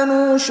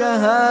آمنوا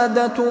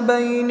شهادة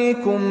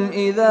بينكم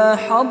إذا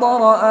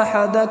حضر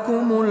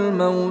أحدكم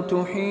الموت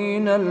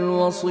حين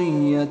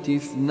الوصية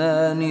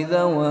اثنان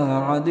ذوى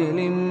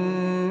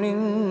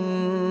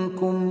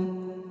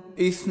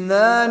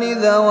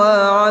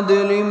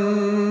عدل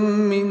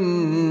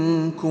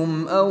منكم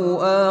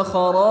أو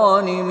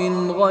آخران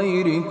من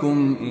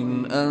غيركم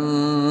إن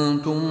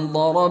أنتم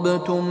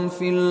ضربتم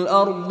في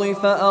الأرض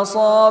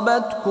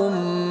فأصابتكم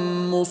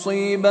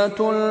مصيبة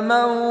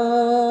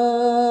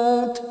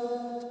الموت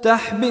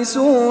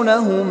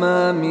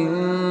تحبسونهما من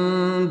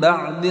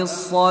بعد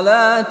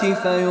الصلاة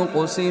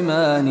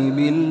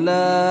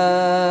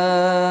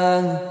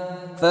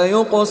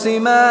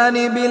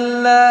فيقسمان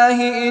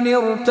بالله إن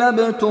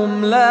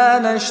ارتبتم لا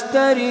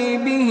نشتري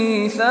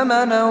به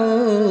ثمنا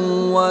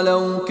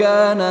ولو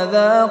كان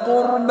ذا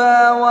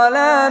قربى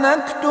ولا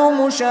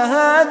نكتم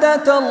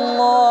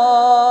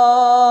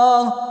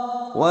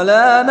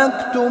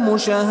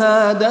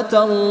شهادة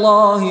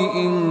الله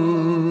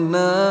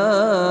إنا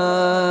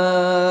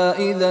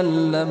إذا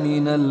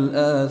لمن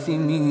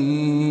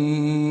الآثمين.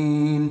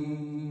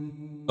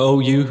 O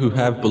you who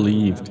have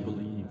believed,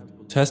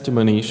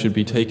 testimony should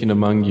be taken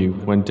among you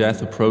when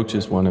death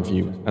approaches one of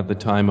you at the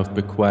time of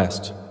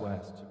bequest,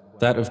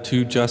 that of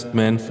two just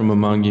men from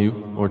among you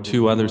or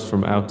two others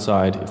from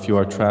outside if you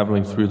are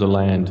traveling through the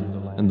land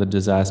and the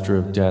disaster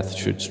of death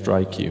should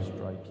strike you.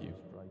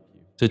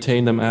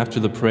 Detain them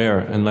after the prayer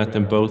and let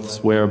them both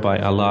swear by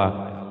Allah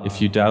if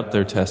you doubt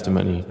their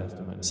testimony,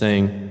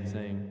 saying,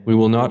 "We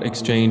will not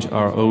exchange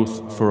our oath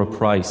for a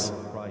price,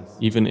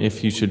 even if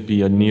you should be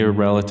a near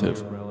relative,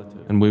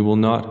 and we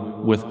will not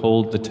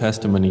withhold the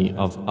testimony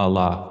of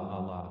Allah.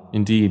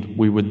 Indeed,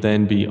 we would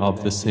then be of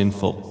the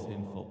sinful."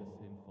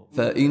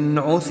 فإن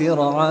عثر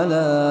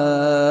على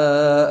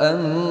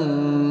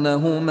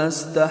أنهما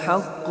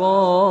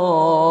استحقا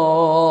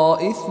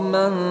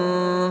إثما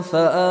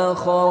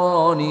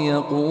فآخران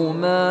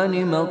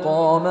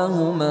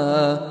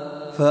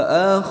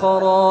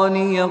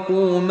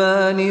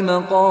يقومان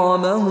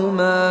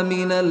مقامهما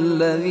من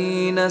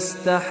الذين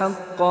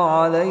استحق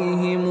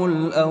عليهم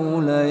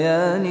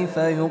الأوليان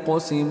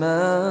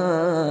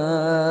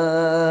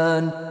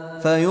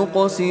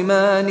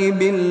فيقسمان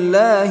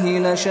بالله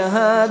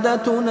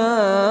لشهادتنا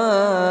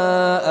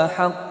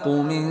أحق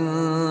من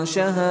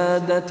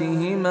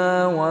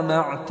شهادتهما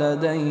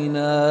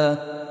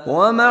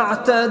وما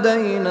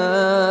اعتدينا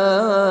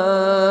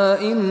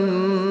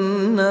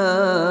إنا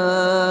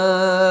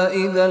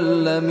إذا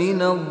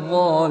لمن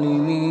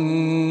الظالمين.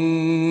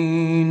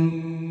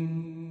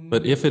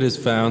 But if it is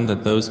found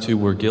that those two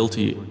were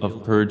guilty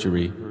of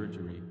perjury,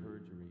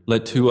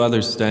 let two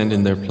others stand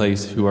in their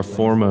place who are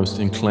foremost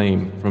in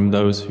claim from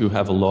those who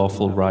have a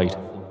lawful right.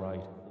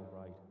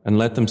 And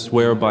let them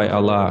swear by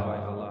Allah,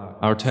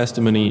 our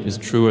testimony is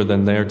truer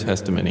than their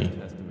testimony,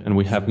 and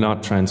we have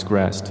not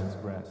transgressed.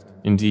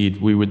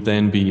 Indeed, we would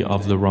then be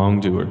of the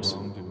wrongdoers.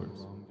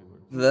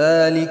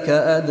 ذلك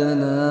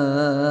أدنى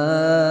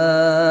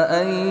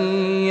أن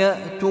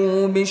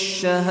يأتوا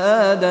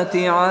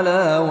بالشهادة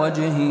على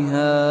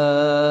وجهها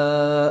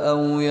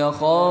أو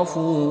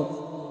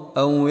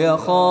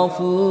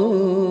يخافوا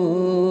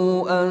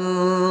أن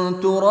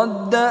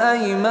ترد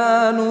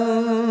أيمان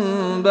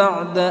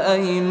بعد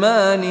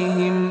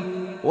أيمانهم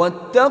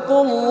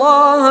واتقوا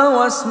الله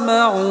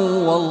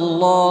واسمعوا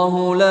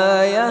والله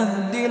لا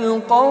يهدي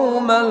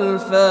القوم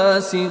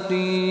الفاسقين.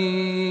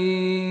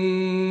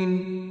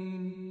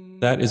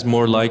 That is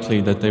more likely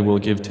that they will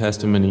give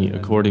testimony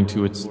according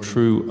to its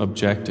true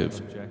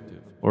objective,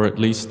 or at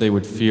least they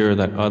would fear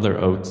that other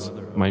oaths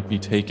might be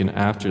taken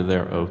after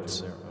their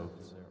oaths.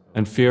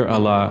 And fear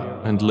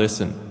Allah and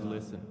listen.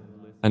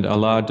 And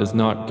Allah does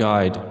not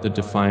guide the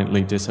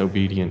defiantly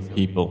disobedient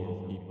people.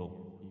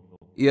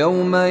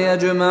 يوم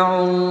يجمع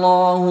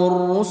الله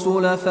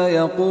الرسل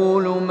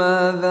فيقول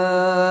ماذا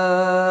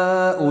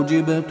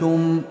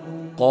أجبتم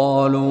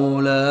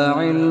قالوا لا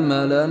علم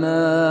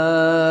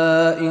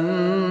لنا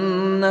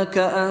إنك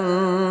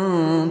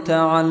أنت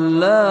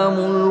علام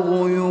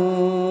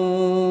الغيوب.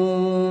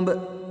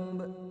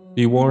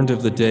 Be warned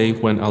of the day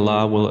when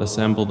Allah will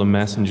assemble the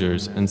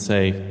messengers and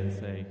say,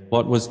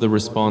 what was the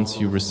response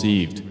you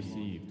received?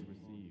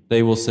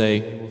 They will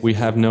say, we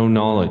have no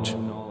knowledge.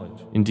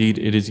 Indeed,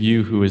 it is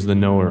you who is the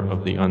knower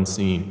of the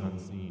unseen.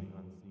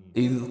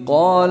 إذ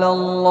قال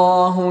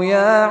الله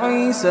يا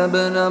عيسى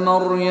ابن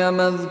مريم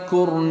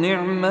اذكر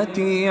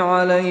نعمتي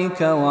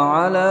عليك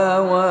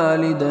وعلى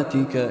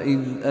والدتك إذ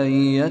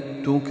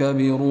أيدتك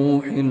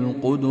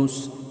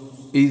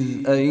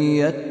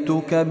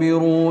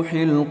بروح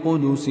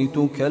القدس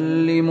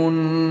تكلم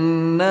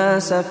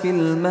الناس في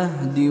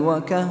المهد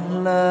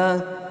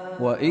وكهلا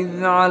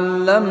وإذ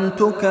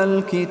علمتك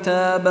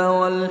الكتاب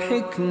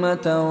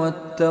والحكمة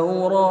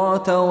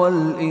والتوراة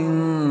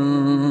والإنجيل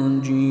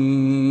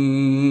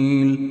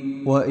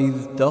وإذ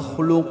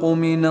تخلق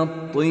من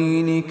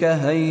الطين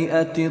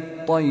كهيئة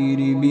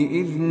الطير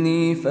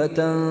بإذني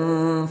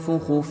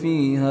فتنفخ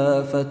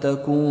فيها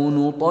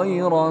فتكون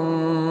طيرا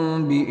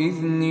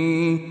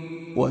بإذني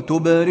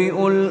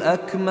وتبرئ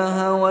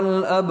الأكمه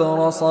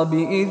والأبرص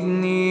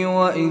بإذني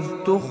وإذ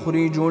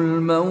تخرج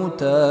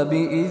الموتى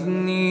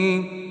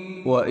بإذني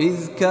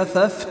وإذ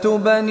كففت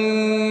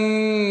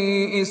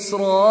بني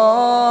إسرائيل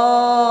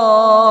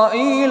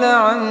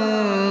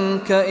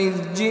عنك إذ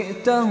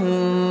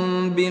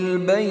جئتهم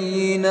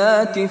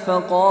بالبينات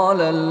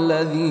فقال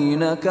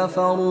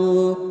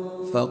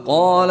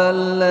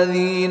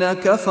الذين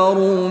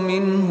كفروا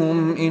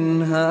منهم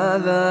إن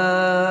هذا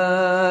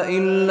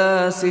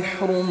إلا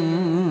سحر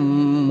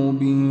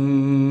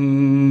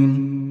مبين.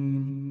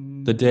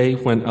 The day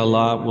when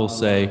Allah will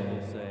say,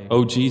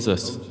 O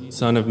Jesus,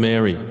 son of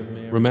Mary,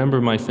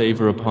 remember my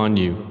favor upon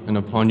you and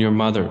upon your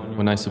mother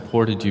when I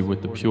supported you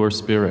with the pure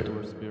spirit,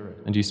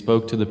 and you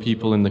spoke to the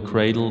people in the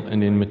cradle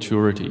and in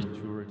maturity.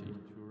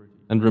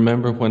 And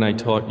remember when I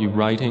taught you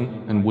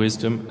writing and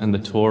wisdom and the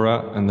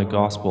Torah and the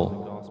Gospel,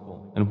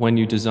 and when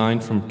you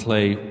designed from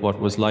clay what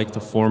was like the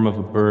form of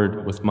a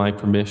bird with my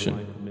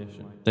permission.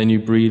 Then you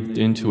breathed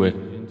into it,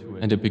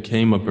 and it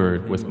became a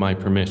bird with my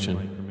permission.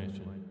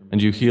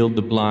 And you healed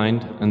the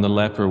blind and the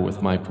leper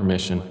with my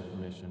permission.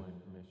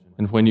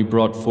 And when you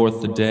brought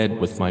forth the dead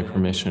with my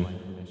permission.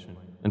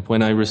 And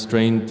when I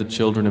restrained the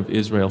children of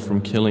Israel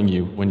from killing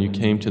you when you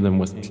came to them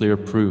with clear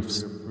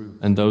proofs,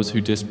 and those who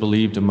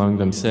disbelieved among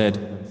them said,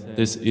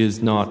 this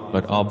is not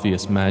but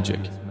obvious magic.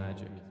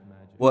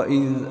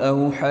 وإذ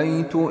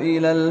أوحيت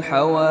إلى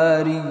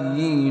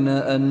الحواريين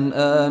أن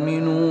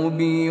آمنوا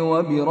بي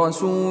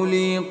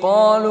وبرسولي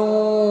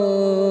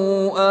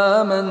قالوا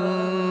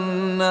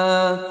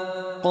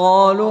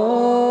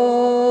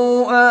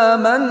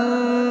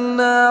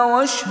آمنا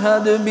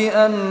واشهد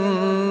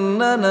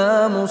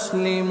بأننا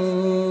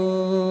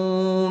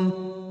مسلمون.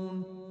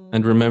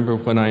 And remember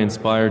when I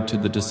inspired to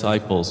the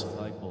disciples,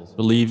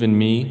 believe in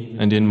me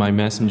and in my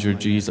messenger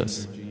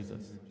Jesus.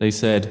 They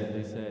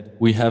said,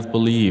 we have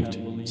believed,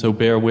 so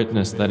bear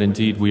witness that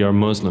indeed we are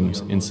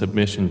Muslims in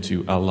submission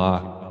to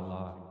Allah.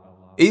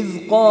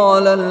 إذ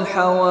قال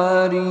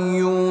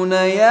الحواريون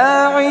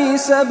يا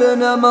عيسى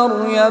ابن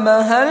مريم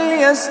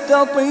هل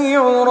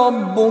يستطيع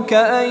ربك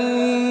أن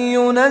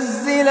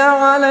ينزل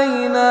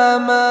علينا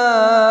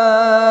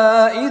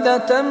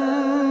مائدة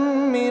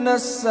من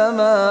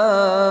السماء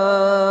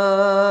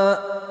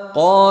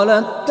قال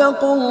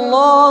اتقوا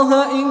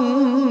الله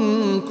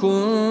إن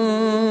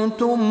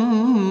كنتم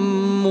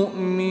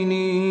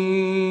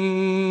مؤمنين.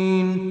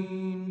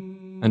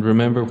 And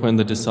remember when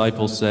the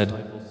disciples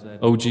said,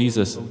 O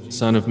Jesus,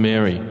 son of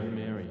Mary,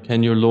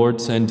 can your Lord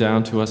send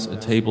down to us a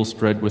table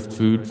spread with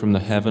food from the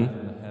heaven?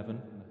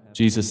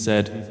 Jesus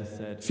said,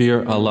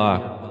 fear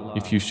Allah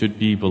if you should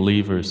be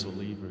believers.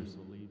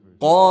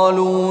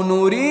 قالوا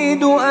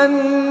نريد أن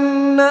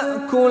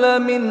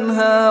نأكل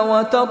منها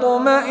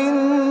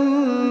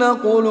وتطمئن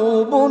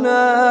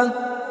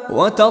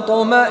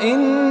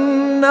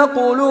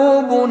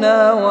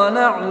قلوبنا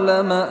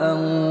ونعلم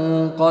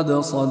أن قد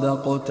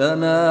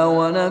صدقتنا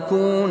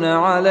ونكون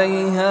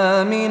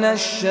عليها من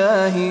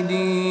الشاهدين.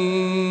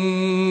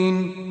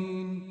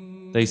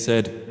 They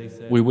said,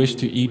 we wish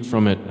to eat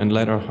from it and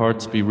let our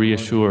hearts be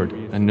reassured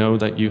and know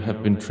that you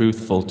have been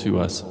truthful to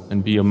us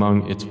and be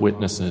among its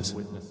witnesses.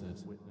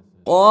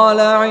 قال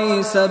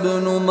عيسى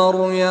ابن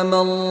مريم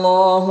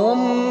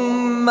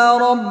اللهم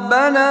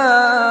ربنا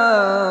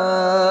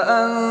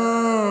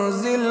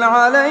أنزل أنزل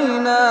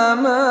علينا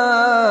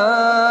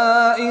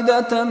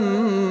مائدة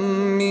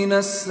من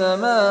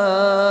السماء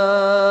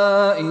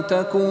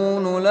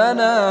تكون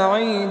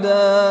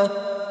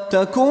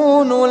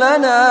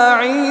لنا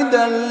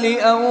عيدا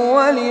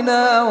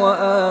لأولنا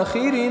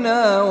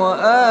وآخرنا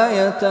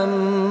وآية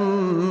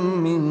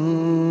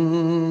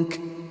منك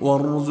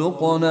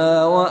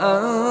وارزقنا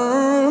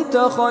وأنت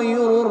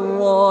خير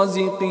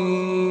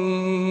الرازقين.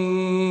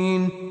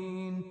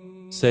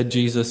 Said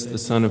Jesus, the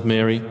son of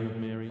Mary,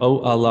 O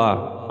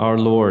Allah, our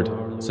Lord,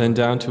 send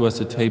down to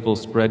us a table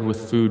spread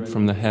with food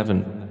from the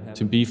heaven,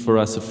 to be for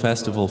us a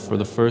festival for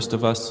the first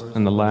of us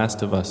and the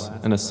last of us,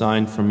 and a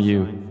sign from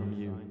you.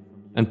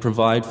 And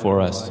provide for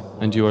us,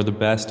 and you are the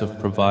best of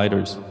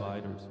providers.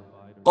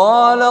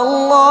 قال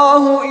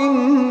الله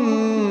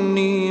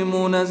إني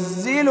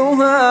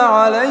منزلها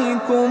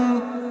عليكم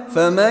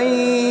فمن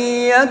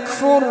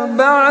يكفر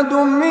بعد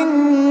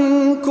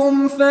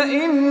منكم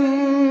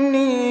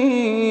فإني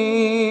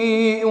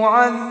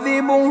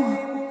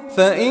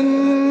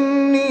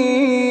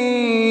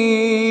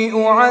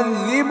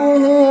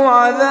أعذبه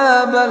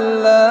عذابا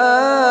لا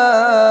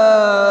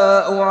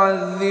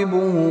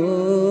أعذبه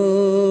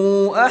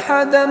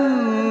أحدا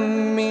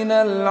من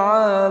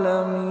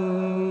العالمين.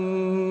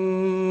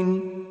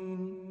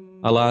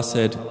 Allah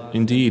said,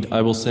 Indeed,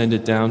 I will send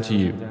it down to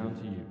you.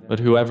 But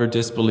whoever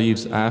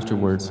disbelieves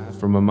afterwards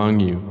from among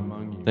you,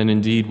 then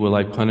indeed will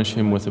I punish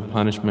him with a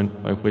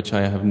punishment by which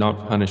I have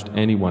not punished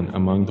anyone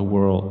among the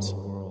worlds.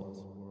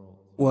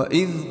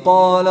 وَإِذْ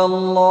قَالَ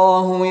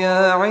اللَّهُ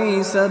يَا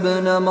عِيسَى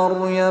ابْنَ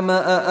مَرْيَمَ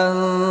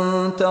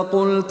أَأَنْتَ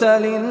قُلْتَ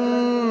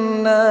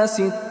لِلنَّاسِ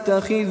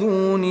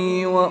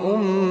اتَّخِذُونِي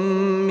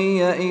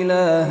وَأُمِّيَ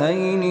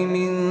إِلَٰهَيْنِ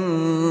مِن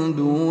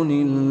دُونِ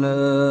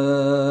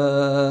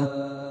اللَّهِ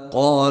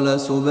قَالَ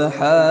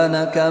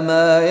سُبْحَانَكَ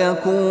مَا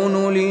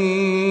يَكُونُ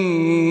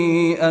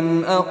لِي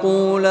أَنْ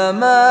أَقُولَ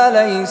مَا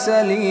لَيْسَ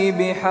لِي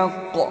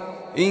بِحَقٍّ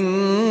إِن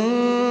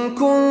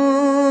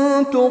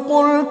كنت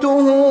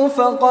قلته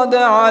فقد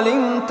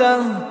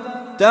علمته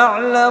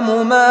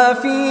تعلم ما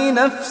في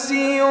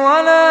نفسي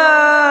ولا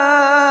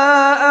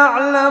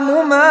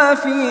أعلم ما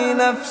في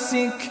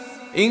نفسك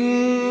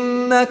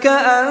إنك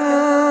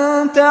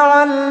أنت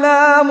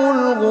علام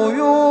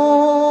الغيوب.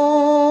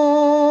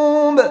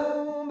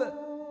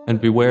 And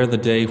beware the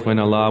day when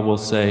Allah will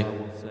say,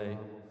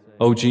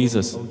 O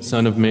Jesus,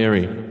 son of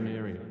Mary,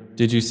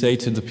 did you say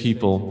to the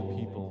people,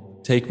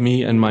 take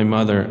me and my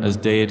mother as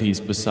deities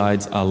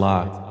besides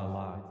Allah?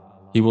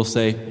 He will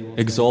say,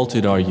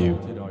 exalted are you.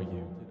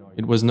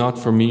 It was not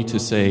for me to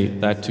say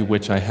that to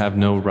which I have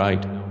no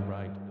right.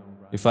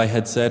 If I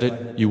had said it,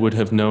 you would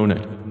have known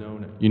it.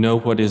 You know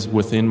what is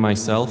within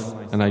myself,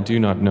 and I do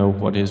not know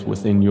what is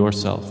within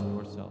yourself.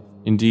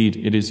 Indeed,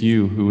 it is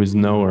you who is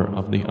knower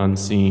of the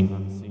unseen.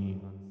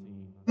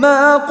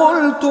 ما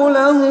قلت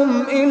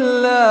لهم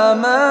إلا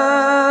ما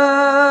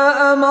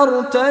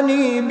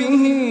أمرتني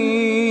به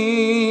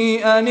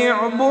أن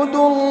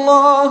اعبدوا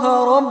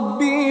الله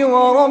ربي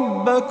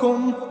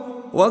وربكم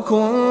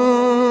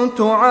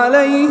وكنت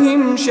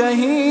عليهم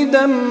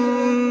شهيدا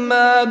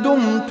ما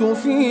دمت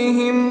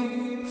فيهم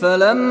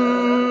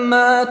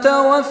فلما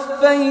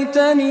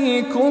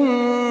توفيتني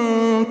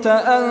كنت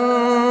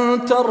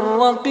أنت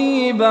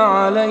الرقيب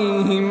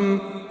عليهم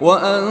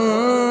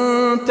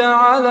وأنت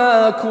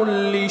على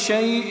كل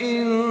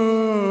شيء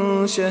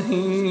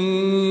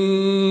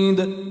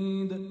شهيد.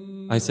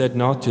 I said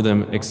not to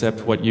them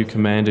except what you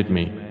commanded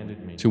me,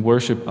 to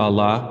worship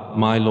Allah,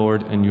 my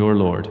Lord and your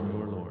Lord,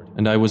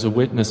 and I was a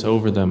witness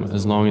over them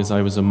as long as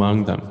I was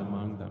among them.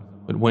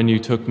 But when you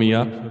took me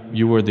up,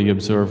 you were the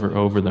observer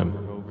over them,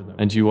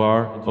 and you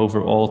are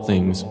over all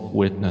things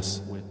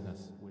witness.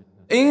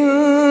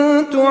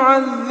 إن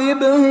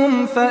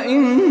تعذبهم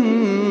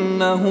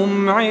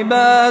فإنهم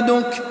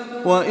عبادك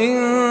وإن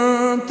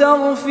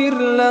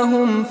تغفر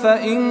لهم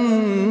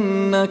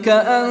فإنك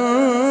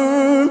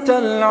أنت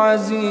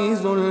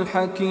العزيز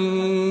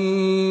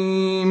الحكيم.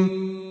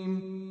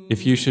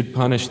 If you should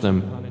punish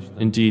them,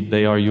 indeed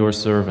they are your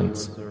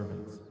servants.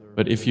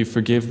 But if you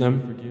forgive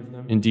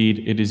them,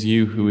 indeed it is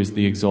you who is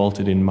the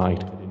exalted in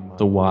might,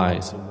 the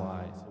wise.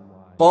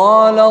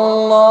 قال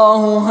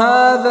الله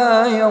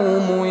هذا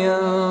يوم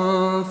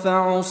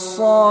ينفع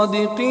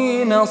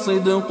الصادقين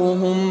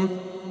صدقهم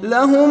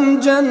لهم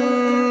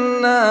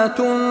جنات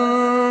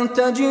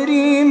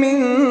تجري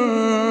من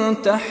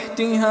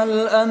تحتها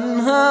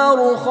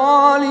الأنهار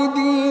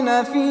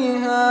خالدين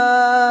فيها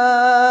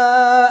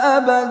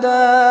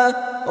أبدا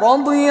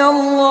رضي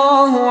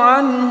الله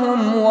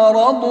عنهم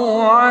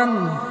ورضوا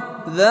عنه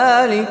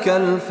ذلك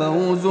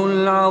الفوز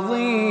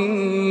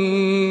العظيم.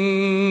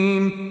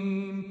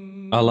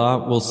 Allah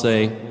will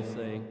say,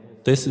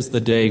 this is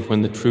the day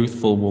when the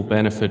truthful will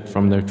benefit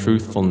from their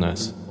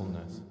truthfulness.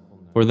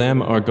 For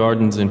them are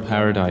gardens in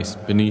paradise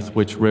beneath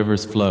which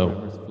rivers flow,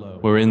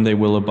 wherein they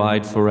will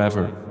abide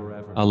forever,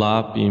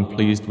 Allah being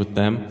pleased with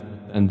them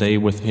and they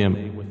with Him.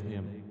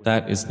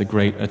 That is the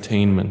great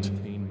attainment.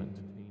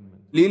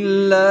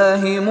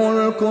 لله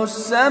ملك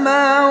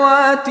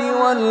السماوات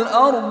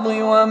والأرض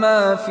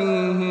وما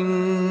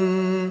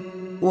فيهن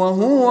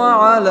وهو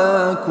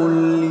على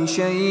كل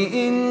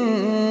شيء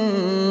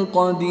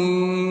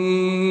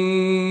قدير.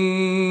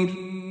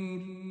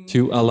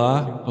 To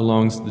Allah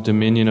belongs the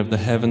dominion of the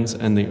heavens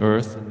and the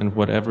earth and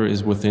whatever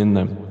is within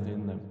them,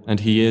 and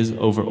He is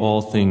over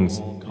all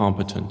things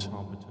competent.